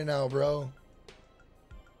at right now, bro.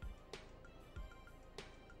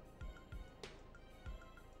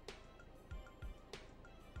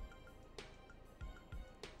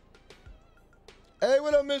 Hey,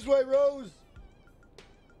 what up, Miss White Rose?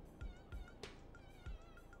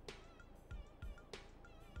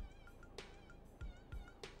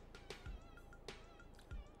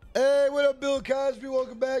 Hey, what up, Bill Cosby?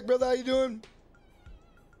 Welcome back, brother. How you doing?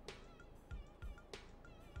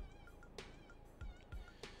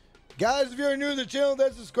 Guys, if you're new to the channel,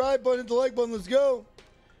 that subscribe button, hit the like button. Let's go.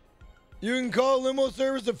 You can call limo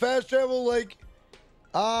service to fast travel like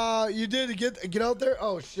You did get out there?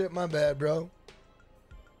 Oh shit, my bad, bro.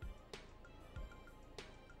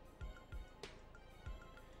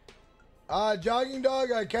 Jogging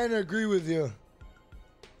Dog, I kind of agree with you.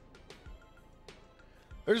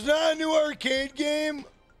 There's not a new arcade game.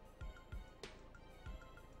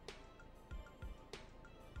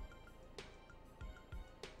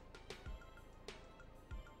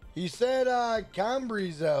 He said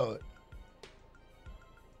Cambry's out.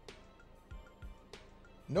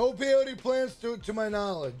 No peyote plans to my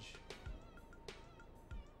knowledge.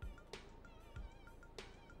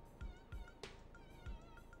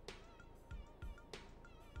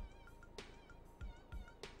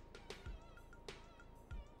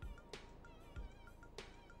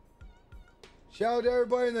 Shout out to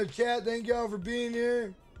everybody in the chat. Thank y'all for being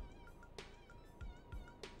here.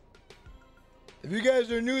 If you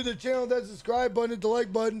guys are new to the channel, that subscribe button, hit the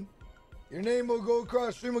like button. Your name will go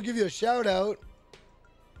across stream. We'll give you a shout out.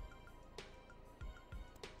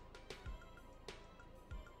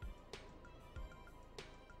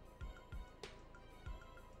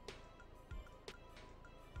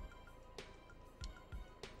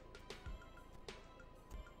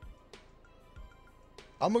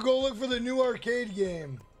 I'm gonna go look for the new arcade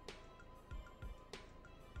game.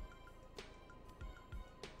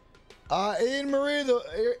 Aiden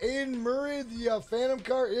Murray, the Phantom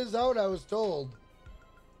car is out, I was told.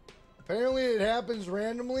 Apparently it happens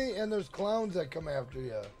randomly and there's clowns that come after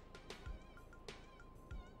you.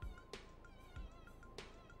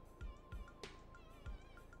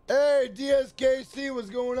 Hey, DSKC,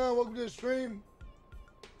 what's going on? Welcome to the stream.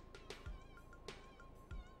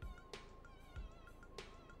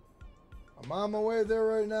 I'm on my way there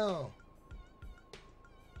right now.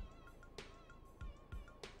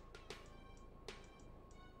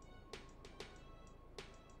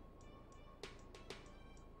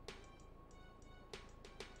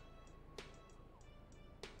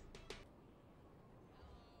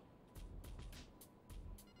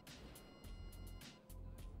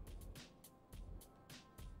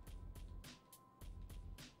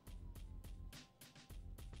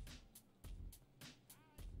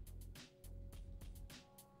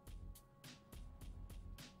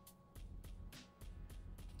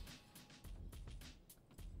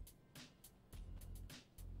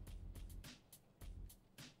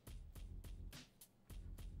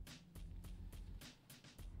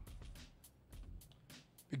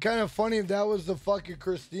 Be kind of funny if that was the fucking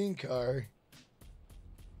Christine car.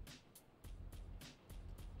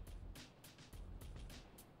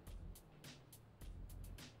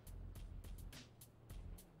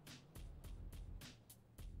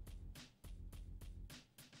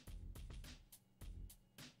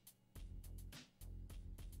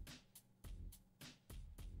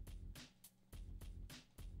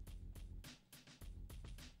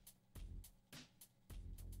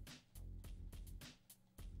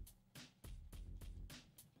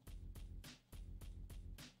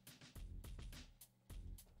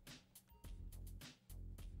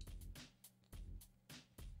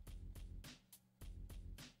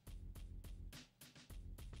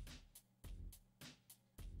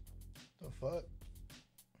 Fuck.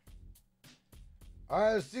 All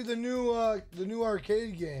right, let's see the new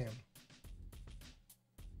arcade game.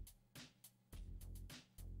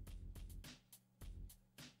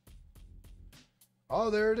 Oh,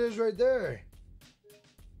 there it is right there.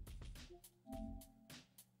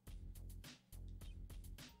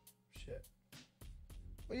 Shit.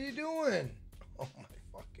 What are you doing? Oh my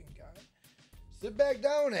fucking God. Sit back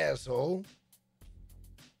down, asshole.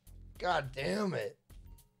 God damn it.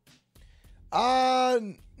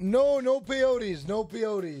 No peyotes, no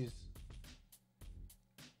peyotes.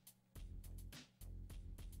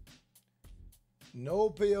 No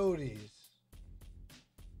peyotes.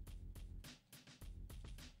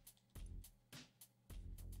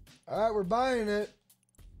 All right, we're buying it.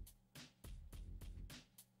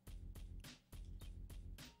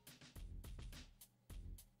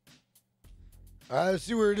 All right, let's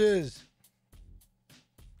see where it is.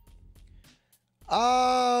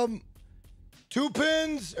 2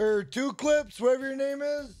 pins or 2 clips, whatever your name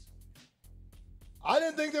is. I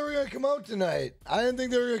didn't think they were going to come out tonight.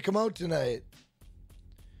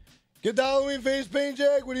 Get the Halloween face paint,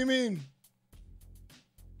 Jack? What do you mean?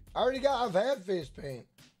 I've had face paint.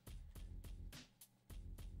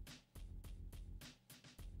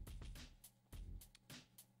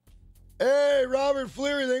 Hey, Robert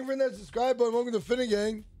Fleary, thank you for that subscribe button. Welcome to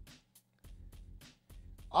Finnegan.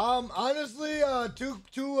 Honestly,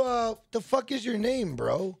 the fuck is your name,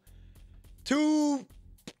 bro?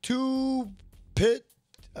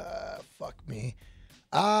 Fuck me.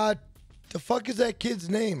 The fuck is that kid's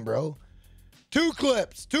name, bro? 2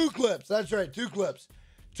 clips. 2 clips. That's right. 2 clips.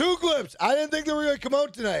 2 clips. I didn't think they were going to come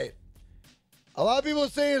out tonight. A lot of people are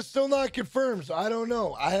saying it's still not confirmed, so I don't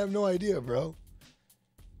know. I have no idea, bro.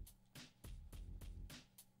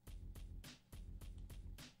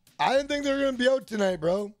 I didn't think they were going to be out tonight,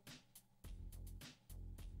 bro.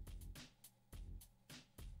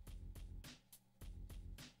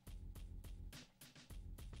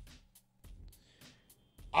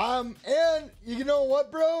 And you know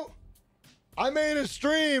what, bro? I made a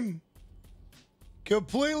stream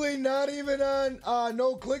completely not even on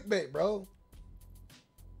no clickbait, bro.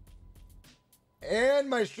 And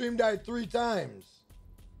my stream died 3 times.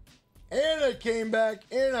 And I came back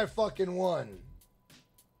and I fucking won.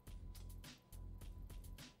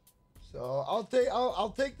 So I'll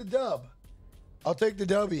take the dub. I'll take the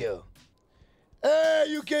W.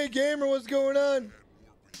 Hey, UK Gamer, what's going on?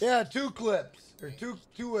 Yeah, 2 clips. Or two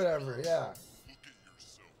whatever, yeah. Look at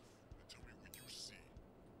yourself and tell me what you see.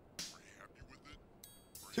 Are you happy with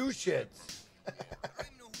it? 2 shits. I don't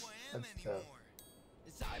even know who I am That's anymore. tough.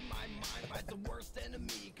 Inside my mind lies the worst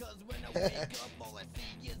enemy. Cause when I wake up, all I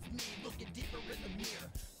see is me. Looking deeper in the mirror.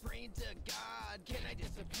 Praying to God, can I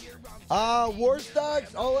disappear? War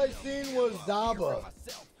Stocks, all I seen was Zaba.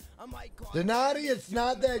 Donati, it's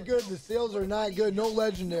not that good. The sales are not good. No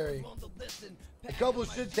legendary. A couple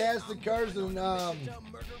shit-tastic cars in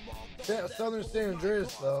Southern San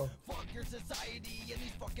Andreas, though.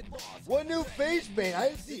 What new face paint? I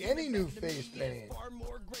didn't see any new face paint.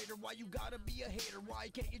 Why you gotta be a hater? Why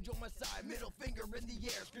can't you join my side? Middle finger in the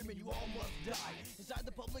air, screaming you all must die. Inside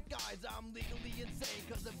the public eyes, I'm legally insane.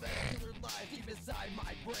 Cause the vascular lies deep inside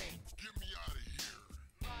my brain. Get me out of here.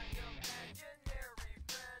 My imaginary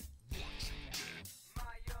friend. Want you dead.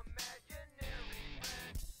 My imaginary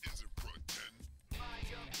friend. Is it pretend? My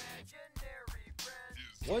imaginary friend.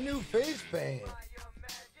 Is What new face paint? My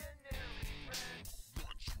imaginary friend.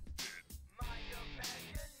 want you dead? My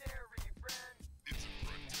imaginary friend. Is it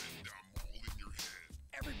pretend? I'm all in your head.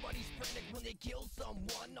 Everybody's frantic when they kill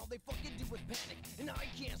someone. All they fucking do is panic, and I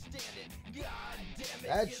can't stand it. God damn it.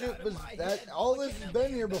 That get shit out of was my that. head. All Why this can't has I been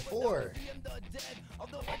live here without before. seeing the dead?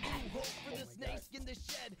 Although I do hope for the snakes in the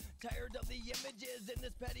shed. Tired of the images in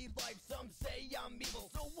this petty life. Some say I'm evil.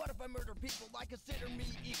 So what if I murder people? I consider me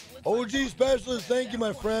equal. It's OG like Specialist, thank you,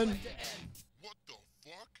 my friend. to end. What the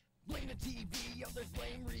fuck? Blame the TV, others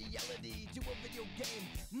blame reality to a video game.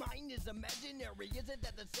 Mine is imaginary, isn't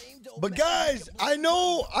that the same? But guys, I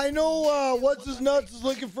know, what's his nuts is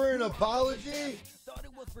looking for an apology.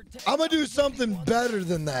 I'm gonna do something better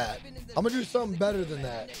than that. I'm gonna do something better than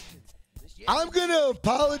that. I'm gonna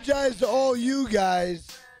apologize to all you guys.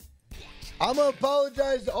 I'm gonna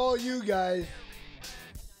apologize to all you guys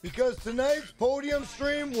because tonight's podium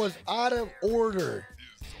stream was out of order.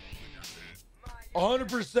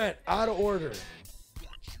 100% out of order.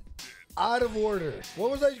 Out of order.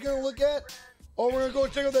 What was I gonna look at? Oh, we're gonna go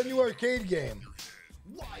check out that new arcade game.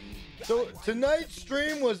 So tonight's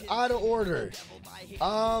stream was out of order.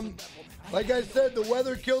 Like I said, the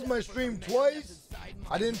weather killed my stream twice.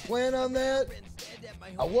 I didn't plan on that.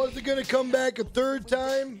 I wasn't gonna come back a 3rd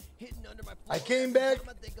time. I came back.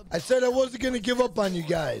 I said I wasn't gonna give up on you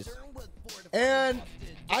guys. And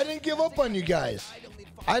I didn't give up on you guys.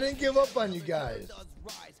 I didn't give up on you guys.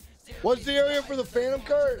 What's the area for the Phantom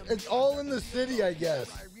car? It's all in the city, I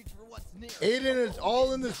guess. Aiden, it's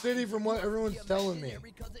all in the city from what everyone's telling me.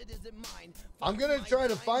 I'm going to try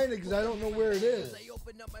to find it because I don't know where it is.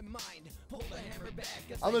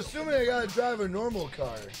 I'm assuming I got to drive a normal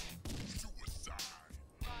car.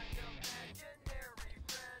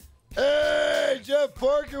 Hey, Jeff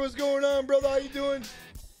Parker, what's going on, brother? How you doing?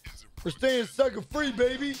 We're staying sucker free,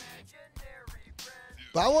 baby.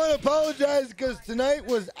 But I want to apologize because tonight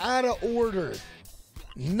was out of order.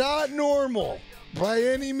 Not normal by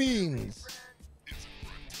any means.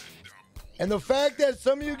 And the fact that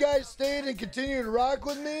some of you guys stayed and continued to rock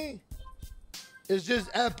with me is just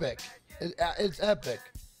epic. It's epic.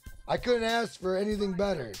 I couldn't ask for anything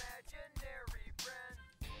better.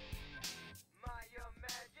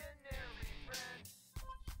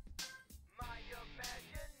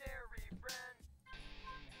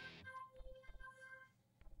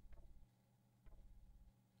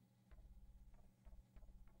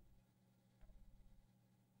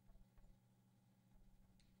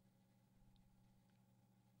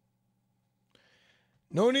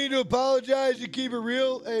 No need to apologize. You keep it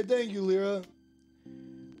real. Hey, thank you, Lyra.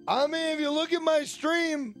 I mean, if you look at my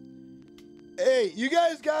stream, hey, you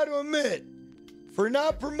guys got to admit, for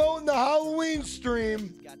not promoting the Halloween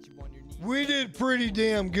stream, we did pretty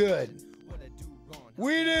damn good.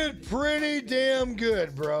 We did pretty damn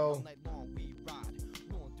good, bro.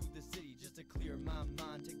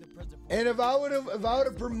 And if I would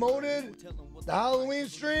have promoted the Halloween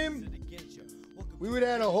stream, we would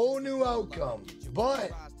have had a whole new outcome.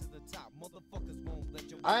 But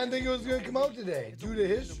I didn't think it was gonna come out today due to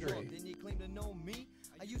history.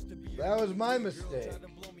 That was my mistake.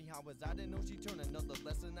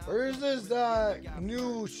 Where's this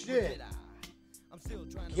new shit?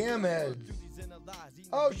 Cam heads.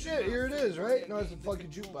 Oh shit, here it is, right? No, it's a fucking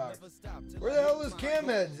jukebox. Where the hell is cam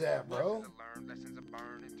heads at, bro?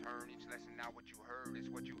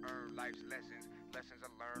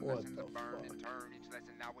 What the fuck?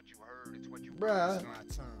 Bruh,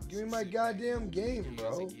 give me my goddamn game,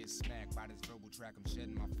 bro.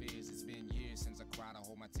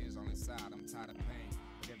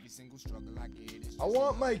 I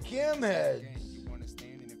want my cam heads.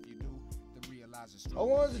 How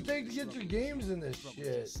long does it take to get your games in this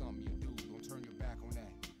shit?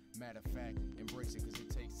 Matter of fact, embrace it, cause it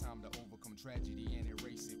takes time to overcome tragedy and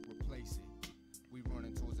erase it, replace it. We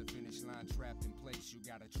running towards the finish line, trapped in place. You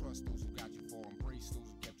gotta trust those who got you far, embrace those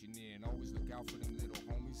who kept you near, and always look out for them little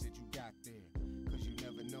homies that you got there, cause you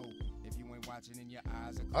never know if you ain't watching in your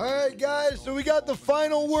eyes. Alright guys, so we got the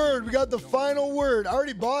final word. We got the final word. I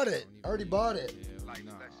already bought it. I already bought it.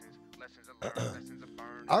 I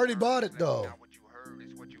already bought it though.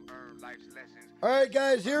 Alright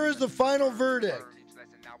guys, here is the final verdict.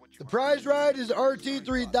 The prize ride is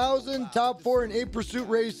RT3000, top 4 in 8 pursuit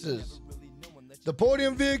races. The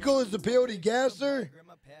podium vehicle is the Peyote Gasser.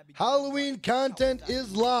 Halloween content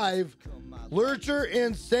is live. Lurcher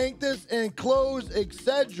and Sanctus and clothes,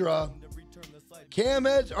 etc.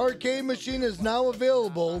 Camhead's arcade machine is now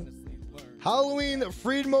available. Halloween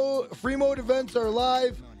free mode events are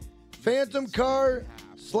live. Phantom car,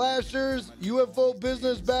 slashers, UFO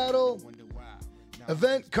business battle.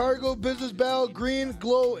 Event cargo business battle, green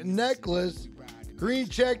glow necklace, green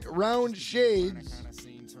checked round shades,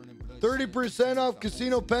 30% off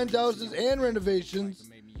casino penthouses and renovations,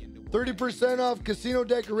 30% off casino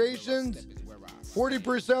decorations,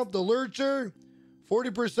 40% off the Lurcher,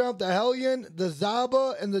 40% off the Hellion, the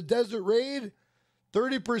Zaba, and the Desert Raid,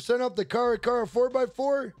 30% off the Cara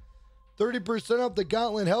 4x4, 30% off the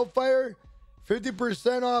Gauntlet Hellfire,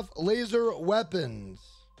 50% off laser weapons.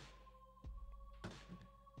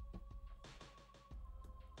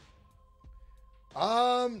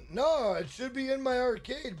 No, it should be in my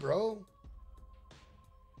arcade, bro.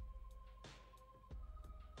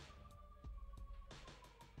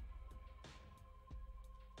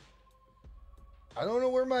 I don't know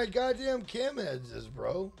where my goddamn cam heads is,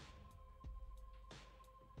 bro.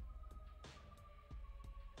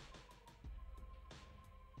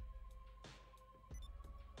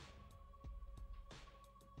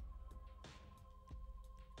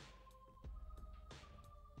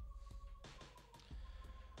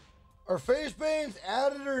 Are face paints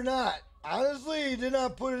added or not? Honestly, he did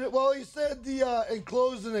not put it. Well, he said the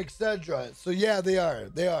enclosed and etc. So yeah, they are.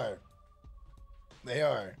 They are. They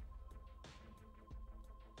are.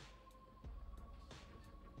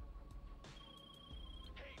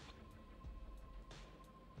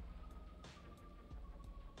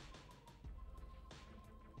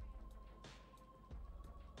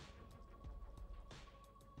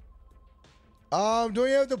 Do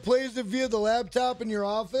you have to place it via the laptop in your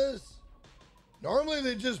office? Normally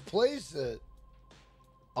they just place it.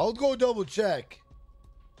 I'll go double check.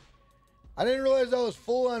 I didn't realize I was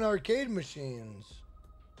full on arcade machines.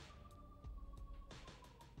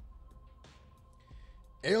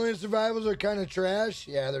 Alien Survivals are kind of trash.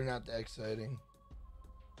 Yeah, they're not that exciting.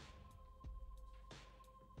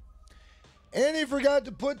 And he forgot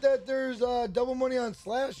to put that there's double money on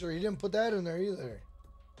Slasher. He didn't put that in there either.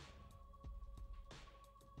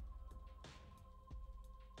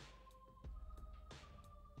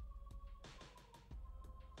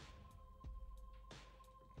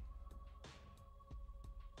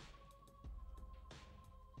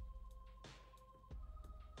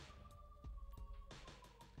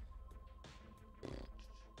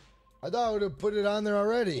 I thought I would have put it on there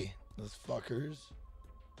already. Those fuckers.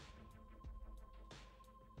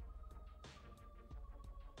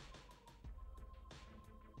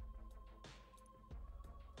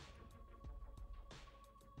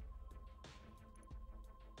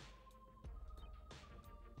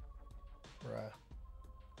 Bruh.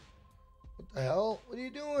 What the hell? What are you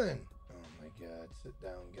doing? Oh my god. Sit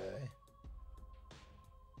down, guy.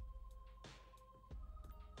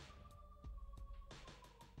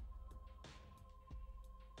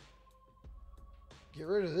 Get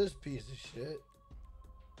rid of this piece of shit.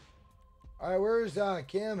 Alright, where's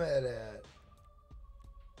Camhead at?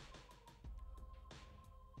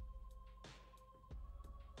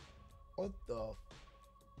 What the?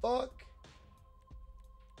 fuck?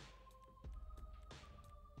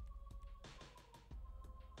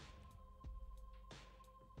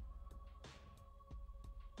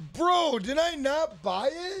 Bro, did I not buy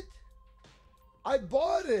it? I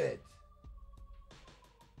bought it.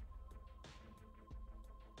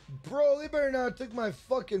 Bro, they better not took my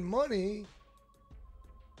fucking money.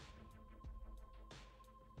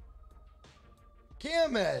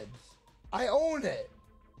 Cam heads. I own it.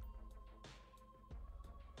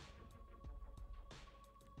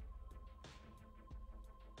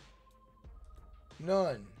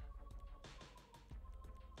 None.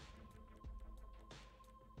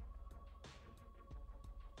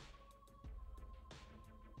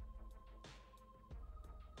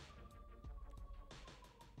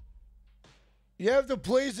 You have to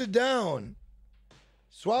place it down.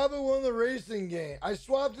 Swap it with the racing game. I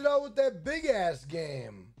swapped it out with that big ass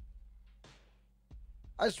game.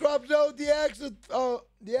 I swapped it out with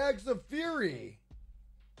the Axe of Fury.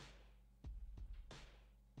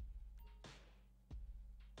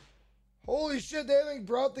 Holy shit, they haven't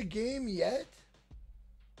brought the game yet?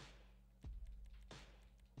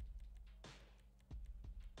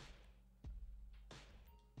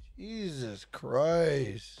 Jesus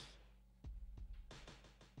Christ.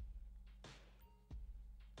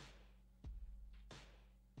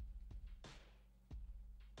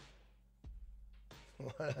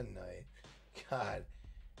 What a night. God.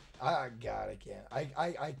 I can't.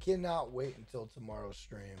 I cannot wait until tomorrow's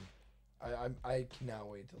stream. I cannot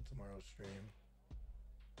wait till tomorrow's stream.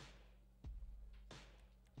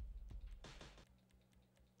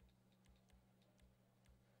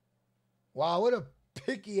 Wow, what a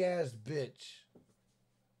picky ass bitch.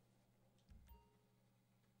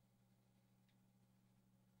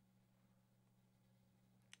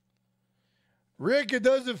 Rick, it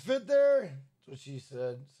doesn't fit there? That's what she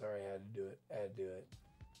said. Sorry, I had to do it. I had to do it.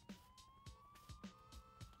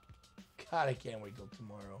 God, I can't wait till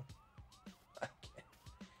tomorrow.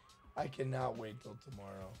 I cannot wait till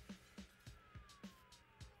tomorrow.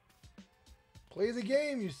 Play the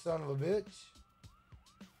game, you son of a bitch.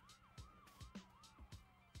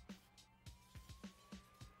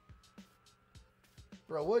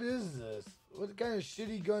 Bro, what is this? What kind of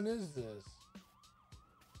shitty gun is this?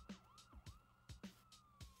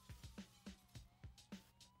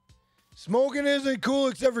 Smoking isn't cool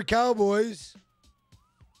except for cowboys.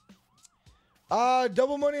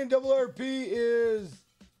 Double money and double RP is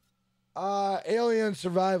Alien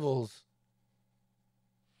Survivals.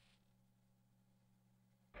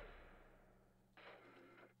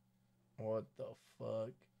 What the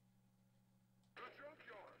fuck? The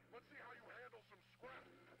junkyard. Let's see how you handle some scrap.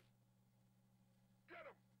 Get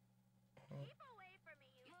him. Keep away from me,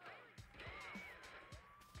 you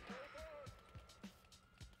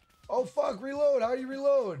Oh fuck, reload. How do you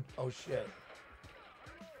reload? Oh shit.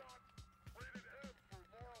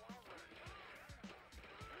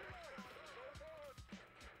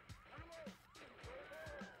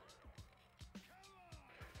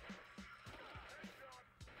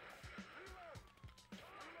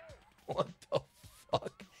 What the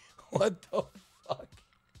fuck? What the fuck?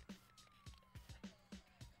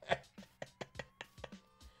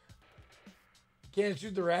 Can't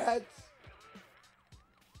shoot the rats?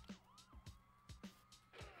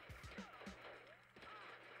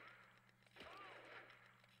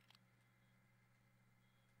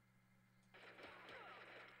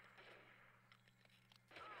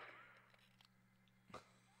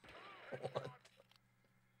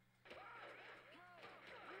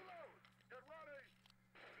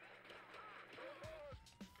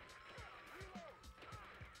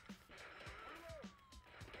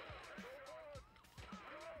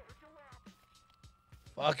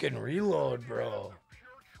 Fucking reload, bro.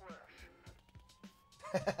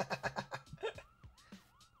 That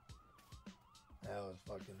was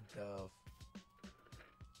fucking tough.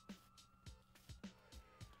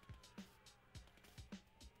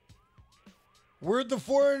 Worth the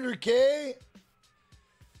 400K?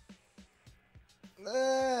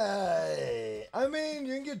 I mean,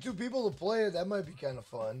 you can get two people to play it. That might be kind of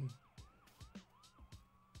fun.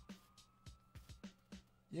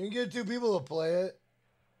 You can get two people to play it.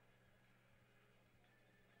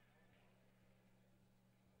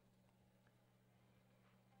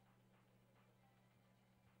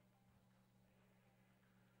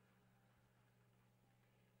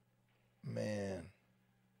 Man.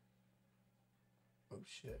 Oh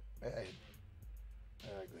shit. I gotta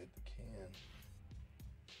hit the can.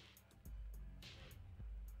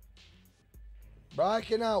 Bro, I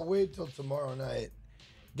cannot wait till tomorrow night.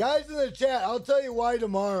 Guys in the chat, I'll tell you why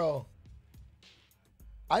tomorrow.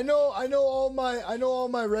 I know all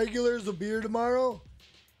my regulars will be here tomorrow.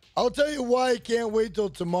 I'll tell you why I can't wait till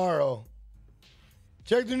tomorrow.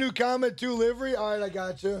 Check the new comment too, livery. All right, I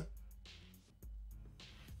got you.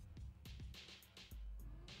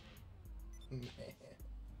 Man.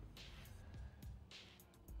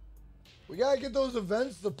 We gotta get those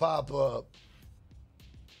events to pop up.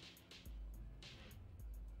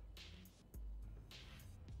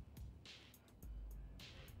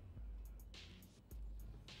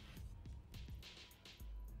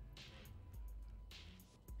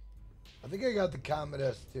 I think I got the Comet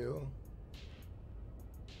S too.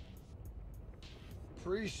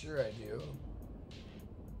 Pretty sure I do.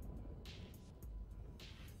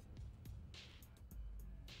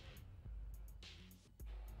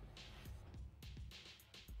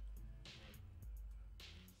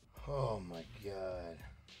 Oh my God.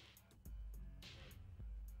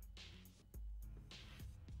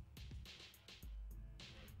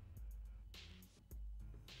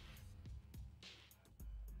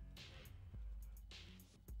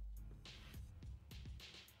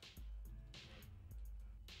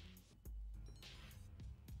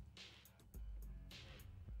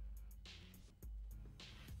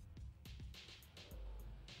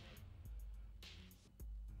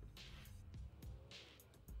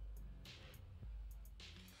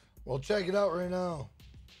 Well, check it out right now.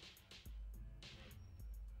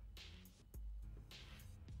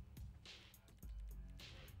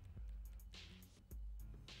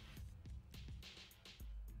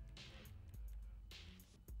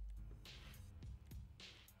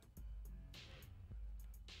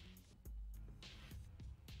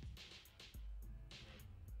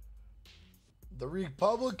 The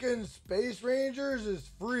Republican Space Rangers is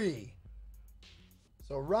free.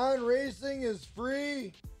 So Ron Racing is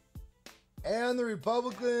free. And the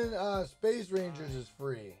Republican Space Rangers is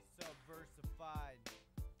free. Subversified.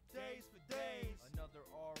 Days for days. Another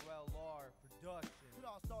RLR production. It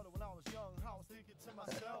all started when I was young. I was thinking to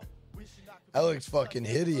myself, wishing I could. That looks fucking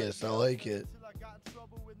hideous. I like it. Till I got in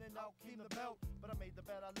trouble and then out came the belt. But I made the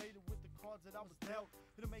bet I laid it with the cards that I was dealt.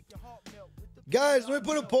 It'll make your heart melt. With the Guys, let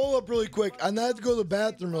me put a poll up really quick. I have to go to the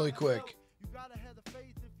bathroom really quick. You gotta have the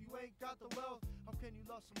faith if you ain't got the wealth. How can you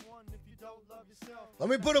love someone if you don't love yourself? Let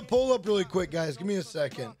me put a poll up really quick, guys. Give me a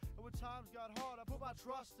second. When times got hard, I put my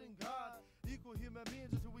trust in God. Equal human beings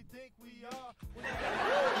until we think we are.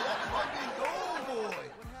 Let's fucking go, boy.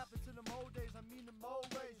 What happened to the old days? I mean the old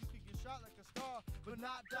ways. You could get shot like a star, but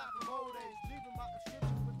not die from old days. Leaving my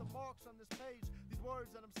inscription with the marks on this page. These words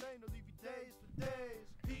that I'm saying will leave you days for days.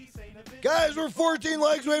 Peace ain't a vision. Guys, we're 14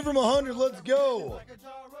 likes away from 100. Let's go. Like a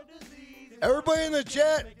jar of disease. Everybody in the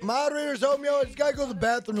chat, moderators, help me out. I just gotta go to the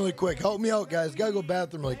bathroom really quick. Help me out, guys. Gotta go to the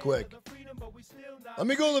bathroom really quick. Let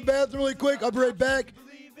me go to the bathroom really quick. I'll be right back.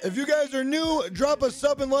 If you guys are new, drop a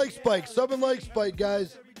sub and like spike. Sub and like spike,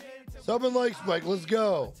 guys. Sub and like spike. Let's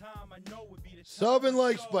go. Sub and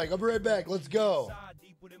like spike. I'll be right back. Let's go.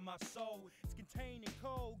 It's contained and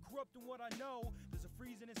cold, corrupting what I know. There's a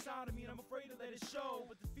freezing inside of me and I'm afraid to let it show.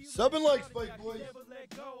 But the feeling Sub and like inside of me, spike, I boys. can never let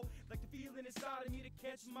go. Like the feeling inside of me that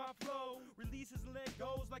catches my flow. Releases and let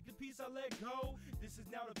goes like the piece I let go. This is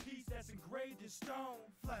now the piece that's engraved in stone.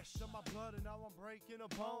 Flesh of my blood and now I'm breaking a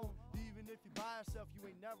bone. Even if you by yourself, you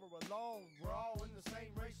ain't never alone. We're all in the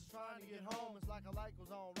same races trying to get home. It's like a light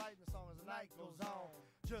goes on, writing the song as the night goes on.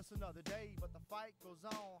 Just another day, but the fight goes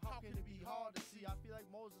on. How can it be hard to see? I feel like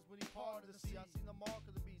Moses when he parted the sea. I seen the mark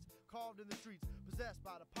of the beast carved in the streets, possessed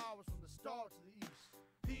by the powers from the star to the east.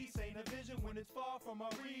 Peace ain't a vision when it's far from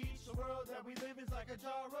our reach. The world that we live is like a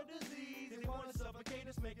jar of disease. They want to suffocate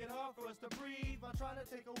us, make it hard for us to breathe. By trying to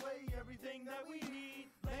take away everything that we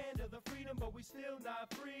need. Land of the freedom, but we still not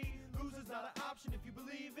free. Loser's not an option if you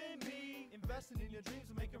believe in me. Investing in your dreams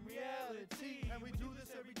and make them reality. And we do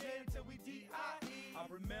this every day until we D.I.E. I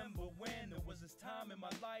remember when there was this time in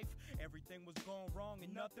my life. Everything was going wrong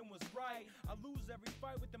and nothing was right. I lose every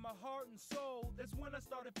fight within my heart and soul. That's when I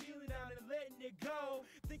started feeling down and letting it go.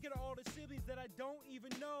 Thinking of all the siblings that I don't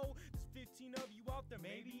even know. There's 15 of you out there,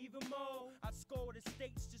 maybe even more. I score the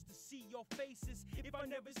states just to see your faces. If I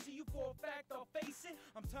never see you for a fact, I'll face it.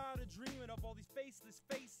 I'm tired of dreaming of all these faceless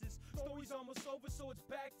faces. Story's almost over, so it's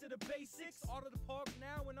back to the basics. Out of the park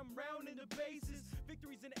now and I'm rounding the bases.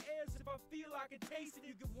 Victory's in the airs if I feel I can taste it.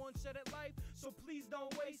 You get one shot at life, so please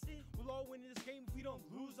don't waste it. We'll all win in this game if we we don't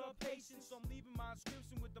lose our patience. So I'm leaving my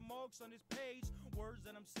inscription with the marks on this page. Words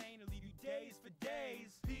that I'm saying to leave you days for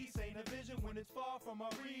days. Peace ain't a vision when it's far from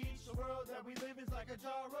our reach. The world that we live is like a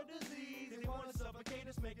jar of disease. They want to suffocate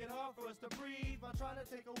us, make it hard for us to breathe, by trying to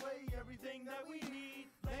take away everything that we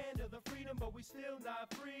need. Land of the freedom, but we still not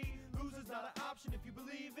free. Losers not an option if you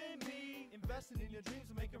believe in me. Investing in your dreams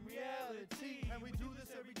to make them reality. And we do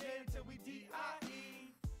this every day until we die.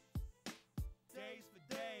 Days for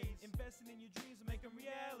days, investing in your dreams to make them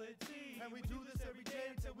reality. And we do this every day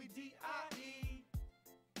until we die.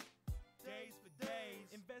 Days for days,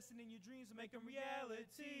 investing in your dreams to make them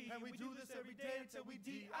reality. And we do this every day until we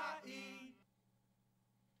die.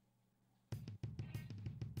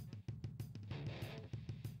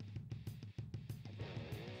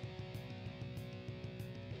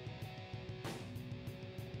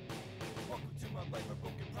 Welcome to my life, a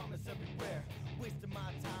broken promise everywhere. Wasting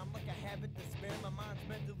my time like I have it to spare. My mind's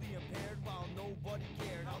mentally impaired while nobody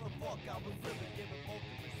cared. How the fuck I was living, giving both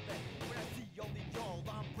the respect. When I see all these y'all,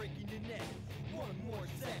 I'm breaking your neck. One more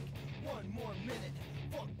sec, one more minute.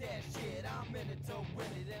 Fuck that shit, I'm in it to win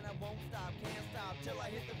it. And I won't stop, can't stop till I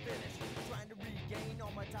hit the finish. Trying to regain all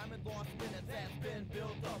my time and lost minutes that's been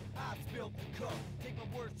built up. I spilled the cup, take my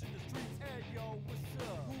words to the streets. Hey yo, what's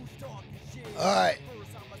up? Who's talking shit? All right.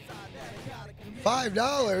 First on my side that I gotta commit.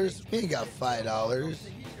 $5? We ain't got $5.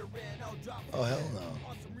 Oh, hell no.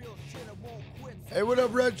 Hey, what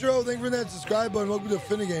up, Retro? Thank you for that subscribe button. Welcome to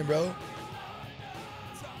Finnegan, bro.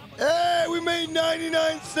 Hey, we made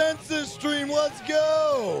 99 cents this stream. Let's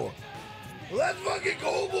go. Let's fucking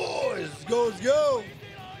go, boys. Let's go, let's go.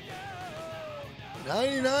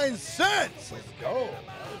 99 cents. Let's go.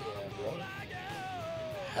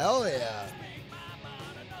 Hell yeah.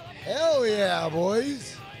 Hell yeah,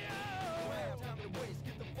 boys.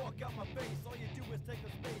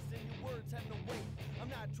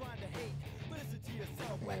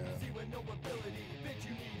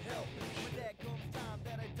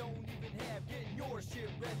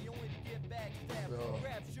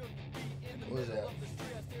 What was that?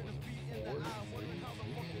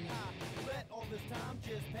 Let all this time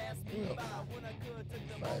just pass me by. When I could take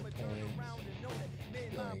the 5 moment, turn points. around and know that.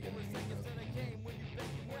 Made mine for a second, then I came when you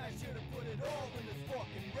begged. When I should have put it all in this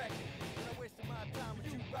fucking record. When I wasted my time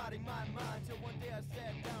with you rotting my mind. Till one day I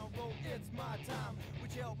sat down, wrote it's my time.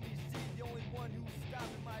 Which helped me see the only one who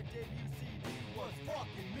stopped in my debut CD was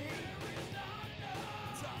fucking me.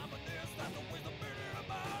 Time of this, that's the wisdom minute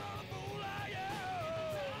about a fool I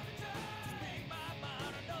am. Speak my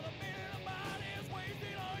mind, another minute of mine is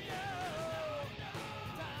wasted on you.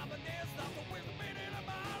 Time of this, that's the wisdom minute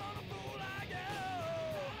about a fool I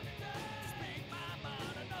am. Speak my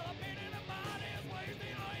mind, another minute of mine is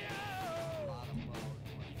wasted on you.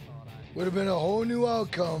 Would have been a whole new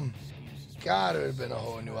outcome. God, it would have been a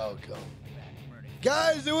whole new outcome.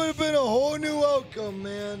 Guys, it would have been a whole new outcome,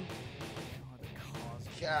 man.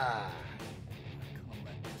 God.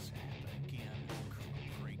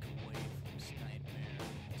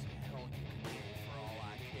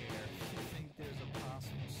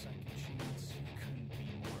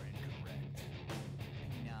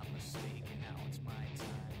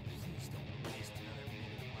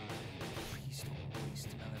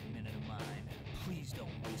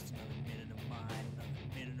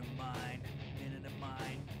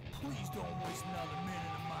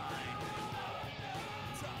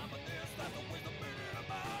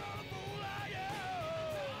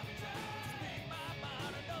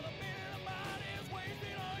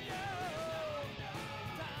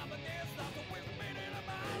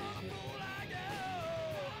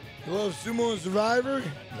 You love Sumo and Survivor?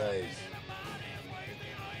 Nice.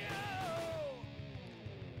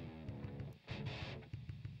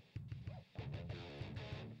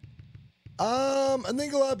 I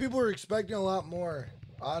think a lot of people are expecting a lot more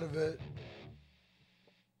out of it.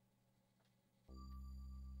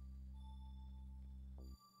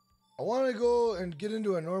 I want to go and get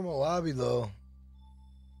into a normal lobby though.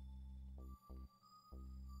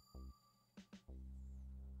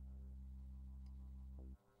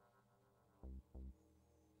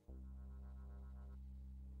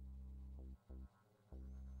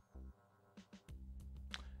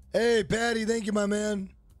 Hey, Patty, thank you, my man.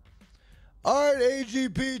 All right,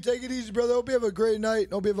 AGP, take it easy, brother. Hope you have a great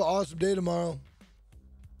night. Hope you have an awesome day tomorrow.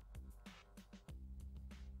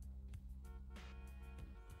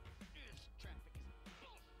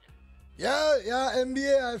 Yeah,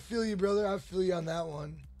 NBA, I feel you, brother. I feel you on that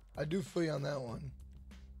one. I do feel you on that one.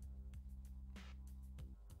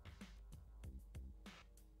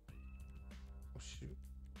 Oh, shoot.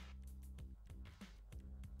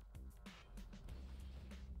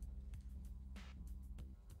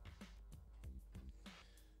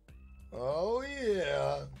 Oh,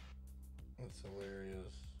 yeah. That's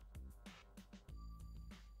hilarious.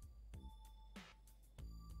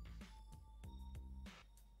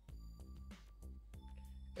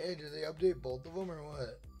 Hey, did they update both of them or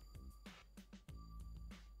what?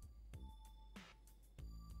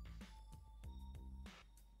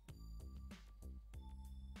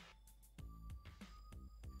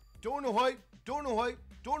 Don't know hype. Don't know hype.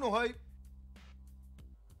 Don't know hype.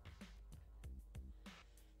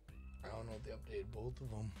 I don't know if they updated both of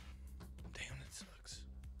them. Damn, it sucks.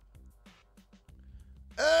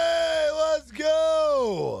 Hey, let's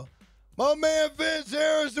go! My man Vince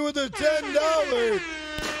Harrison with a $10.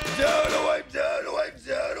 Down a wipe, down a wipe,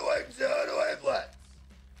 down a wipe, down a wipe. Let's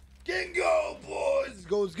get go, boys.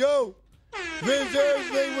 Let's go. Vince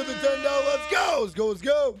Harrison with a $10. Let's go. Let's go. Let's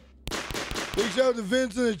go. Big shout out to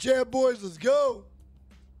Vince in the chat, boys. Let's go.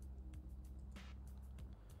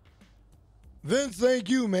 Vince, thank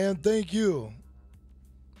you, man. Thank you.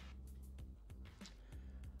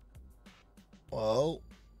 Well.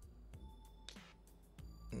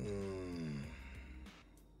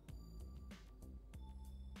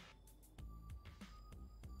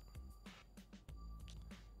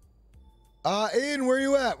 Aiden, where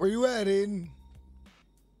you at? Where you at, Aiden?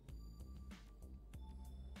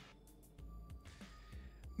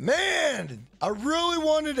 Man, I really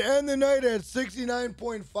wanted to end the night at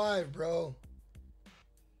 69.5, bro.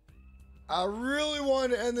 I really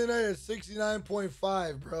wanted to end the night at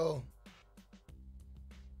 69.5, bro.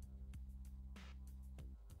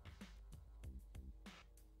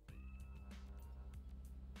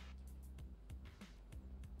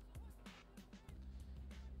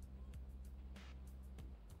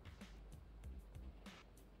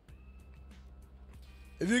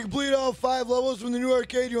 If you complete all 5 levels from the new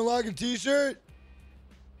arcade, you unlock a t-shirt.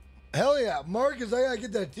 Hell yeah. Marcus, I gotta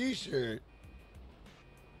get that t-shirt.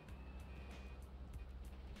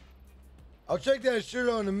 I'll check that shirt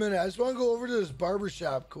out in a minute. I just want to go over to this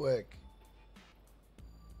barbershop quick.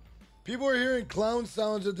 People are hearing clown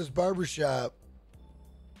sounds at this barbershop.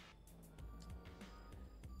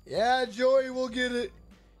 Yeah, Joey, we'll get it.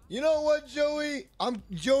 You know what, Joey? I'm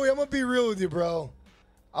gonna be real with you, bro.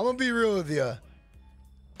 I'm gonna be real with you.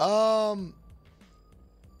 I'm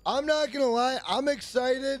not gonna lie, I'm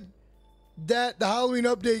excited that the Halloween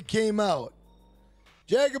update came out.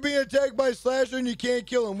 Jack being attacked by Slasher and you can't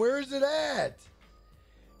kill him. Where is it at?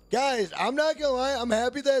 Guys, I'm not gonna lie, I'm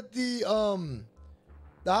happy that the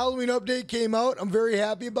Halloween update came out. I'm very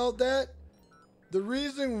happy about that. The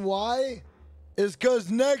reason why is because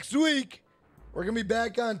next week we're gonna be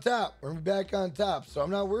back on top. We're gonna be back on top, so I'm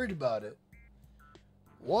not worried about it.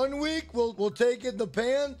 1 week, we'll take it in the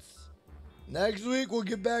pants. Next week, we'll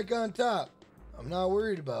get back on top. I'm not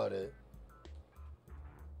worried about it.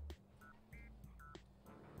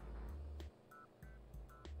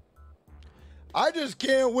 I just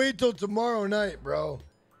can't wait till tomorrow night, bro.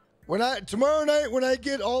 Tomorrow night, when I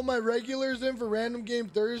get all my regulars in for Random Game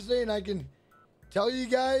Thursday and I can tell you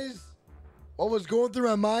guys what was going through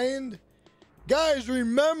my mind. Guys,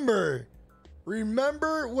 remember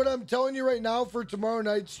what I'm telling you right now for tomorrow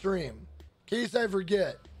night's stream, in case I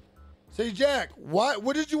forget. Say, Jack, what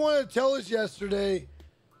did you want to tell us yesterday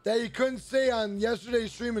that you couldn't say on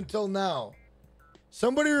yesterday's stream until now?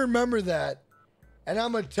 Somebody remember that, and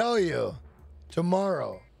I'm going to tell you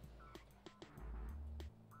tomorrow.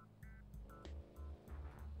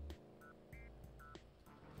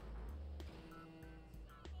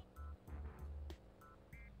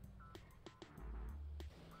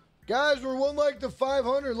 Guys, we're one like to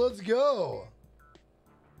 500. Let's go.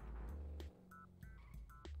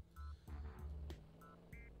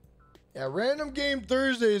 Yeah, Random Game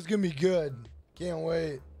Thursday is going to be good. Can't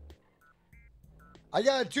wait. I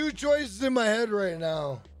got 2 choices in my head right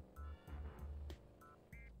now.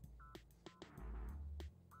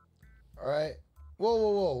 All right. Whoa,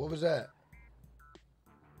 whoa, whoa. What was that?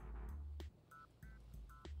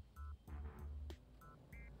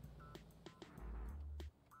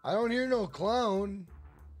 I don't hear no clown.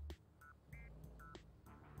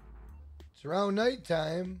 It's around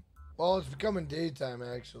nighttime. Well, it's becoming daytime,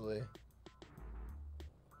 actually.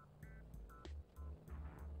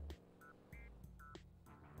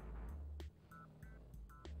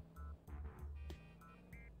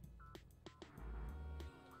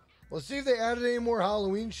 Let's see if they added any more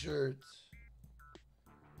Halloween shirts.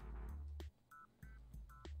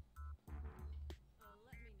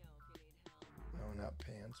 No, not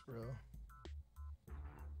pants, bro.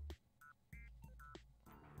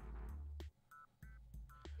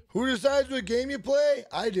 Who decides what game you play?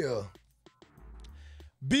 I do.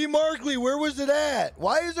 B. Markley, where was it at?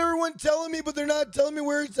 Why is everyone telling me, but they're not telling me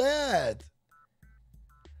where it's at?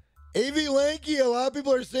 AV Lanky, a lot of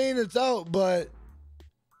people are saying it's out, but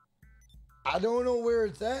I don't know where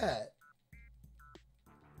it's at.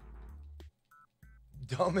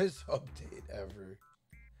 Dumbest update ever.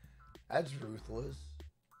 That's ruthless.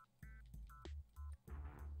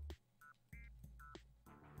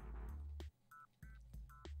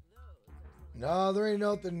 No, there ain't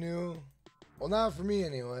nothing new. Well, not for me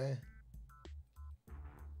anyway.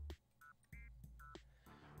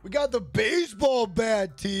 We got the baseball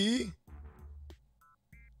bat, T.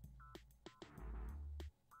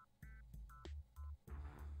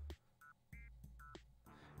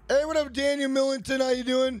 Hey, what up, Daniel Millington? How you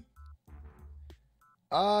doing?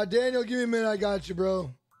 Daniel, give me a minute. I got you,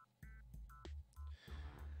 bro.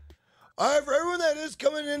 All right, for everyone that is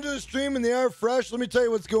coming into the stream and they are fresh, let me tell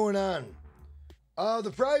you what's going on.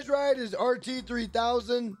 The prize ride is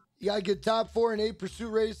RT3000. You got to get top 4 in 8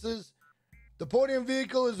 pursuit races. The podium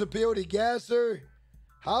vehicle is the Peyote Gasser.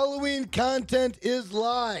 Halloween content is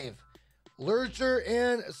live. Lurcher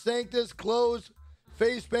and Sanctus clothes,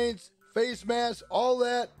 face paints, face masks, all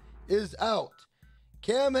that is out.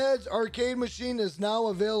 Camhead's arcade machine is now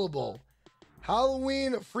available.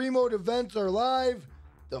 Halloween free mode events are live.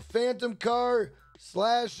 The Phantom Car,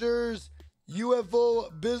 Slashers,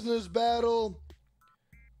 UFO Business Battle.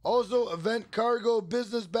 Also, Event Cargo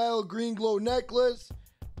Business Battle Green Glow Necklace.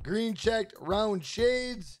 Green checked round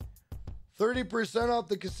shades. 30% off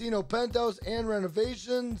the casino penthouse and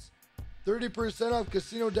renovations. 30% off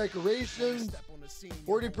casino decorations.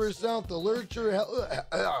 40% off the Lurcher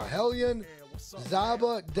Hellion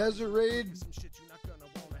Zaba Desert Raid.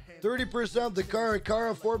 30% off the Cara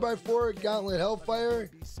 4x4 Gauntlet Hellfire.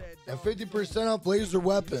 And 50% off laser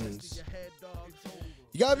weapons.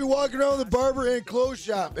 You gotta be walking around the barber and clothes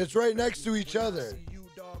shop. It's right next to each other.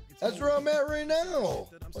 That's where I'm at right now.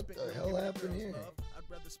 What the hell happened here?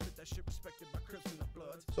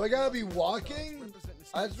 So I gotta be walking?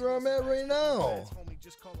 That's where I'm at right now.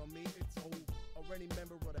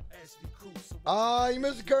 You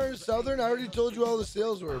missed the car in Southern? I already told you all the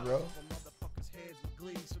sales were, bro.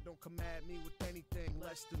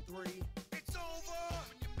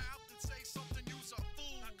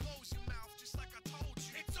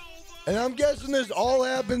 And I'm guessing this all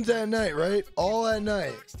happens at night, right? All at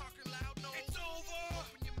night.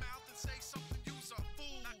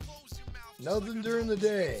 Nothing during the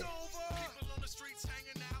day.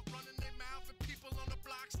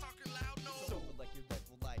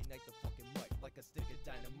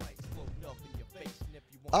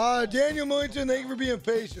 Daniel Millington, thank you for being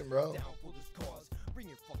patient, bro. Bring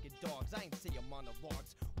your fucking dogs. I ain't say I'm on the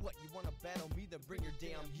logs. What, you wanna battle me? Then bring your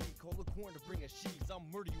damn heat. Call the corn to bring a sheaves. I'll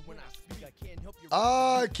murder you when I speak. I can't help you.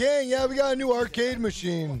 King, yeah, we got a new arcade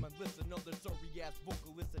machine. Another sorry ass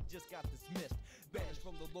vocalist that just got dismissed. Banished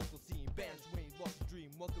from the local scene. Banished when he lost a dream.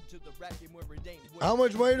 Welcome to the rap game where it ain't. How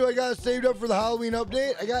much money do I got saved up for the Halloween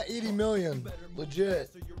update? I got 80 million.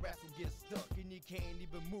 Legit. So your ass will get stuck and you can't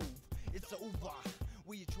even move. It's over.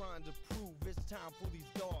 What you trying to prove? It's time for these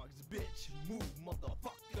dogs, bitch. Move,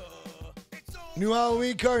 motherfucker. New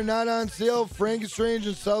Halloween car not on sale. Frank Strange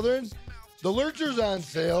and Southern. The Lurcher's on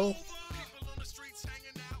sale.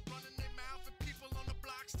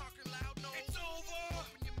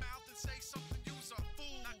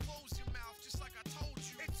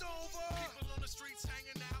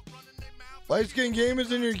 Light Skin Game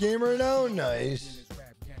is in your game right now? Nice.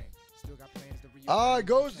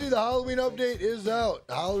 Go see the Halloween update is out.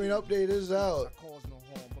 The Halloween update is out.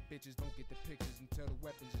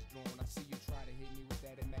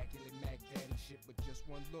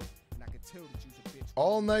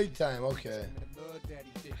 All nighttime, okay.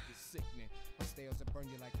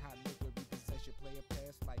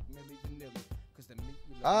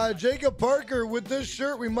 Jacob Parker, with this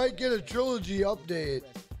shirt, we might get a trilogy update.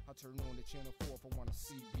 I'll turn on the channel 4 if I want to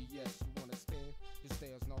CBS. You understand? Your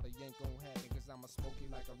stairs know they ain't gon' happen, cause I'm a smoky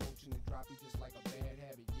like a roach and a droppy just like a bad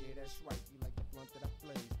habit. Yeah, that's right. You like the blunt that I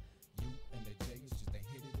blaze. You and the J is just a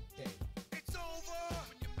hit of the day. It's over.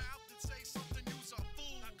 Open your mouth and say something, you's a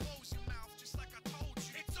fool. Now close your mouth just like I told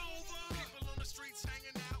you. It's over. People on the streets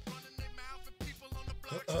hanging out, running their mouth, and people on the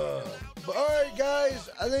block. But all right,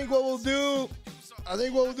 guys, I think what we'll do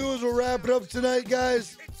is we'll wrap it up tonight,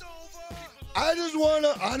 guys. I just want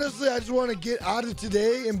to, honestly, I just want to get out of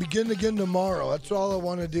today and begin again tomorrow. That's all I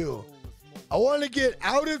want to do. I want to get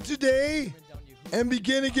out of today and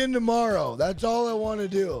begin again tomorrow. That's all I want to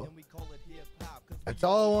do. That's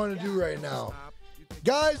all I want to do right now.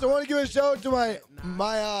 Guys, I want to give a shout out to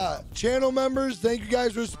my channel members. Thank you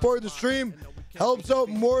guys for supporting the stream. Helps out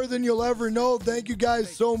more than you'll ever know. Thank you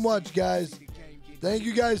guys so much, guys. Thank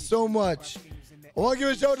you guys so much. I want to give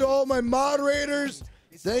a shout out to all my moderators.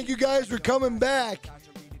 Thank you guys for coming back.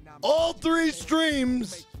 All 3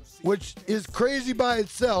 streams, which is crazy by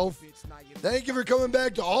itself. Thank you for coming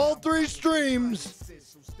back to all 3 streams.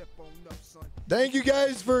 Thank you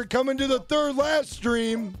guys for coming to the 3rd last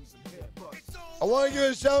stream. I want to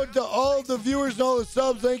give a shout out to all the viewers and all the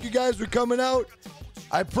subs. Thank you guys for coming out.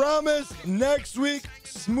 I promise next week,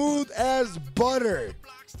 smooth as butter.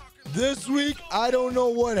 This week, I don't know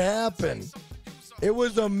what happened. It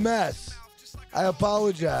was a mess. I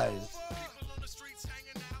apologize.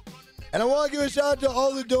 And I want to give a shout out to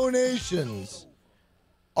all the donations.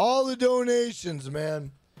 All the donations,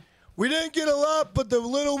 man. We didn't get a lot, but the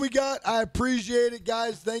little we got, I appreciate it,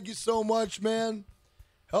 guys. Thank you so much, man.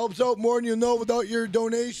 Helps out more than you know. Without your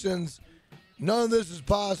donations, none of this is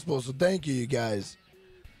possible. So thank you, you guys.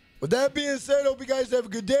 With that being said, hope you guys have a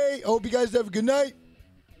good day. Hope you guys have a good night.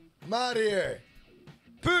 I'm out of here.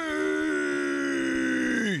 Peace.